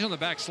McCage on the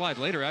back slide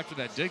later after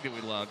that dig that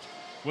we loved.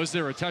 Was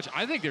there a touch?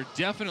 I think there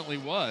definitely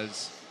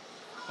was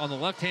on the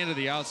left hand of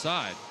the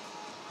outside.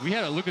 We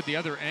had a look at the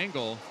other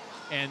angle,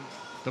 and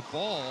the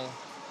ball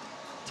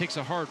takes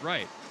a hard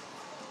right.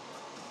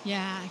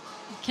 Yeah,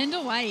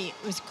 Kendall White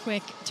was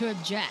quick to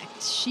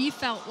object. She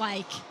felt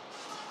like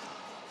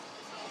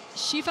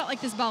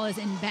this ball is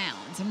in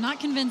bounds. I'm not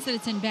convinced that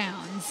it's in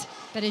bounds,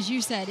 but as you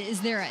said,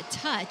 is there a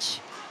touch?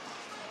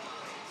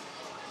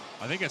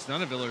 I think it's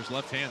Nunneviller's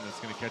left hand that's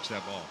going to catch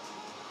that ball.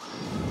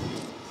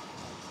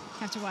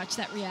 Have to watch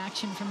that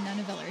reaction from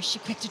Nunneviller. Is she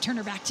quick to turn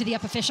her back to the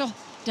up official?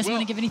 Doesn't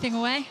want to give anything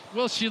away?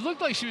 Well, she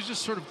looked like she was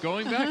just sort of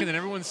going back, and then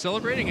everyone's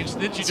celebrating, and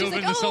then she dove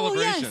like, into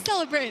celebration. Oh, yes,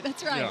 celebrate.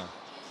 That's right. Yeah.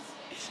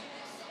 Let's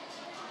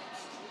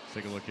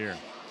take a look here.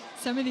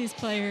 Some of these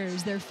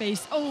players, their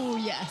face, oh,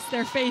 yes,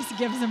 their face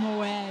gives them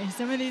away.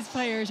 Some of these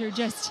players are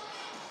just,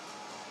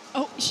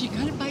 oh, she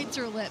kind of bites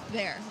her lip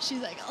there.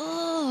 She's like,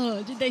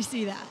 oh, did they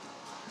see that?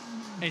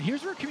 And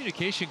here's where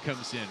communication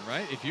comes in,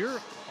 right? If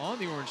you're on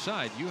the orange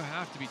side, you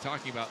have to be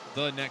talking about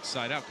the next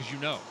side out because you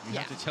know. You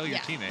have to tell your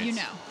teammates. You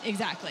know,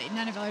 exactly.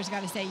 Nunneviller's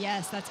got to say,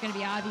 yes, that's going to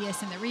be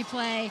obvious in the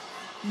replay.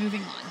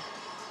 Moving on.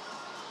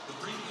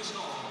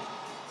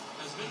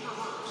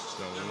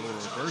 So we'll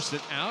reverse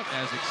it out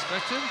as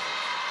expected.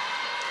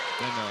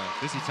 Then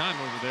a busy time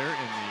over there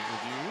in the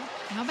review.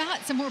 How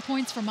about some more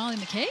points for Molly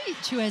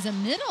McCage, who as a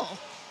middle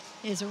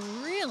is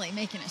really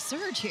making a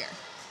surge here.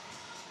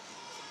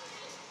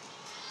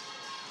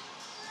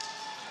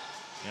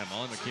 Yeah,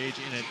 Molly McCage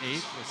in at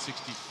 8th with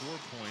 64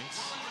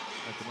 points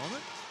at the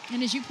moment.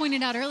 And as you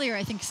pointed out earlier,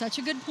 I think such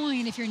a good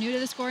point if you're new to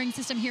the scoring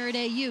system here at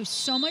AU.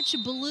 So much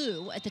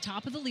blue at the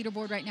top of the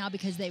leaderboard right now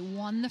because they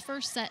won the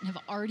first set and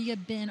have already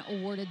been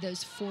awarded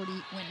those 40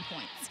 win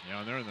points. Yeah,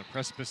 and they're in the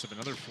precipice of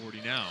another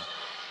 40 now.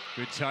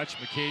 Good touch,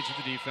 McCage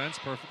with the defense,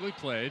 perfectly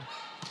played.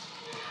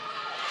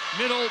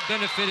 Middle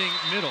benefiting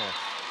middle.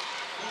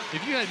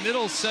 If you had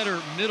middle,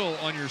 setter, middle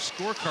on your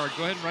scorecard,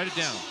 go ahead and write it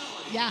down.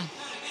 Yeah,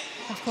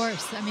 of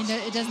course. I mean,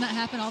 it does not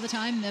happen all the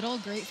time. Middle,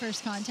 great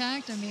first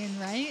contact. I mean,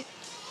 right?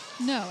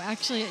 No,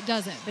 actually it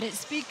doesn't. But it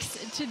speaks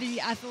to the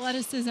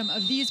athleticism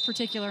of these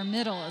particular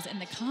middles.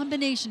 And the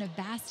combination of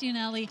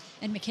Bastianelli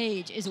and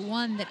McCage is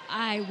one that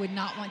I would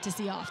not want to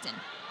see often.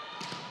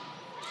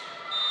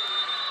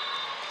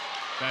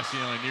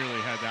 Bastianelli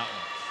nearly had that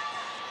one.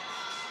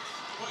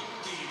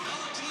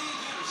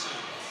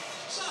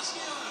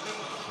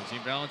 So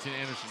Team Valentin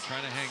Anderson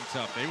trying to hang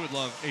tough. They would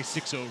love a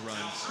 6-0 run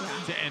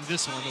to end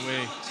this one the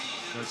way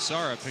that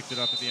Sara picked it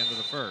up at the end of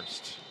the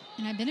first.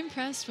 And I've been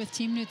impressed with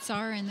Team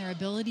Nutsara and their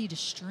ability to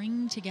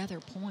string together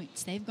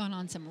points. They've gone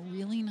on some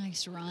really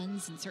nice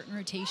runs in certain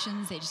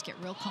rotations. They just get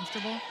real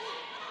comfortable.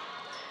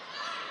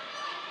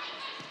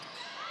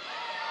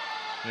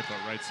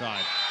 Nippa right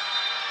side.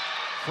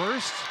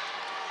 First,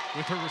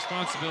 with her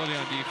responsibility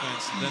on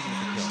defense, then with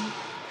the kill.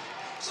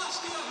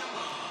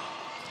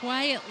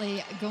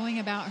 Quietly going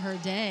about her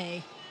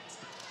day.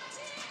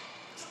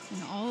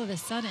 And all of a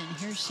sudden,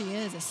 here she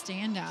is, a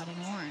standout in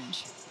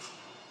orange.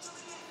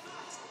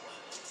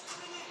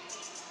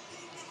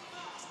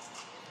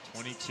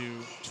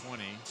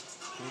 22-20,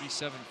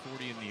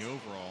 47-40 in the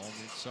overall.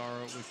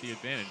 Nutsara with the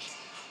advantage.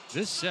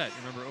 This set,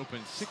 remember,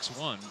 opened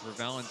 6-1 for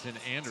Valentin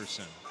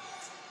Anderson.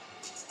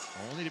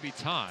 Only to be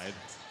tied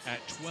at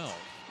 12.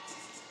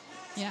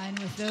 Yeah, and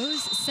with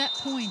those set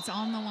points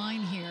on the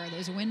line here,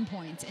 those win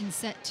points in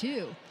set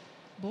 2,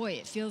 boy,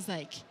 it feels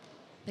like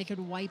they could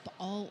wipe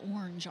all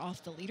orange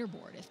off the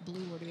leaderboard if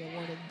blue were to be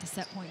awarded the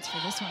set points for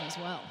this one as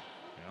well.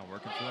 Yeah,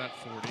 working for that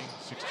 40.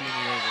 60 in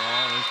the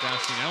overall. There's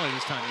Bastianelli,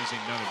 this time using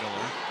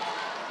Nunneviller.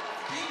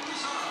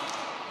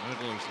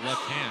 Nunneviller's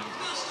left hand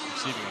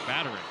receiving a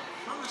battering.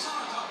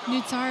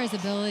 Nutsara's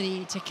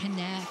ability to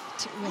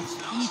connect with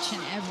each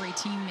and every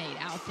teammate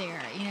out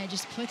there, you know,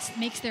 just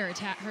makes her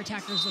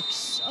attackers look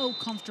so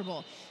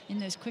comfortable in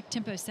those quick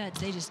tempo sets.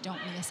 They just don't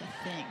miss a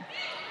thing.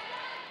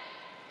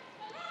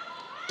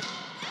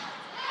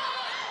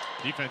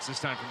 Defense this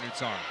time from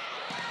Nutsara.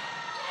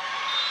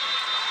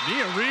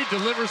 Nia Reed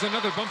delivers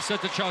another bump set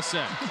to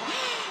Chaussee.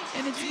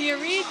 And it's Nia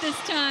Reed this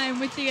time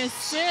with the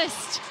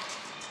assist.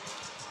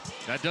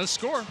 That does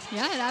score.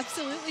 Yeah, it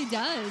absolutely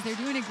does. They're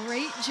doing a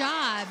great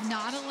job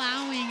not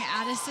allowing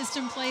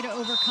out-of-system play to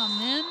overcome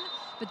them,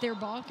 but their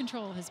ball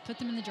control has put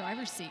them in the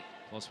driver's seat.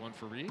 +1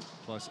 for Reed,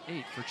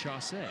 +8 for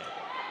Chaussee.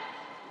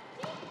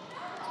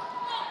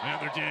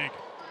 Another dig.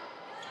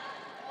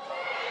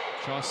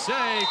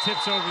 Chaussee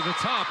tips over the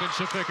top, and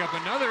she'll pick up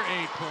another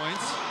 8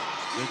 points.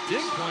 The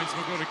dig points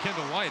will go to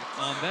Kendall White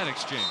on that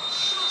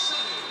exchange.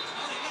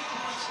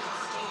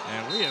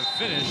 And we have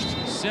finished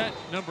set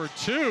number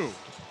 2.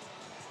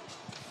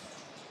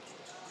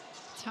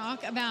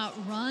 Talk about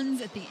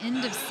runs at the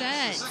end of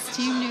sets.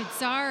 Team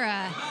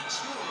Nutsara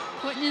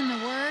putting in the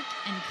work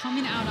and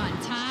coming out on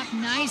top.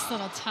 Nice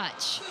little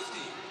touch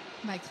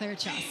by Claire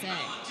Chaussee.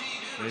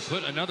 They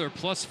put another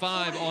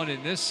 +5 on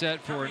in this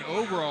set for an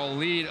overall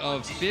lead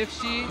of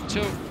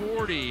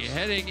 50-40.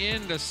 Heading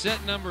into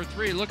set number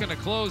 3, looking to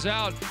close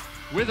out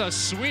with a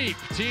sweep.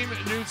 Team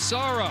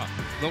Nutsara,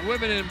 the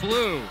women in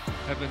blue,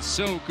 have been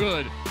so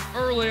good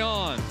early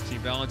on. Team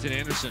Valentin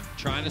Anderson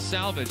trying to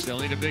salvage. They'll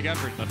need a big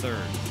effort in the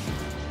third.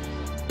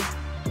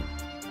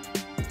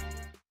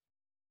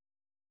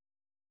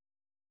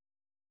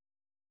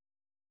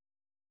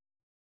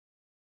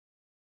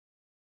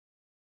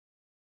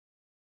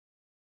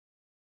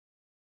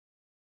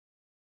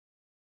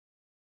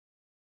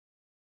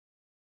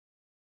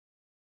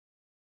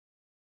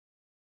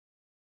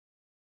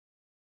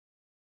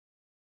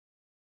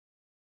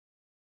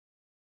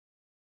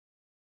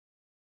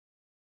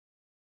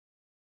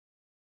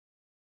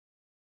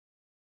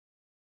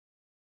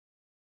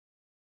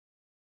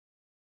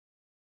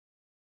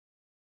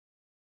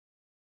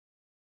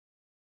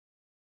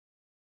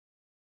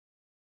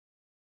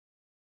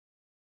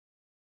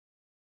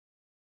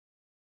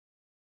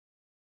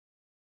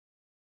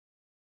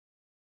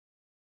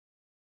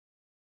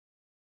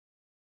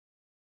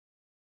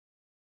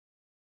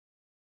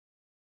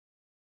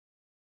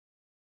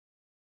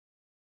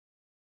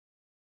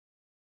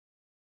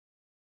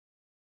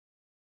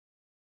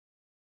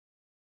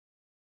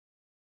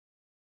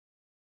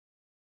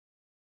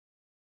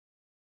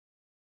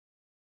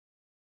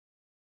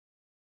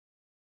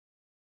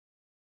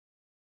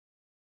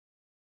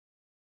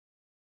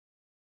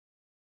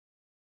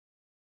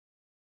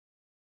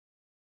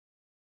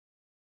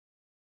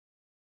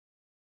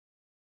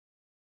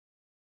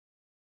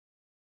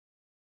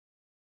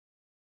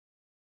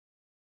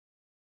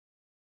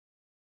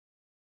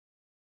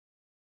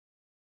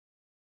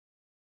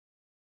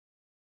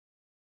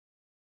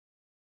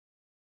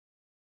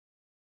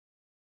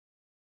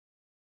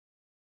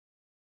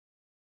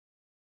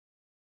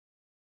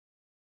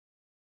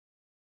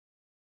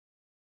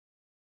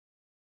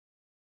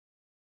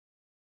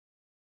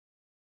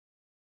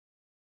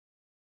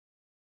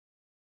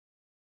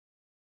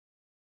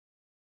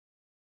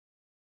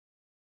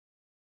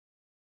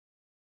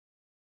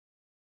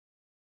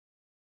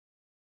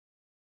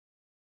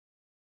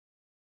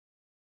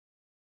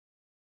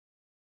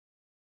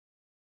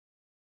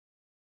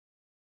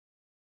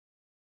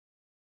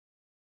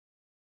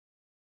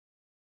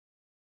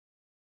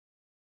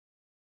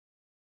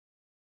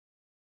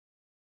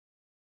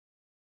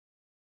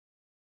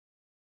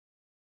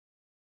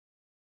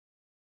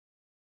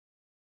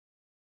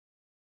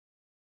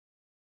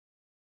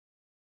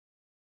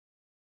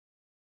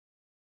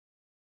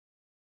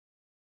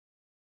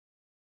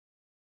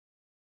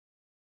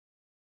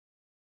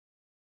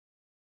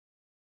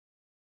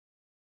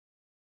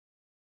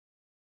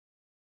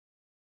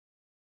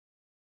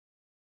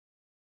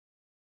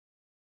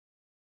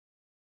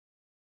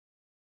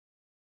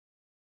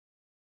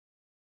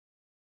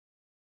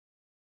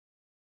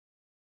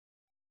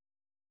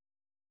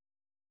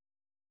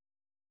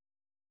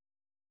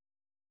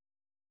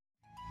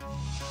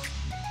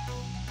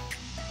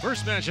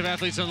 First match of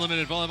Athletes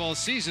Unlimited Volleyball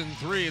Season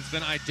 3. It's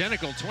been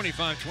identical,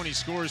 25-20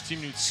 scores. Team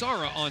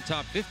Nutsara on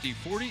top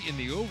 50-40 in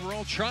the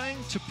overall, trying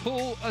to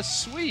pull a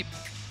sweep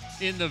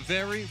in the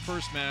very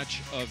first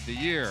match of the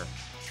year.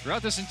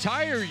 Throughout this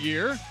entire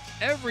year,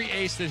 every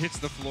ace that hits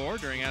the floor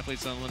during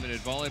Athletes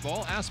Unlimited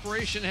Volleyball,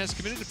 Aspiration has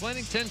committed to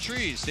planting 10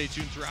 trees. Stay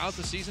tuned throughout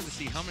the season to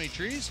see how many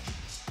trees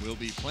will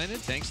be planted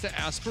thanks to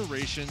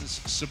Aspiration's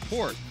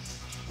support.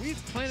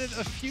 We've planted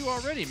a few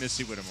already,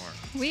 Missy Whittemore.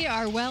 We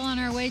are well on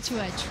our way to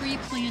a tree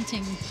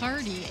planting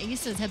party.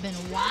 Aces have been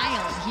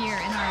wild here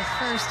in our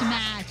first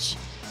match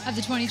of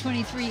the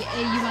 2023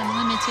 AU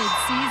Unlimited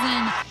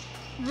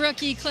season.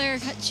 Rookie Claire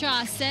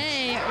Chausse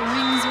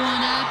rings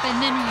one up, and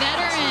then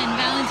veteran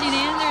Valentine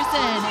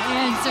Anderson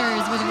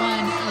answers with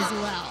one as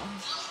well.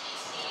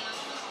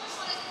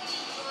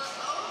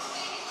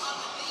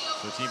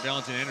 So Team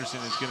Valentine Anderson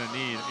is going to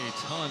need a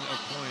ton of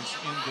points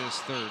in this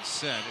third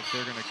set if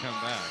they're going to come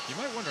back. You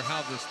might wonder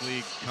how this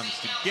league comes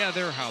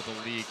together, how the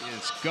league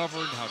is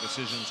governed, how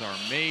decisions are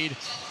made.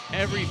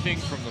 Everything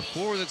from the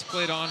floor that's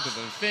played on to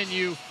the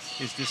venue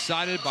is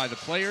decided by the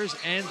players,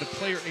 and the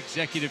Player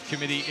Executive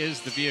Committee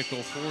is the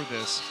vehicle for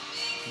this.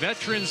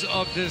 Veterans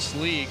of this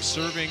league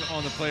serving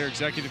on the Player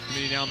Executive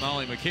Committee now,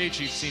 Molly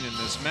McCage, you've seen in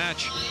this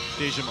match.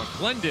 Deja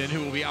McClendon,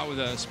 who will be out with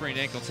a sprained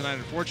ankle tonight,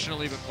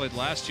 unfortunately, but played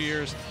last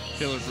year's.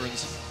 Taylor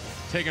Bruns,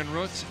 Tegan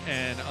Root,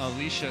 and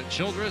Alicia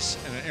Childress,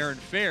 and Aaron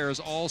Fairs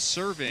all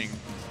serving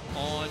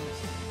on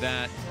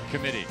that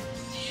committee.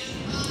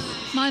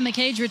 Molly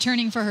McCage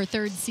returning for her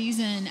third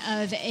season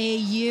of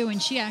AU,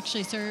 and she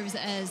actually serves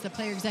as the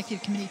Player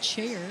Executive Committee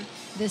chair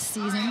this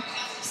season.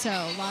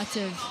 So lots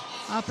of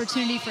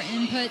opportunity for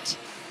input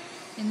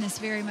in this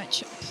very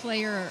much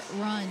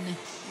player-run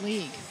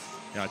league.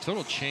 Yeah, a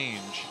total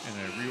change and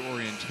a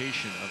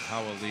reorientation of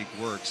how a league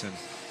works, and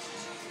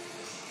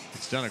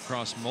it's done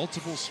across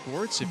multiple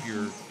sports. If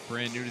you're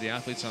brand new to the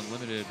Athletes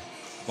Unlimited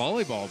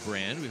Volleyball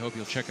brand, we hope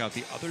you'll check out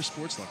the other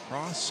sports,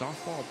 lacrosse,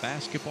 softball,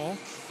 basketball,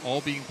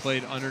 all being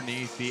played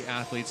underneath the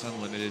Athletes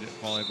Unlimited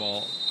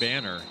Volleyball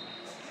banner.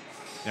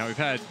 Now, we've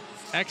had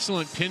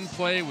excellent pin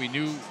play. We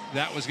knew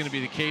that was going to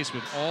be the case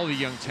with all the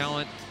young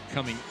talent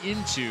coming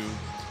into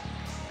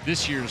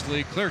this year's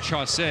league. Claire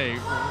Chausse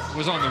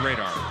was on the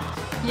radar.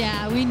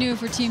 Yeah, we knew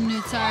for Team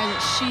Nutsara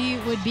that she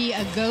would be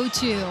a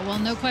go-to. Well,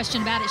 no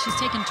question about it. She's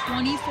taken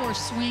 24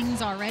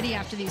 swings already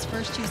after these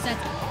first two sets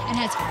and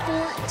has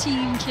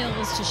 14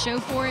 kills to show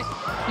for it.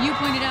 You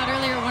pointed out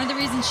earlier, one of the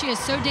reasons she is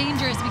so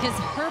dangerous because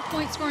her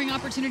point scoring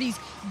opportunities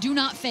do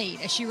not fade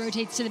as she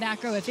rotates to the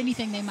back row. If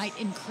anything, they might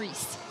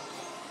increase.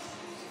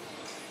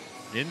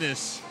 In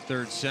this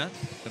third set,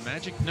 the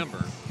magic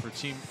number for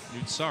Team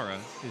Nutsara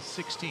is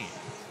 16.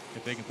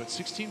 If they can put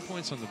 16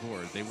 points on the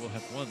board, they will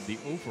have won the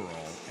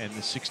overall and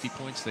the 60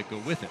 points that go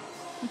with it.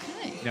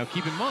 Okay. Now,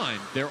 keep in mind,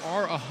 there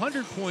are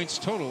 100 points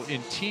total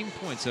in team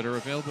points that are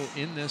available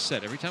in this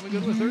set. Every time we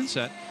go to the third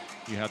set,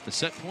 you have the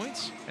set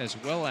points as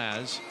well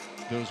as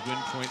those win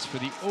points for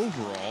the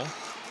overall.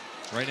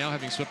 Right now,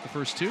 having swept the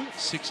first two,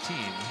 16.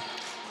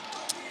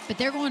 But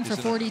they're going for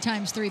 40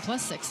 times 3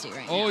 plus 60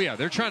 right now. Oh, yeah.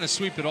 They're trying to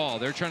sweep it all.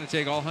 They're trying to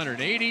take all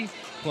 180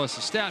 plus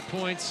the stat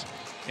points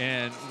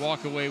and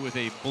walk away with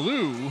a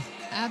blue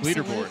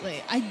Absolutely.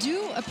 leaderboard. I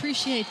do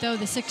appreciate, though,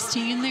 the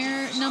 16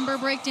 there number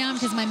breakdown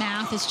because my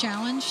math is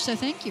challenged. So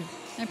thank you.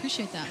 I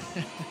appreciate that.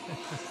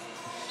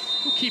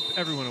 We'll keep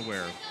everyone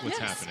aware of what's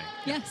happening.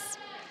 Yes.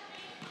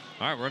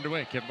 All right, we're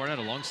underway. Kevin Barnett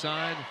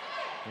alongside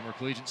former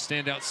collegiate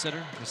standout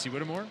setter Missy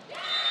Whittemore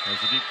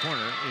as the deep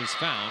corner is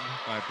found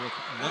by Brooke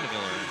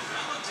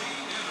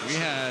Lundeviller. We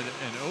had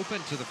an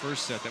open to the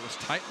first set that was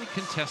tightly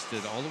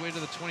contested all the way to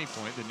the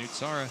 20-point. The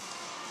Nutsara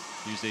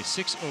used a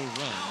 6-0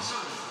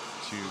 run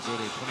to go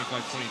to a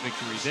 25-20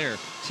 victory there.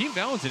 Team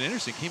Valentine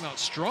Anderson came out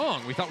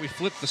strong. We thought we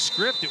flipped the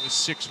script. It was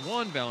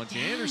 6-1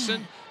 Valentine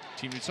Anderson.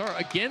 Team Nutsara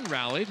again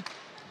rallied,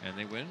 and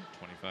they win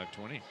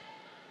 25-20.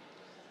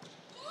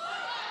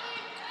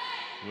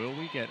 Will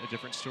we get a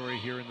different story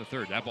here in the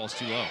third? That ball's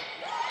too low.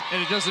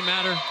 And it doesn't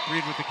matter.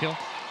 Reed with the kill.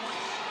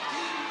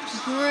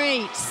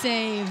 Great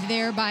save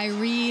there by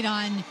Reed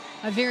on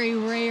a very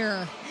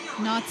rare,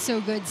 not so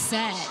good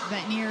set,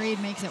 but Nia Reed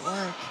makes it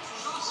work.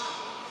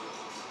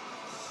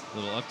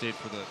 Little update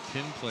for the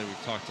pin play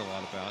we've talked a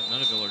lot about.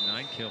 Nuneviller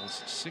 9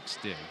 kills, 6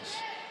 digs.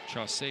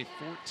 Chausse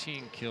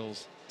 14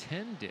 kills,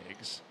 10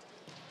 digs.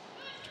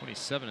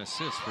 27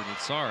 assists for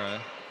Nutsara.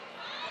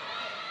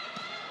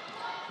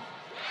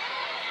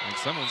 And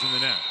someone's in the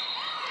net.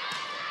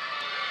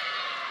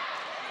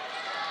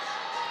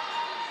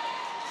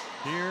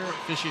 Here,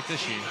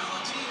 fishy.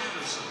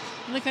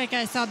 Looked like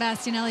I saw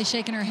Bastianelli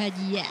shaking her head.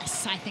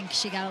 Yes, I think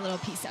she got a little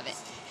piece of it.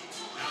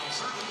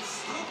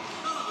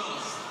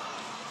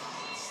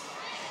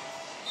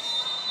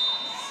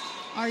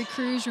 Ari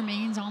Cruz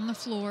remains on the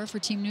floor for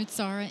Team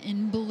Nutsara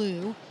in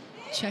blue.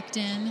 Checked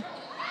in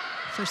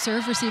for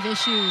serve-receive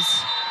issues.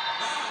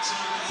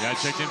 Yeah,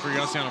 checked in for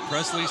Yosiana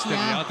Presley, stepping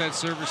out that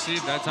serve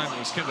receive. That time it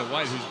was Kendall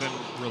White, who's been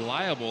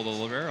reliable, the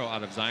libero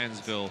out of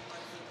Zionsville,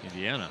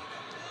 Indiana.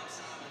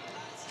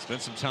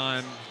 Spent some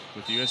time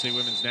with the USA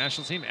Women's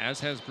National Team,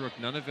 as has Brooke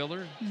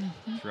Nunneviller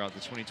throughout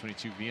the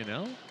 2022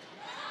 VNL.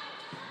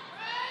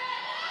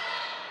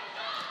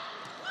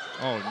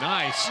 Oh,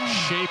 nice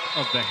shape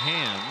of the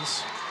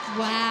hands.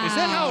 Wow.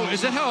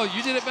 Is that how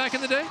you did it back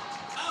in the day?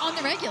 On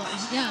the regular,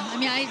 yeah. I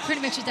mean, I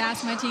pretty much just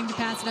asked my team to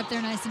pass it up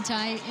there nice and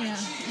tight. You know,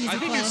 easy I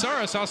think play.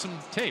 Nutsara saw some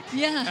tape.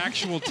 Yeah.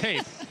 Actual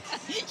tape.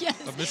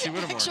 Yes. Of Missy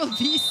Whittemore. Actual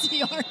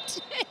VCR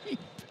tape.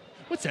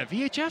 What's that,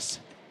 VHS?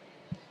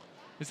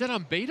 Is that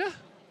on beta?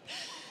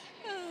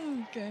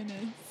 Oh,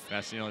 goodness.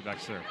 Bastianelli back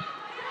serve.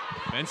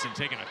 Benson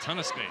taking a ton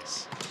of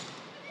space.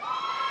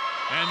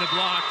 And the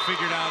block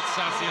figured out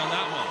Sassi on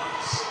that one.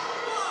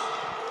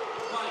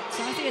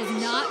 Sassi has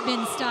not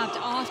been stopped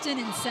often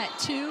in set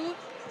 2.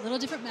 A little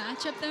different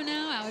matchup though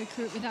now,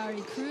 with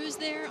Ari Cruz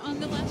there on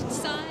the left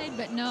side,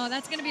 but no,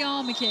 that's gonna be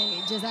all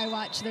McCage as I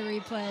watch the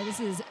replay. This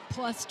is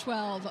plus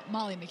 12,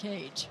 Molly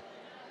McCage.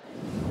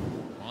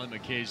 Molly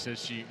McCage says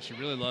she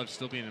really loves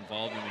still being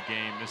involved in the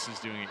game, misses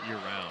doing it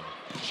year-round.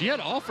 She had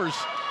offers,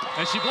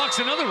 and she blocks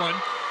another one,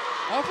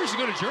 offers to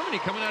go to Germany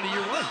coming out of year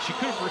 1. She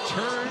could have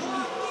returned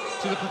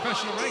to the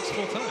professional ranks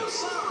full-time.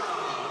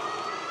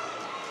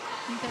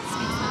 I think that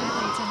speaks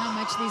highly to how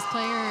much these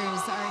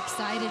players are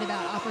excited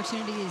about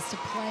opportunities to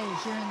play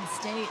here in the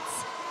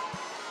States.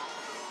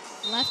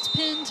 Left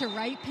pin to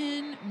right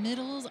pin,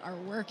 middles are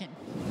working.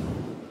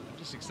 I'm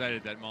just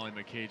excited that Molly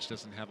McCage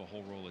doesn't have a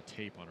whole roll of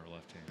tape on her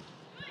left hand.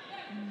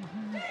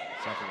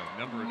 Suffered a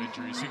number of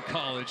injuries in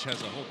college,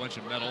 has a whole bunch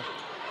of metal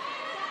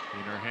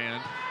in her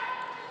hand.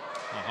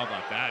 Oh, how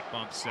about that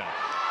bump set?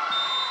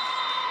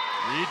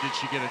 Reed, did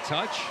she get a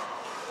touch?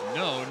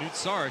 No,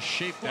 Nutsara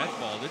shaped that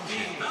ball, didn't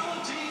she?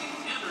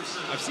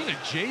 I've seen a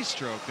J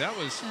stroke. That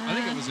was, I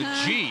think it was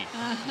a G. It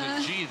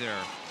was a G there.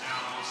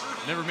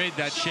 Never made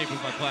that shape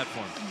with my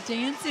platform.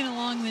 Dancing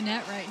along the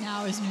net right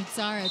now is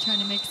Nutsara trying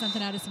to make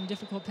something out of some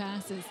difficult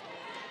passes.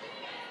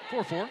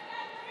 4-4.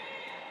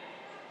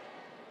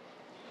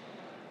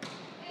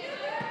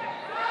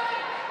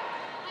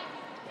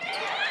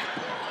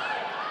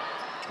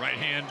 Right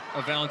hand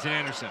of Valentin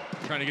Anderson,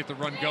 trying to get the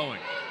run going.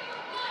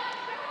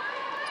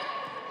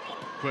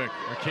 Quick,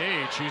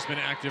 McCage, who's been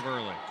active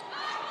early.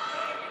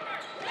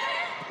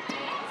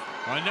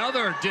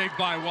 Another dig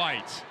by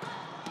White.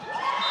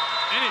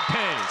 And it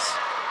pays.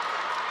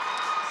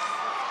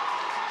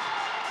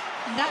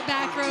 That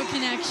back row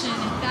connection,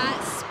 that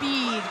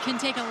speed can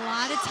take a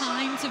lot of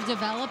time to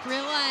develop.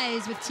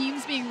 Realize with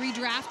teams being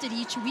redrafted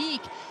each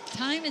week,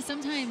 time is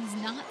sometimes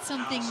not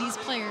something these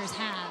players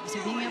have.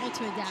 So being able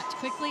to adapt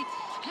quickly.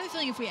 I have a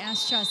feeling if we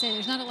ask Chaussee,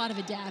 there's not a lot of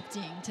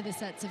adapting to the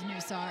sets of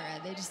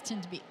Nutsara. They just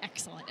tend to be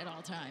excellent at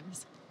all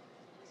times.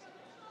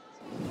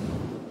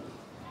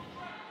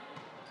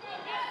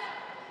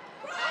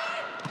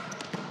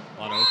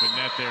 A lot of open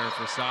net there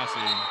for Sassi.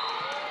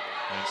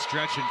 And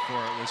stretching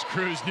for it was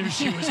Cruz. Knew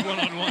she was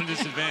one-on-one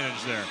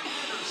disadvantage there.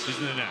 She's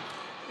in the net.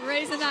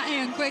 Raising that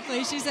hand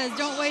quickly. She says,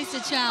 don't waste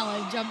a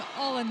challenge. I'm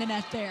all in the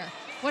net there.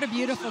 What a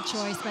beautiful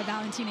choice by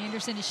Valentin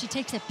Anderson as she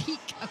takes a peek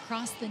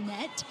across the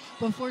net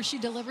before she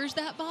delivers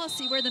that ball.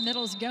 See where the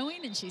middle's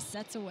going, and she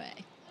sets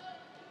away.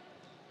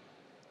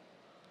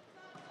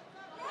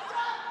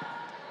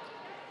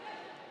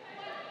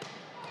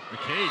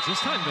 McCage, this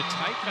time the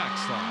tight back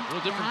slide. A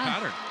little different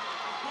pattern.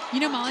 You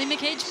know, Molly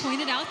McCage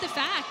pointed out the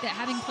fact that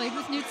having played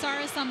with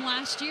Nutsara some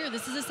last year,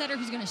 this is a setter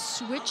who's going to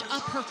switch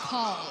up her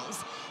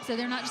calls. So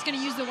they're not just going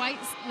to use the wide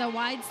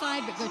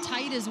slide, but go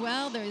tight as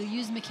well. They'll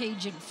use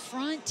McCage in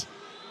front.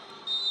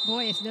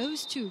 Boy, if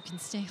those two can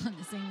stay on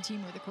the same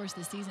team over the course of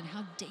the season,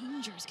 how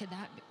dangerous could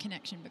that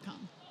connection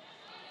become?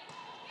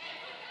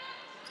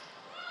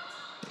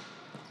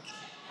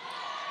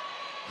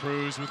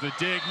 Cruz with the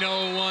dig,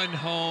 no one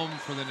home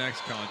for the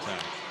next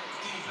contact.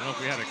 I don't know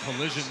if we had a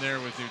collision there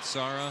with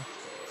Nutsara.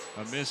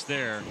 A miss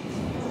there.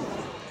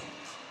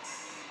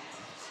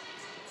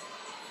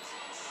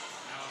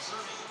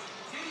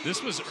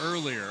 This was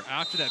earlier,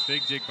 after that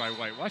big dig by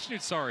White. Watch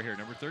Nutsara here,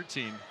 number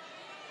 13.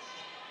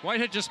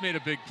 White had just made a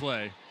big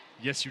play.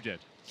 Yes, you did.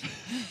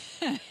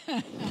 I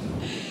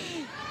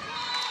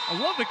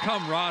love the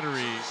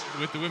camaraderie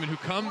with the women who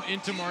come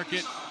into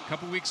market a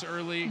couple weeks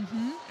early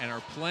and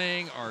are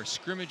playing, are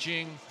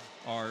scrimmaging,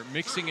 are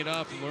mixing it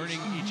up, learning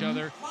each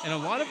other. And a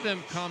lot of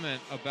them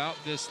comment about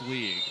this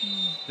league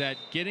that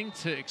getting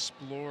to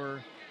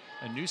explore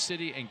a new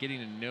city and getting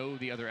to know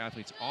the other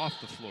athletes off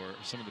the floor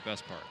are some of the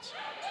best parts.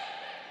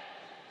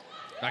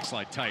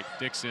 Backslide tight.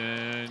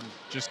 Dixon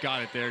just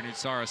got it there.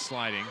 Nutsara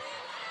sliding.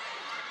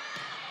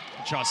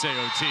 Chaussee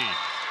OT.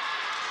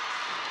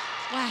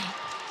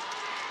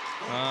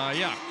 Wow.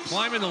 Yeah,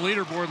 climbing the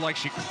leaderboard like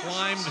she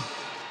climbed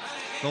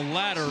the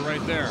ladder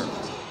right there.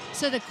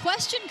 So the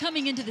question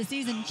coming into the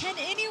season, can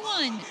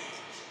anyone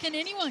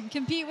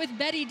compete with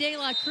Betty De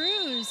La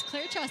Cruz?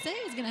 Claire Chaussee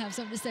is going to have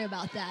something to say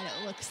about that,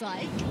 it looks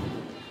like.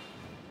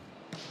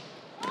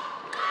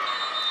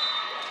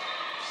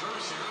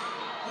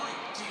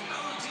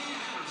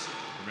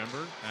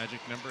 Remember, magic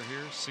number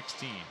here,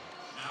 16.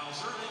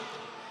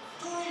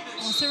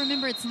 Also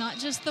remember, it's not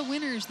just the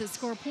winners that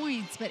score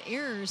points, but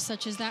errors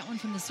such as that one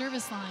from the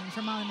service line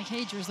for Molly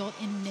McCage result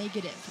in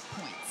negative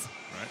points.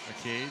 Right,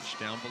 McCage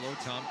down below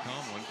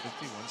Tom-Com,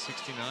 150,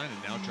 169,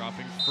 and now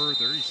dropping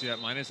further. You see that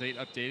 -8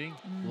 updating.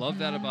 Love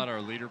that about our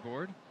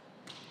leaderboard.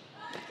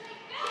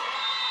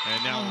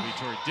 And now it'll be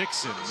Tori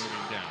Dixon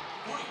moving down.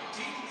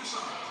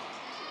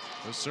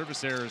 Those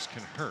service errors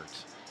can hurt.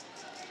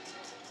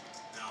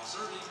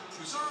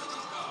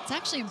 It's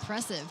actually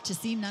impressive to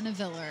see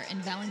Nunaviller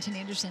and Valentin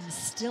Anderson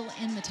still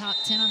in the top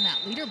 10 on that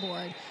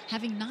leaderboard,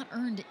 having not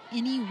earned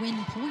any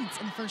win points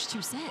in the first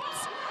 2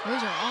 sets.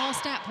 Those are all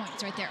stat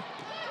points right there.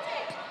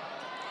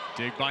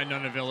 Dig by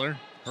Nunaviller.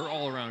 Her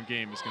all-around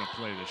game is going to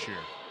play this year.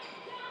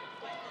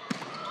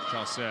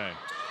 Chaussee.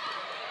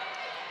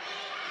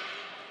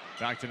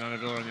 Back to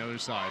Nunaviller on the other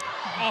side.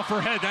 Off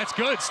her head, that's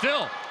good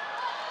still.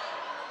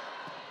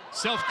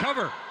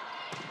 Self-cover.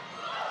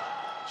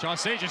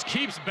 Chaussee just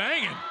keeps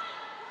banging.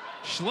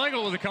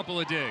 Schlegel with a couple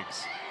of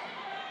digs.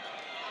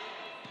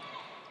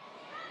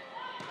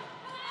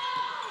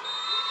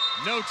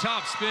 No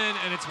top spin,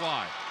 and it's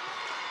wide.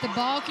 The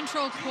ball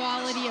control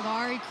quality of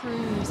Ari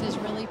Cruz has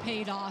really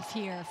paid off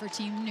here for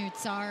Team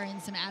Nutsar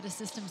in some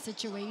out-of-system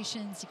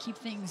situations to keep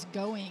things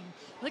going.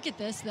 Look at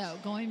this, though,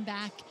 going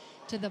back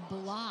to the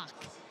block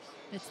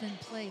that's then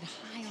played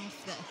high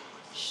off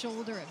the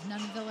shoulder of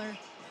Nunaviller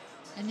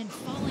and then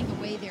falling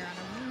away there on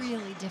a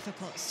really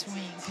difficult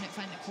swing. Couldn't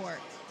find the court.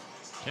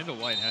 Kendall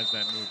White has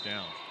that move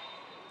down.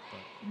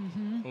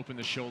 But open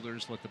the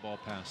shoulders, let the ball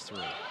pass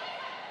through.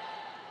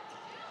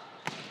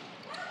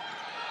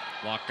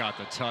 Locke got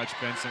the touch.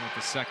 Benson with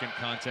the second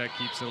contact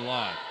keeps it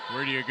alive.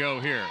 Where do you go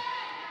here?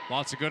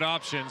 Lots of good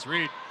options.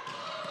 Reed,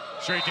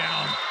 straight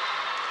down.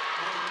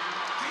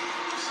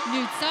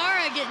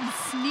 Nutsara getting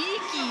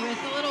sneaky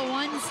with a little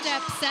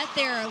one-step set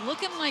there,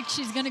 looking like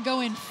she's going to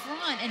go in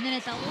front, and then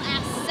at the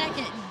last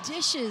second,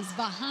 dishes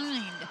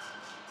behind.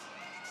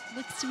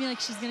 Looks to me like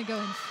she's going to go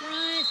in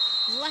front.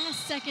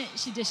 Last second,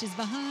 she dishes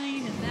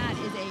behind, and that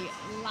is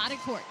a lot of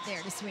court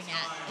there to swing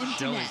at.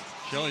 Empty net.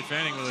 Shelly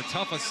Fanning with a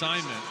tough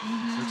assignment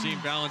for Team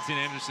Valentin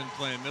Anderson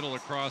playing middle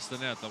across the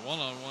net. The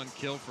one-on-one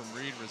kill from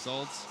Reed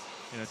results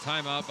in a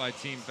timeout by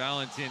Team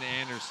Valentin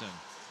Anderson.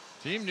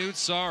 Team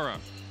Nutsara.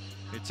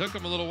 It took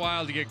them a little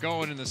while to get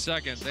going in the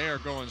second. They are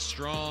going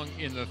strong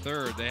in the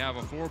third. They have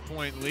a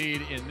 4-point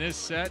lead in this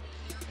set,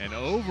 an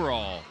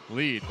overall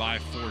lead by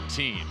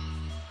 14.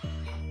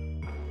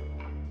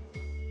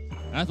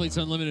 Athletes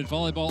Unlimited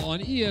Volleyball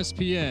on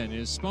ESPN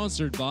is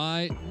sponsored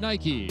by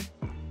Nike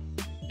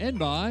and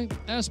by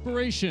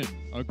Aspiration,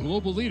 a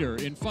global leader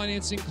in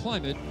financing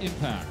climate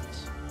impact.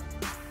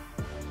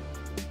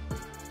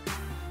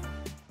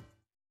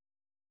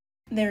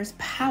 There's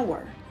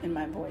power in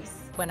my voice.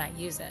 When I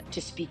use it.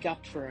 To speak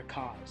up for a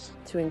cause.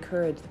 To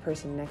encourage the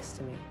person next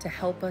to me. To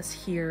help us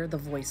hear the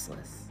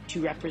voiceless.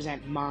 To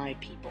represent my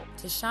people.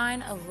 To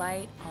shine a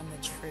light on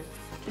the truth.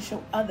 To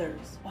show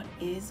others what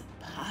is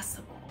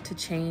possible. To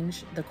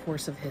change the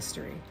course of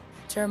history.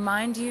 To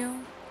remind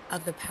you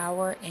of the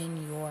power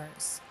in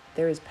yours.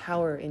 There is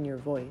power in your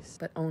voice,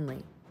 but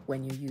only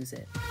when you use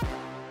it.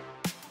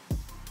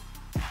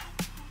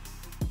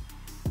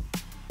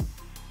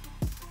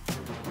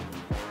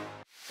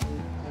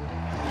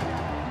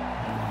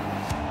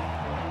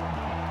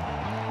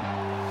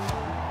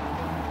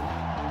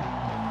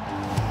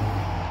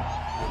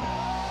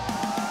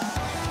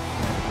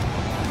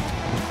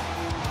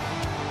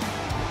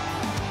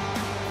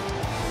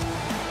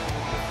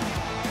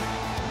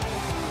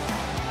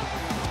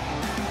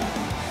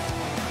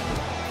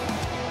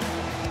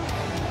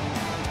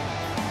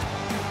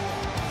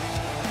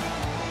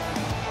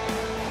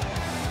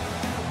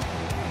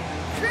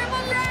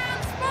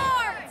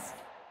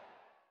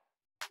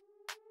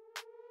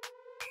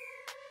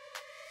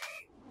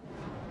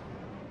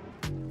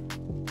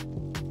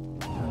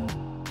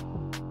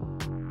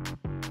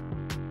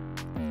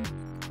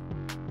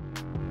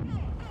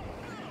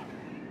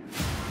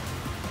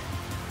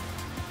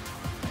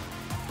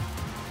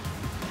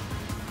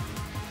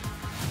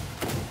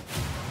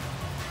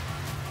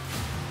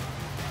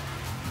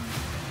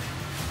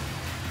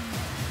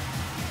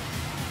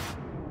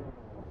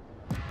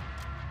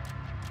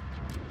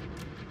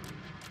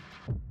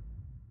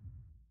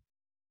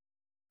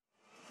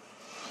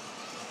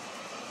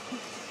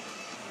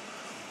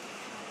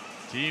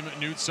 Team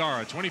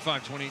Nutsara,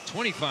 25-20,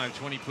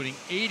 25-20, putting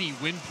 80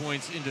 win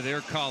points into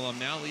their column,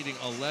 now leading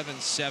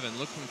 11-7,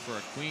 looking for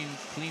a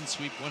clean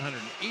sweep,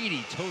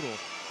 180 total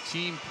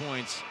team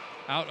points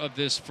out of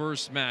this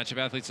first match of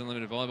Athletes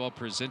Unlimited Volleyball,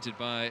 presented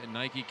by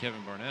Nike.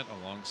 Kevin Barnett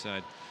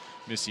alongside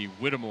Missy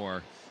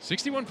Whittemore.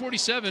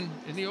 61-47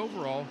 in the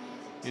overall.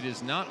 It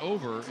is not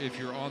over if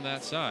you're on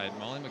that side.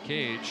 Molly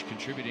McCage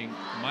contributing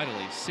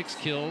mightily. 6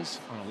 kills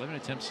on 11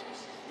 attempts,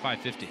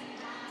 550.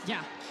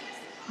 Yeah.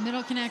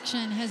 Middle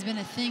connection has been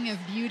a thing of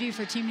beauty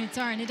for Team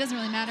Nutsara, and it doesn't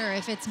really matter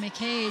if it's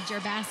McCage or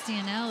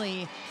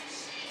Bastianelli.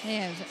 They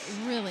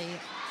have really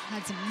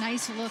had some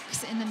nice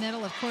looks in the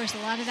middle. Of course, a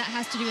lot of that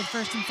has to do with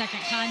first and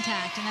second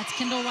contact, and that's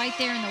Kendall White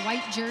there in the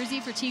white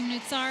jersey for Team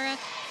Nutsara.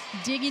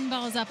 digging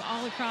balls up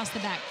all across the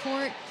back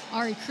court.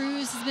 Ari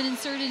Cruz has been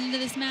inserted into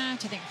this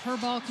match. I think her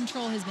ball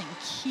control has been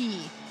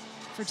key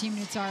for Team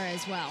Nutsara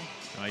as well.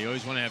 You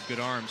always want to have good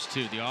arms,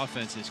 too. The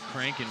offense is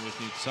cranking with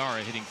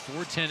Nutsara, hitting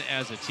 .410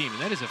 as a team.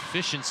 And that is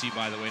efficiency,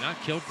 by the way, not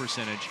kill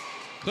percentage.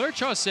 Claire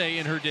Chaussee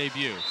in her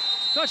debut.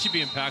 Thought she'd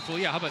be impactful.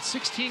 Yeah, how about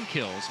 16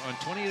 kills on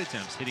 28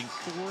 attempts, hitting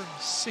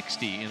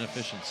 .460 in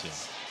efficiency.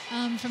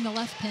 From the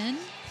left pin?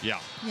 Yeah.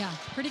 Yeah,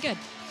 pretty good.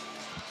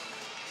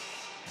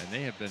 And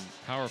they have been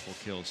powerful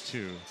kills,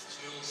 too.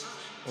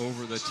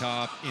 Over the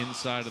top,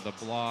 inside of the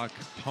block,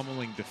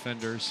 pummeling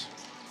defenders.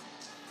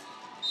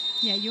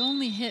 Yeah, you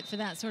only hit for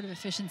that sort of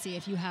efficiency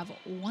if you have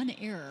one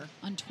error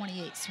on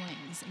 28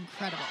 swings.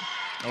 Incredible.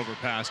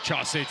 Overpass.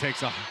 Chaussee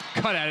takes a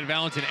cut at it.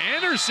 Valentin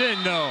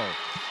Anderson, no.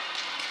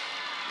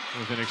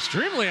 With an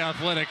extremely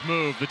athletic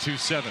move, the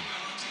 2-7.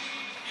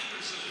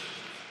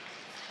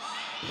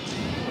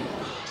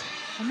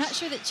 I'm not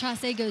sure that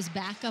Chaussee goes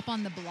back up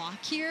on the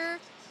block here.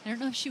 I don't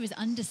know if she was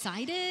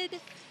undecided.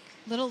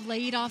 Little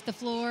late off the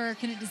floor,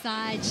 couldn't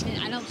decide.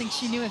 I don't think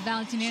she knew if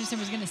Valentin Anderson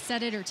was going to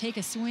set it or take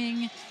a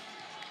swing.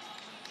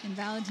 And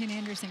Valentin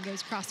Anderson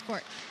goes cross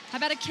court. How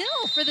about a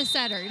kill for the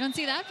setter? You don't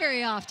see that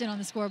very often on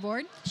the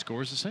scoreboard.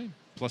 Score's the same.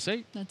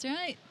 +8. That's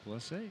right.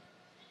 +8.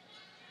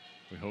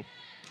 We hope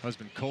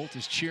husband Colt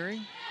is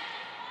cheering.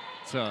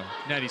 It's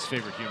Natty's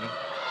favorite human.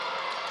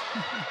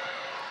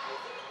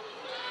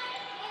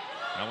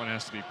 That one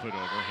has to be put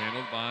over.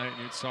 Handled by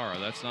Nutsara.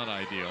 That's not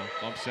ideal.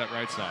 Bump set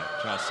right side.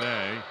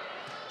 Chaussee.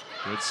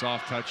 Good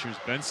soft touch. Here's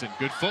Benson.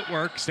 Good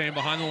footwork. Staying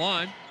behind the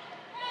line.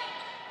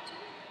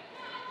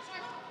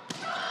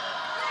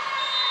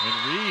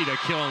 And Reed, a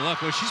kill on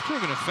left. Well, she's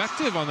proven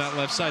effective on that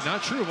left side.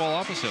 Not true of all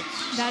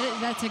opposites.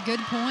 That's a good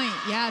point.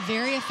 Yeah,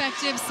 very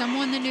effective.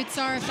 Someone that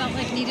Nutsara felt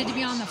like needed to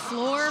be on the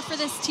floor for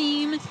this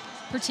team,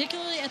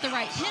 particularly at the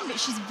right pin, but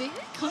she's very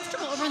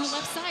comfortable over on the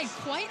left side,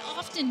 quite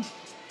often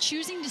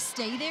choosing to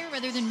stay there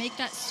rather than make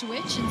that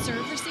switch and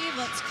serve receive.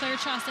 Lets Claire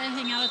Chaussee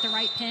hang out at the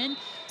right pin.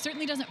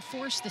 Certainly doesn't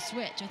force the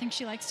switch. I think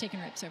she likes taking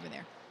rips over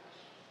there.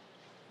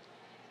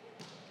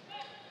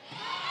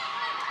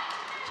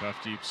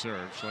 Tough deep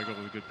serve. Schlegel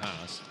with a good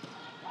pass.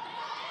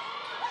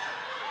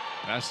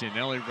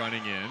 Bastianelli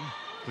running in.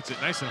 Puts it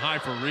nice and high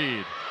for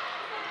Reed.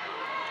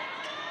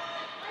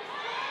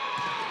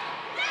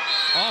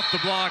 Off the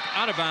block,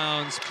 out of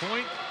bounds.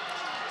 Point.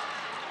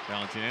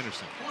 Valentin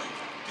Anderson.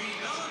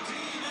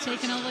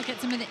 Taking a look at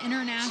some of the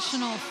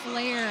international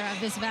flair of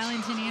this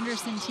Valentin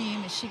Anderson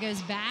team as she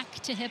goes back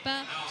to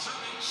HIPAA.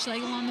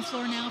 Schlegel on the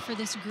floor now for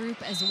this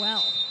group as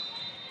well.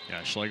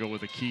 Yeah, Schlegel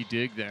with a key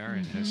dig there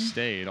and has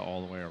stayed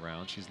all the way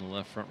around. She's in the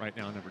left front right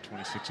now, number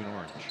 26 in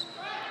orange.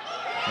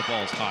 The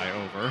ball's high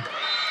over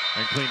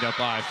and cleaned up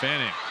by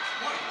Fanning.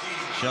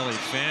 Shelly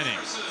Fanning.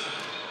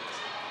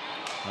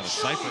 Out of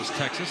Cypress,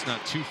 Texas,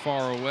 not too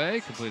far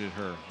away. Completed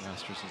her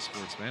master's in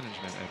sports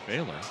management at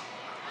Baylor.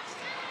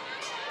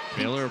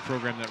 Baylor, a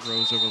program that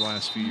rose over the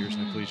last few years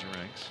in the collegiate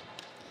ranks.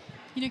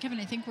 You know, Kevin,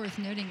 I think worth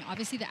noting,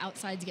 obviously the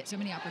outsides get so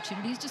many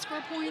opportunities to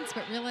score points,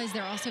 but realize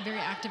they're also very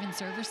active in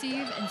serve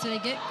receive, and so they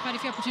get quite a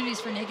few opportunities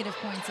for negative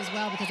points as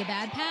well, because a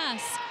bad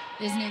pass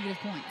is negative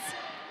points.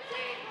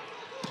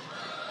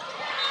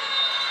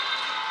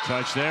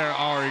 Touch there,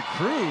 Ari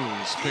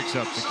Cruz picks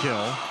up the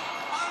kill.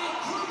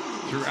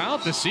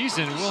 Throughout the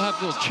season, we'll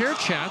have little chair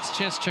chats,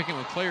 chance to check in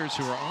with players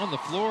who are on the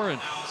floor, and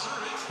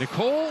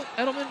Nicole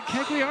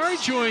Edelman-Cagliari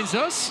joins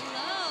us.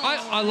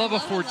 I love a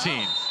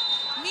 14.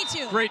 Me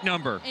too. Great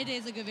number. It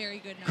is a very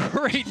good number.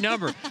 Great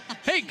number.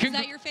 Hey, is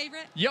that your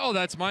favorite? Yo,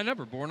 that's my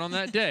number. Born on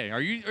that day.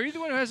 Are you the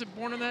one who has it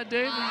born on that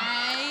day? I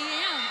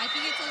am. I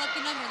think it's a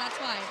lucky number. That's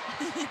why.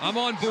 I'm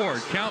on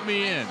board. Count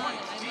me in. I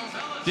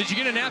love it. Did you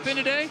get a nap in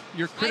today?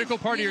 Your critical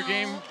part of your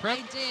game prep?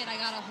 I did. I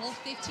got a whole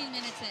 15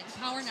 minutes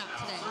in. Power nap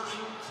today.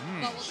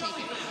 But we'll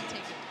take it. We'll take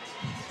it.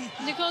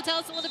 Nicole, tell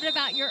us a little bit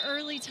about your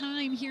early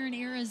time here in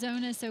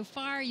Arizona so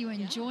far. Are you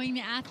enjoying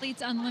the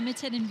Athletes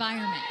Unlimited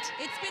environment?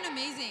 It's been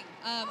amazing.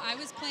 I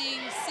was playing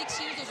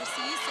 6 years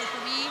overseas, so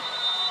for me,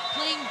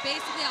 playing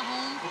basically at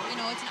home, you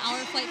know, it's an hour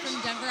flight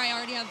from Denver. I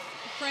already have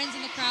friends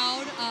in the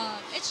crowd.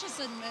 It's just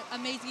an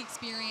amazing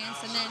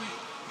experience. And then,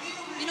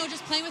 you know,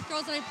 just playing with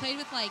girls that I played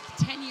with like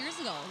 10 years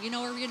ago. You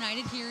know, we're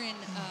reunited here in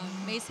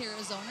Mesa,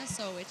 Arizona,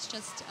 so it's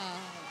just...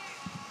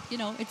 you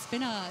know, it's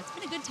been a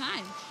good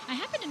time. I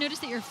happen to notice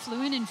that you're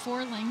fluent in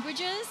 4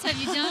 languages. Have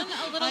you done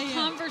a little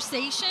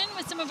conversation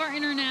with some of our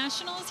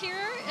internationals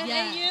here at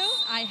AU?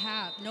 I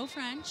have. No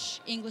French,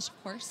 English,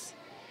 of course.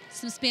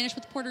 Some Spanish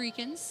with Puerto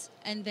Ricans,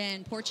 and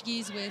then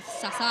Portuguese with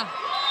Sasa,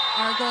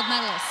 our gold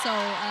medalist. So,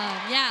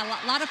 yeah,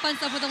 a lot of fun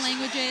stuff with the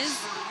languages.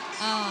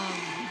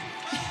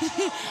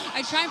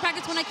 I try and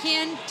practice when I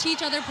can,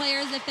 teach other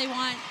players if they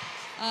want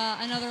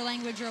another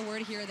language or a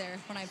word here or there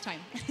when I have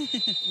time.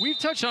 We've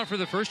touched on for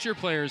the first-year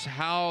players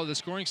how the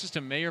scoring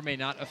system may or may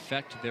not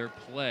affect their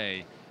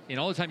play. In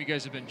all the time you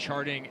guys have been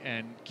charting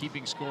and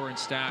keeping score and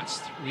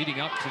stats leading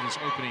up to this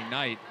opening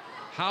night,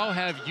 how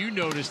have you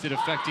noticed it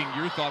affecting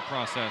your thought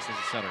process as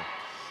a setter?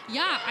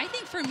 Yeah, I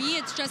think for me,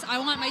 it's just I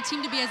want my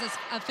team to be as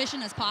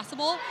efficient as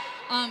possible.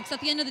 Because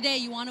at the end of the day,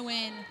 you want to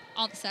win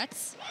all the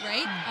sets,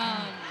 right?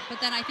 But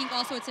then I think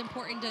also it's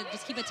important to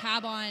just keep a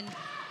tab on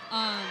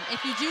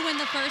if you do win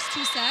the first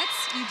 2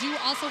 sets, you do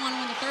also want to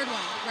win the third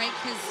one, right?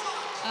 Because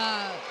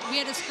we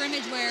had a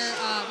scrimmage where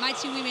my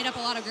team, we made up a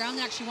lot of ground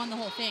and actually won the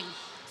whole thing.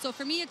 So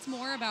for me, it's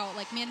more about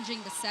like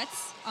managing the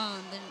sets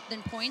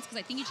than points, because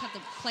I think you just have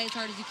to play as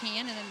hard as you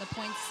can, and then the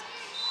points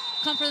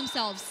come for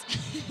themselves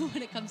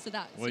when it comes to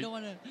that. So you don't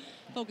want to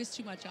focus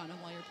too much on them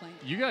while you're playing.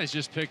 You guys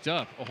just picked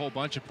up a whole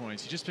bunch of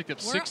points. You just picked up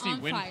 60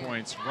 win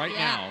points right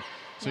Yeah. now.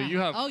 So you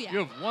have you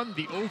have won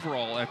the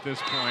overall at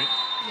this point.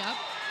 Yep.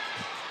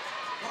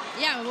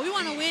 Yeah, but we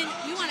want to win.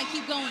 We want to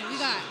keep going. We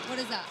got, what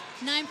is that,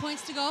 9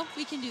 points to go?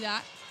 We can do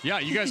that. Yeah,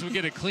 you guys would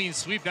get a clean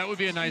sweep. That would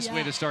be a nice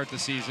way to start the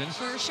season.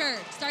 For sure.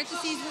 Start the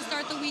season,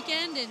 start the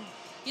weekend, and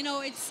you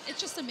know, it's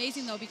just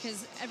amazing though,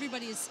 because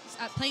everybody is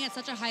playing at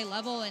such a high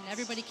level, and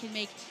everybody can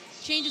make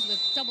changes with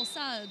double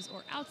subs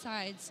or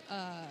outsides,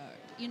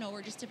 you know,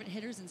 or just different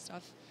hitters and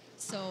stuff.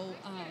 So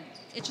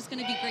it's just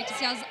going to be great to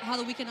see how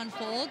the weekend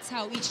unfolds,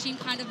 how each team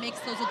kind of makes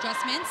those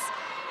adjustments,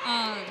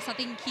 so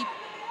they can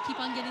keep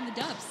on getting the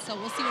dubs. So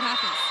we'll see what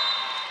happens.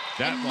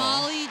 And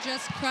Molly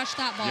just crushed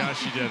that ball. Yeah,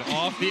 she did.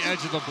 Off the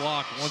edge of the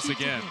block once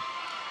again.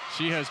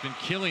 She has been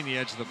killing the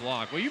edge of the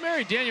block. Well, you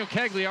married Daniel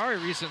Cagliari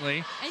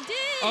recently. I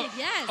did,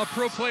 yes. A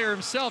pro player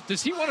himself.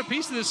 Does he want a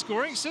piece of this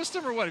scoring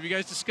system, or what? Have you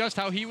guys discussed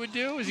how he would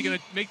do? Is he going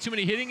to make too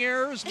many hitting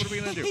errors? What are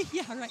we going to do?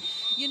 Yeah, right.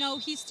 You know,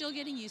 he's still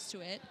getting used to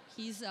it.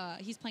 He's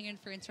playing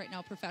inference right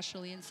now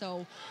professionally, and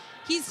so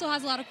he still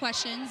has a lot of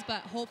questions,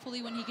 but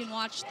hopefully when he can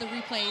watch the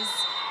replays,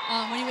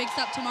 when he wakes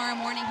up tomorrow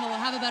morning, he'll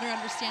have a better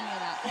understanding of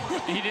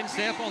that. He didn't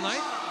stay up all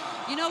night?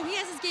 You know, he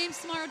has his games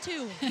tomorrow,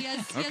 too. He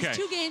has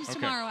 2 games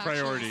tomorrow,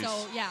 Priorities.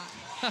 actually. So, yeah.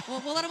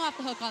 we'll let him off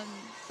the hook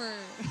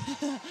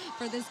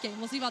for this game.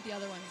 We'll see about the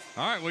other ones.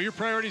 All right, well, your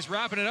priority's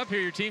wrapping it up here.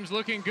 Your team's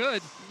looking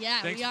good.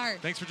 Yeah, we are.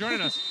 Thanks for joining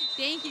us.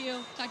 Thank you.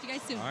 Talk to you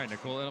guys soon. All right,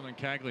 Nicole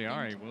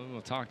Edelman-Cagliari.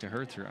 We'll talk to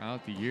her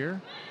throughout the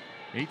year.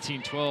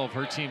 18-12,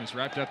 her team has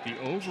wrapped up the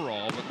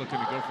overall, but looking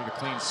to go for the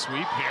clean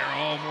sweep here.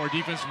 Oh, more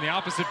defense from the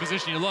opposite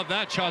position. You love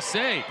that.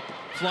 Chaussee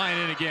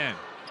flying in again.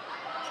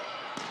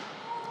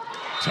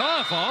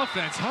 Tough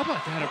offense. How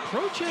about that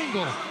approach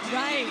angle?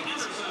 Right.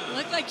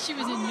 Looked like she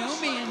was in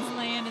no man's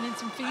land, and then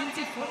some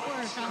fancy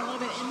footwork on a little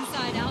bit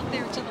inside out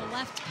there to the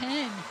left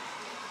pin.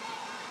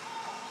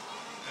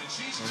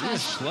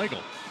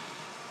 Schlegel.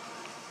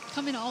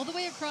 Coming all the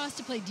way across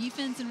to play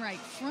defense and right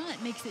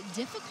front makes it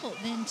difficult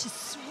then to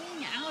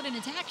swing out and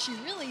attack. She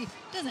really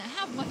doesn't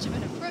have much of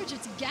an approach.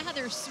 It's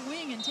gather,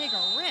 swing, and take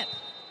a rip.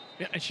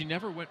 Yeah, and she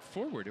never went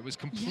forward. It was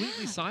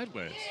completely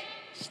sideways.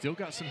 Still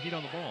got some heat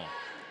on the ball.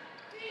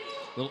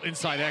 Little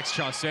inside X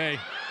Chaussee.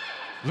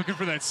 Looking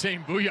for that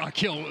same booyah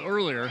kill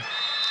earlier.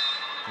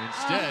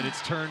 Instead,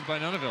 it's turned by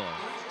Nunavilla.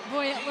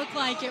 Boy, it looked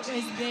like it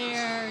was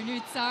there.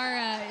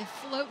 Nutsara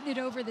floating it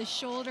over the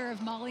shoulder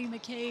of Molly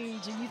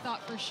McCage, and you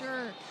thought for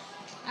sure,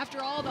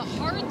 after all the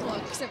hard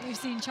looks that we've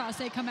seen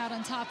Chaussee come out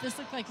on top, this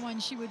looked like one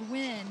she would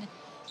win.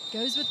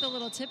 Goes with the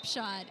little tip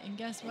shot, and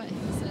guess what?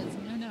 He says,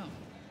 no, no.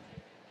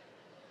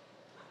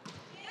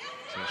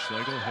 So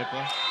Schlegel,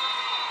 Hippa,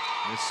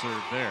 this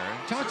serve there.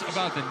 Talked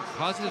about the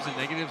positives and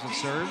negatives in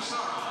serves.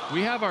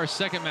 We have our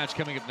second match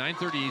coming up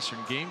 9:30 Eastern,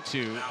 game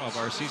 2 of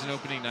our season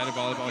opening night of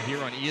volleyball here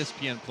on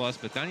ESPN+.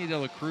 Bethania de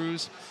la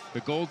Cruz,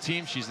 the gold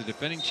team, she's the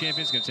defending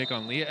champion, is going to take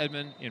on Leah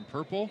Edmond in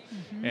purple.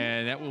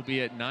 And that will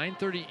be at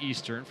 9:30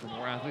 Eastern for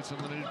more Athletes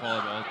Unlimited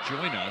Volleyball.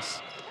 Join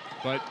us.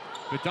 But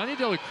Bethania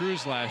de la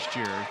Cruz last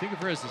year, think of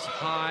her as this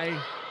high,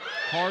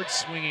 hard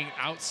swinging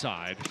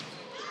outside.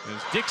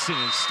 As Dixon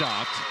is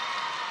stopped.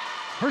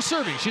 Her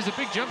serving, she's a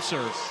big jump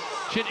serve.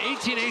 She had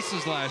 18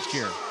 aces last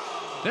year.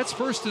 That's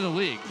first in the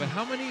league, but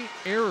how many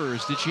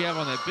errors did she have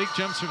on that big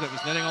jump serve that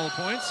was netting all the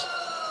points?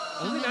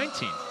 Only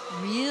 19.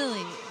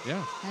 Really?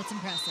 Yeah. That's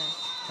impressive.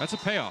 That's a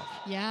payoff.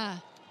 Yeah,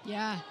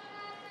 yeah.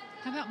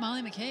 How about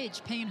Molly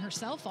McCage paying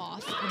herself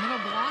off? The middle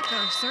blocker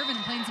serving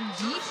and playing some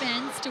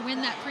defense to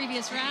win that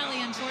previous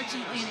rally.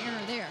 Unfortunately, an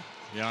error there.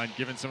 Yeah, and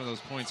giving some of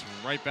those points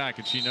right back,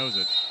 and she knows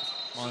it.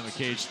 Molly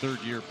McCage,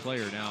 third-year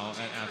player now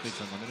at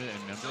Athletes Unlimited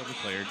and member of the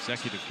Player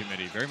Executive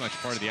Committee. Very much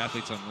part of the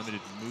Athletes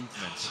Unlimited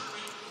movement.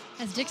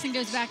 As Dixon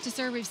goes back to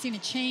serve, we've seen a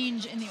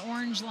change in the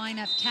orange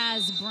lineup.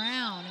 Kaz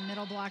Brown, a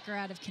middle blocker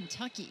out of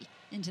Kentucky,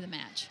 into the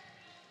match.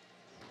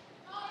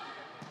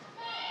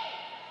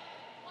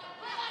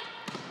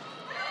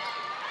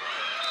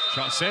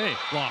 Chaussee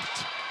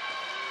blocked.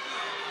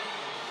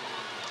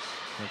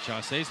 So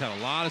Chaussee's had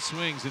a lot of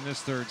swings in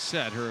this third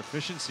set. Her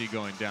efficiency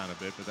going down a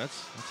bit, but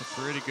that's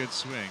a pretty good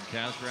swing.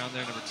 Kaz Brown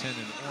there, number 10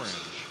 in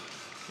orange,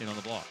 in on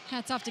the block.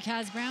 Hats off to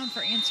Kaz Brown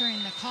for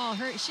answering the call.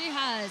 She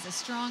has a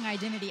strong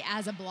identity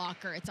as a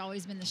blocker. It's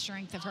always been the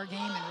strength of her game,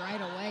 and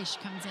right away she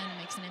comes in and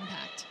makes an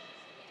impact.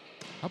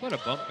 How about a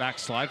bump back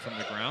slide from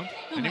the ground?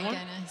 Oh, anyone? my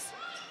goodness.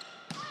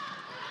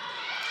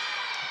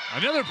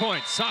 Another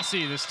point,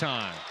 Saucy this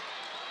time.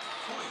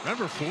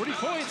 Remember, 40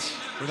 points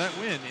for that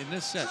win in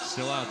this set,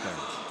 still out there.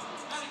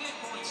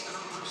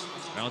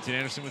 Valentine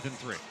Anderson within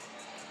 3.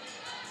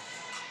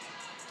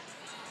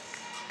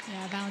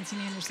 Yeah,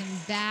 Valentine Anderson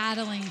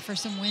battling for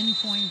some win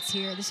points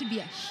here. This would be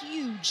a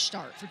huge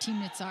start for Team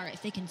Nutsara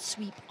if they can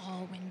sweep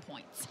all win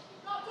points.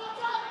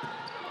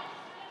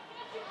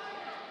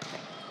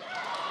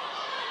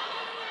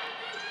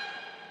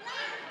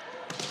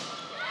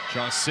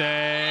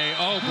 Jose,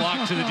 oh,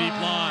 blocked to the deep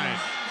line.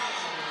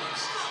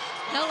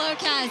 Hello,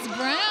 Kaz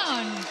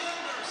Brown.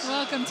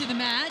 Welcome to the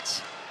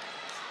match.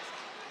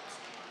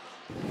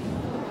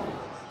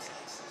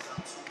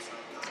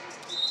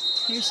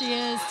 Here she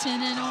is,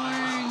 10 and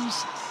orange.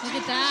 Look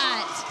at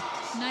that.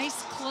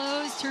 Nice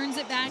close, turns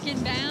it back in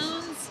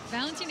bounds.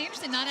 Valentine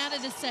Anderson not out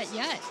of this set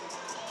yet.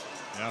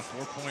 Yeah,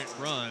 4-point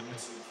run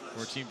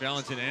for Team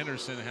Valentine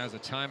Anderson has a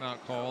timeout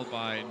called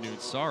by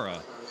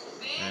Nutsara.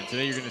 And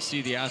today you're going to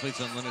see the Athletes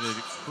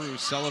Unlimited crew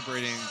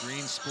celebrating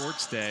Green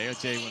Sports Day, a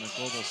day when the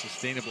global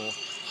sustainable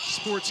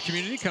sports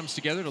community comes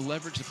together to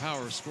leverage the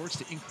power of sports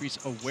to increase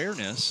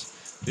awareness.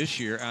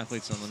 This year,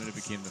 Athletes Unlimited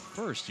became the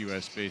first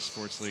U.S.-based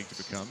sports league to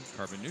become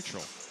carbon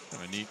neutral.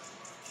 Kind of a neat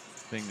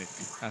thing that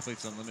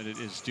Athletes Unlimited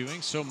is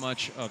doing. So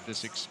much of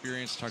this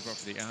experience, talk about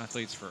for the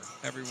athletes, for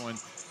everyone,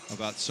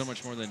 about so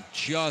much more than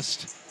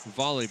just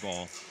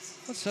volleyball.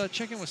 Let's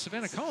check in with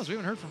Savannah Collins. We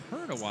haven't heard from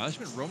her in a while. She's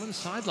been roaming the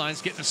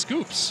sidelines, getting the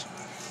scoops.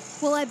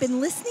 Well, I've been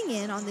listening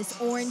in on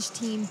this orange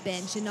team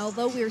bench, and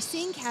although we're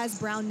seeing Kaz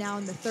Brown now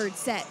in the third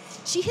set,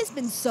 she has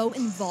been so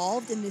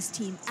involved in this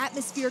team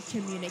atmosphere,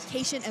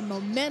 communication, and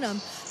momentum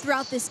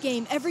throughout this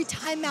game. Every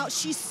timeout,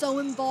 she's so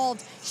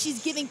involved.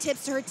 She's giving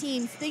tips to her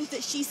team, things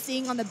that she's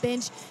seeing on the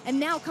bench, and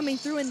now coming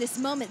through in this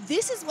moment.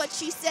 This is what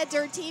she said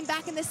to her team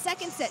back in the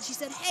second set. She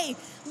said, hey,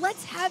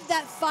 let's have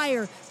that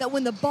fire that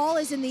when the ball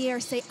is in the air,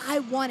 say, I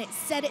want it,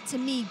 set it to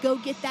me, go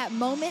get that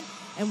moment.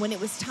 And when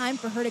it was time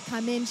for her to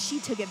come in,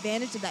 she took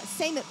advantage of that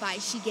same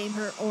advice she gave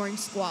her orange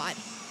squad.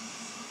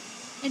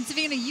 And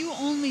Savannah, you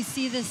only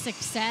see the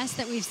success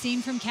that we've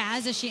seen from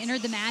Kaz as she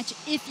entered the match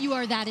if you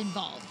are that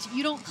involved.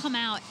 You don't come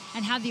out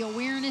and have the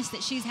awareness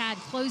that she's had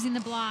closing the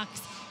blocks,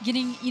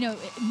 getting,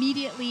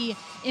 immediately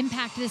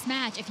impact this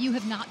match if you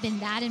have not been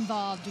that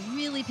involved,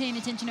 really paying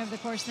attention over the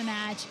course of the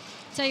match.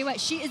 Tell you what,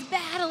 she is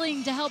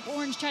battling to help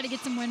Orange try to get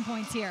some win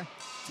points here.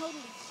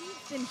 Totally.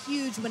 She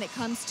has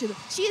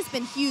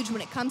been huge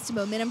when it comes to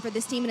momentum for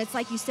this team, and it's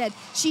like you said,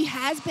 she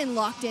has been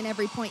locked in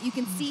every point. You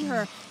can see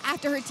her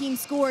after her team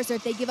scores or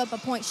if they give up a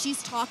point,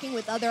 she's talking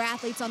with other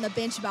athletes on the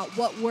bench about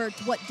what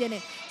worked, what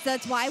didn't. So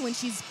that's why when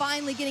she's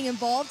finally getting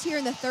involved here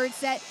in the third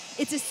set,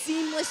 it's a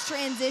seamless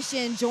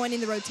transition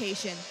joining the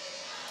rotation.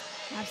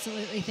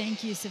 Absolutely.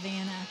 Thank you,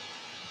 Savannah.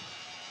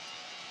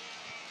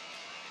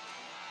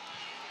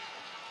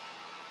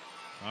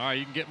 All right,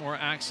 you can get more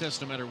access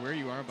no matter where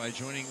you are by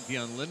joining the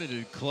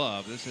Unlimited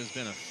Club. This has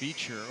been a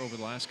feature over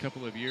the last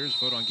couple of years.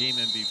 Vote on game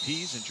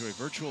MVPs, enjoy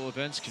virtual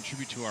events,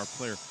 contribute to our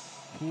player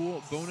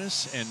pool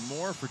bonus, and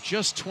more. For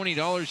just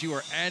 $20, you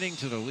are adding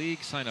to the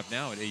league. Sign up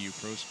now at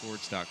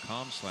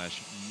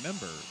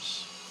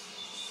auprosports.com/members.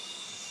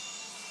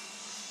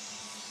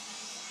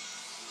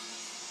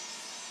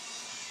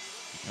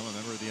 Become a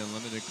member of the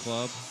Unlimited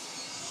Club.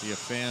 Be a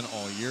fan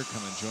all year.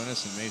 Come and join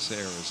us in Mesa,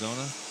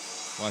 Arizona.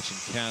 Watching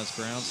Kaz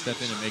Brown step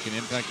in and make an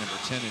impact, number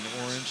 10 in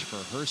orange for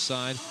her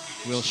side.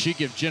 Will she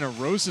give Jenna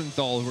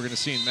Rosenthal, who we're going to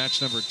see in match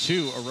number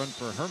 2, a run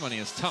for her money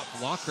as top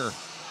blocker?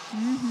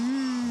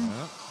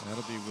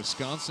 That'll be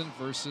Wisconsin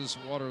versus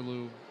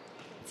Waterloo.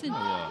 It's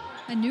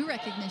a new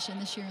recognition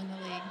this year in the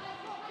league.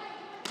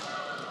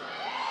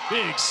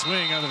 Big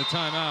swing out of the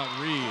timeout,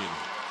 Reed.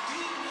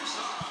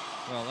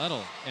 Well,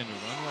 that'll end a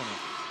run, won't it?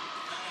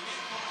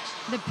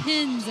 The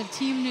pins of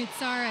Team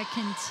Nutsara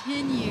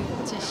continue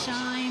to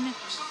shine.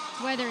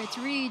 Whether it's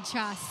Reed,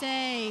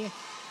 Chaussee,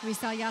 we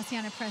saw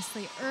Yassiana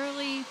Presley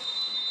early.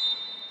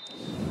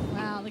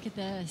 Wow, look at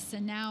this.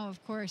 And now,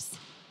 of course,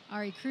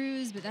 Ari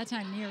Cruz, but that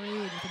time Nia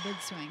Reed with a big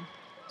swing.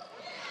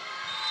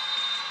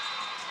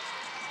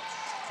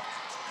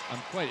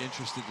 I'm quite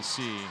interested to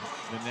see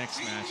the next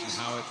match and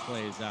how it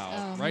plays out.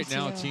 Oh, right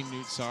now, too. Team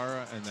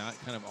Nutsara and that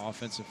kind of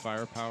offensive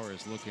firepower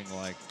is looking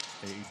like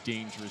a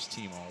dangerous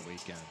team all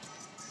weekend.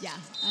 Yeah,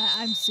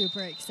 I'm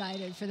super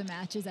excited for the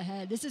matches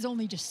ahead. This has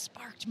only just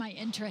sparked my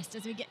interest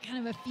as we get kind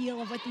of a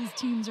feel of what these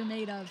teams are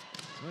made of.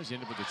 Sometimes you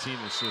end up with a team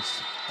that's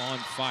just on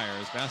fire,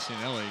 as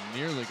Bastianelli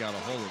nearly got a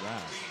hold of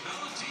that.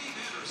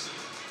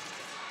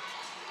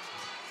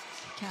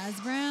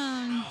 Kaz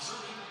Brown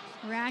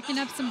racking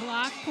up some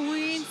block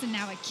points, and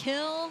now a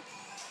kill.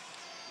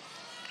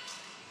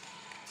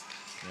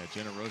 Yeah,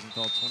 Jenna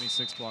Rosenthal,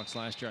 26 blocks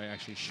last year. I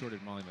actually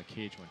shorted Molly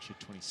McCage when she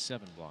had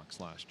 27 blocks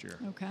last year.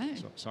 Okay.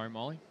 So, sorry,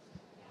 Molly.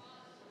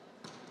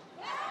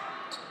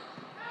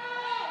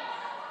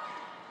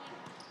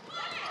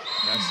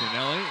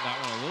 Bastianelli, that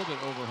one a little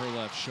bit over her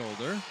left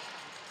shoulder.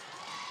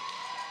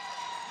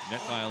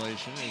 Net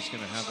violation is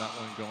going to have that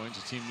one going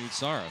to Team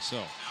Nutsara.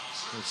 So,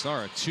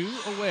 Nutsara 2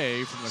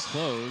 away from the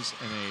close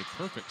and a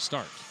perfect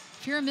start.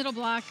 If you're a middle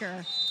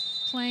blocker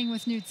playing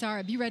with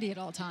Nutsara, be ready at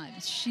all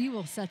times. She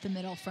will set the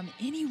middle from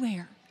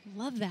anywhere.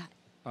 Love that.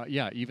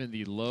 Yeah, even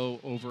the low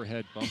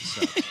overhead bump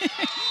set.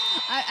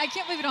 I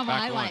can't leave it on the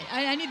Back highlight.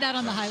 one. I need that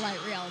on the highlight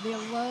reel. The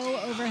low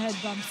overhead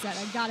bump set.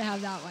 I've got to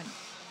have that one.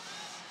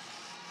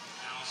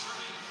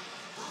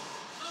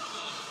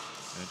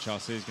 And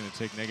Chaussee is going to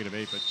take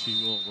 -8, but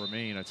she will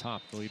remain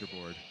atop the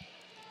leaderboard.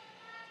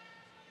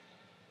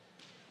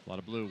 A lot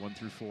of blue, 1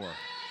 through 4.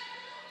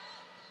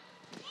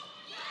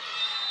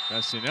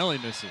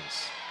 Bastianelli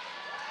misses.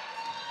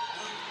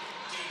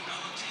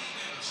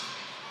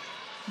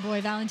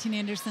 Boy, Valentine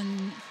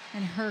Anderson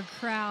and her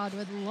crowd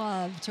would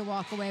love to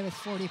walk away with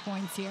 40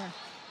 points here.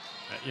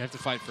 You have to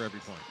fight for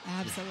every point.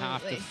 Absolutely. You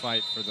have to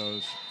fight for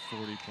those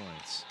 40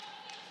 points.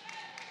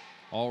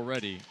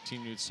 Already,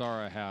 Team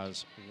Nutsara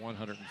has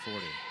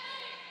 140.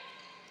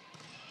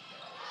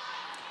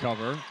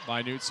 Cover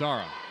by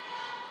Nutsara.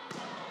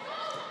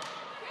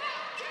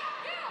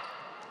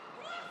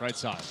 Right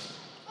side.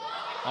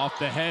 Off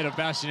the head of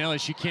Bastianelli.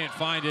 She can't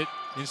find it.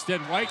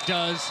 Instead, White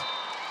does.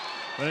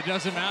 But it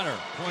doesn't matter.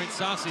 Point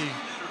Sassi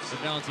to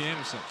Valentine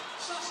Anderson.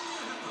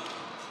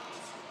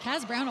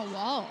 Kaz Brown a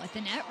wall at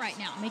the net right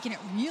now, making it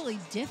really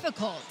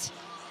difficult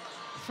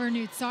for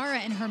Nutsara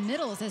and her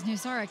middles as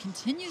Nutsara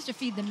continues to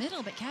feed the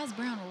middle, but Kaz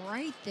Brown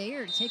right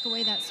there to take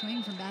away that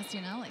swing from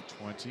Bastianelli.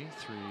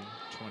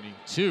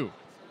 23-22.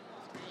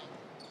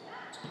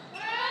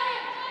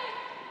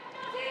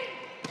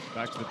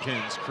 Back to the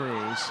pins,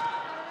 Cruz.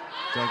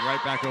 Dug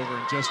right back over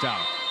and just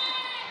out.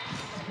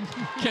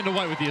 Kendall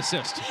White with the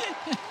assist.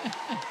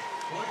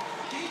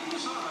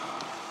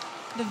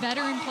 The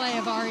veteran play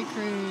of Ari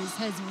Cruz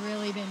has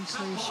really been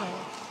crucial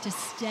to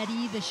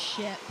steady the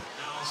ship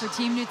for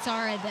Team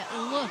Nutsara that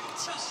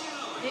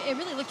it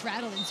really looked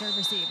rattled in serve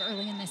receive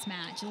early in this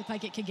match. It looked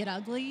like it could get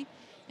ugly,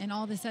 and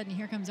all of a sudden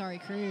here comes Ari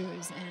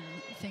Cruz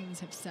and things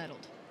have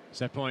settled.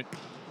 Set point.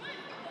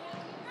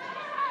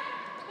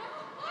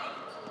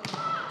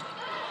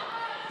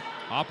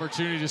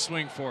 Opportunity to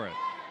swing for it.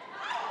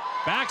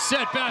 Back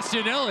set,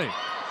 Bastianelli.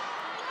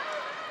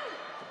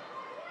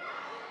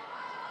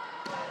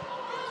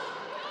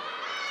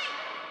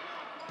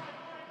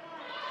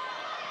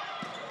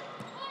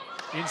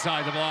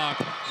 Inside the block,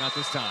 not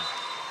this time.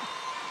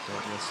 So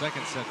it'll be a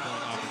second set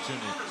point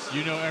opportunity.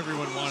 You know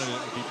everyone wanted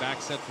it to be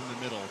back set from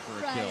the middle for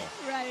a kill.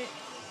 Right.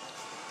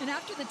 And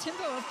after the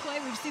tempo of play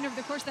we've seen over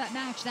the course of that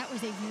match, that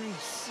was a very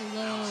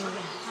slow,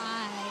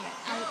 high,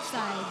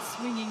 outside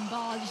swinging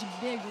ball, just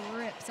big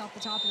rips off the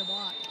top of the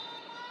block.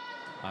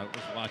 I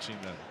was watching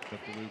the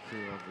blue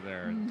crew over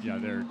there, and yeah,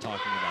 they're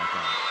talking about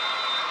that.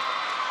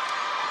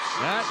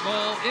 That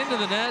ball into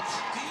the net,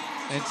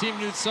 and Team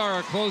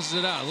Nutsara closes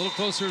it out. A little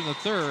closer in the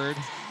third,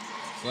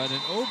 but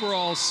an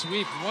overall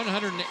sweep,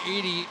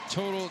 180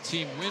 total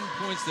team win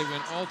points. They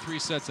win all 3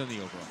 sets in the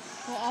overall.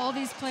 Well, all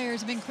these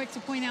players have been quick to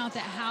point out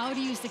that how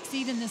do you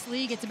succeed in this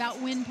league? It's about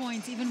win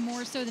points, even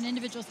more so than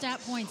individual stat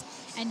points.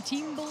 And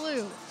Team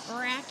Blue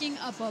racking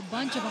up a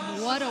bunch of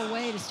them. What a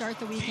way to start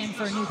the weekend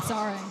for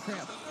Nutsara and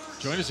crew.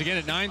 Join us again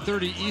at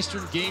 9:30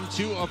 Eastern, Game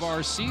 2 of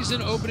our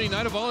season opening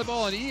night of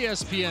volleyball on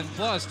ESPN+.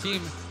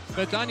 Team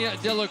Betania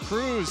de la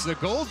Cruz, the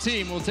gold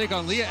team, will take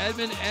on Leah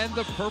Edmond and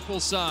the purple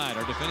side.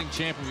 Our defending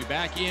champ will be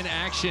back in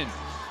action.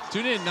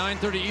 Tune in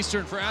 9:30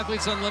 Eastern for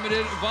Athletes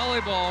Unlimited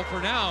Volleyball. For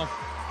now,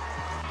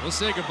 we'll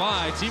say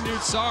goodbye. Team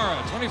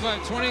Nutsara,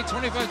 25-20,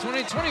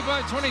 25-20,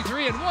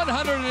 25-23, and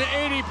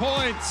 180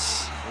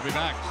 points. We'll be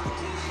back.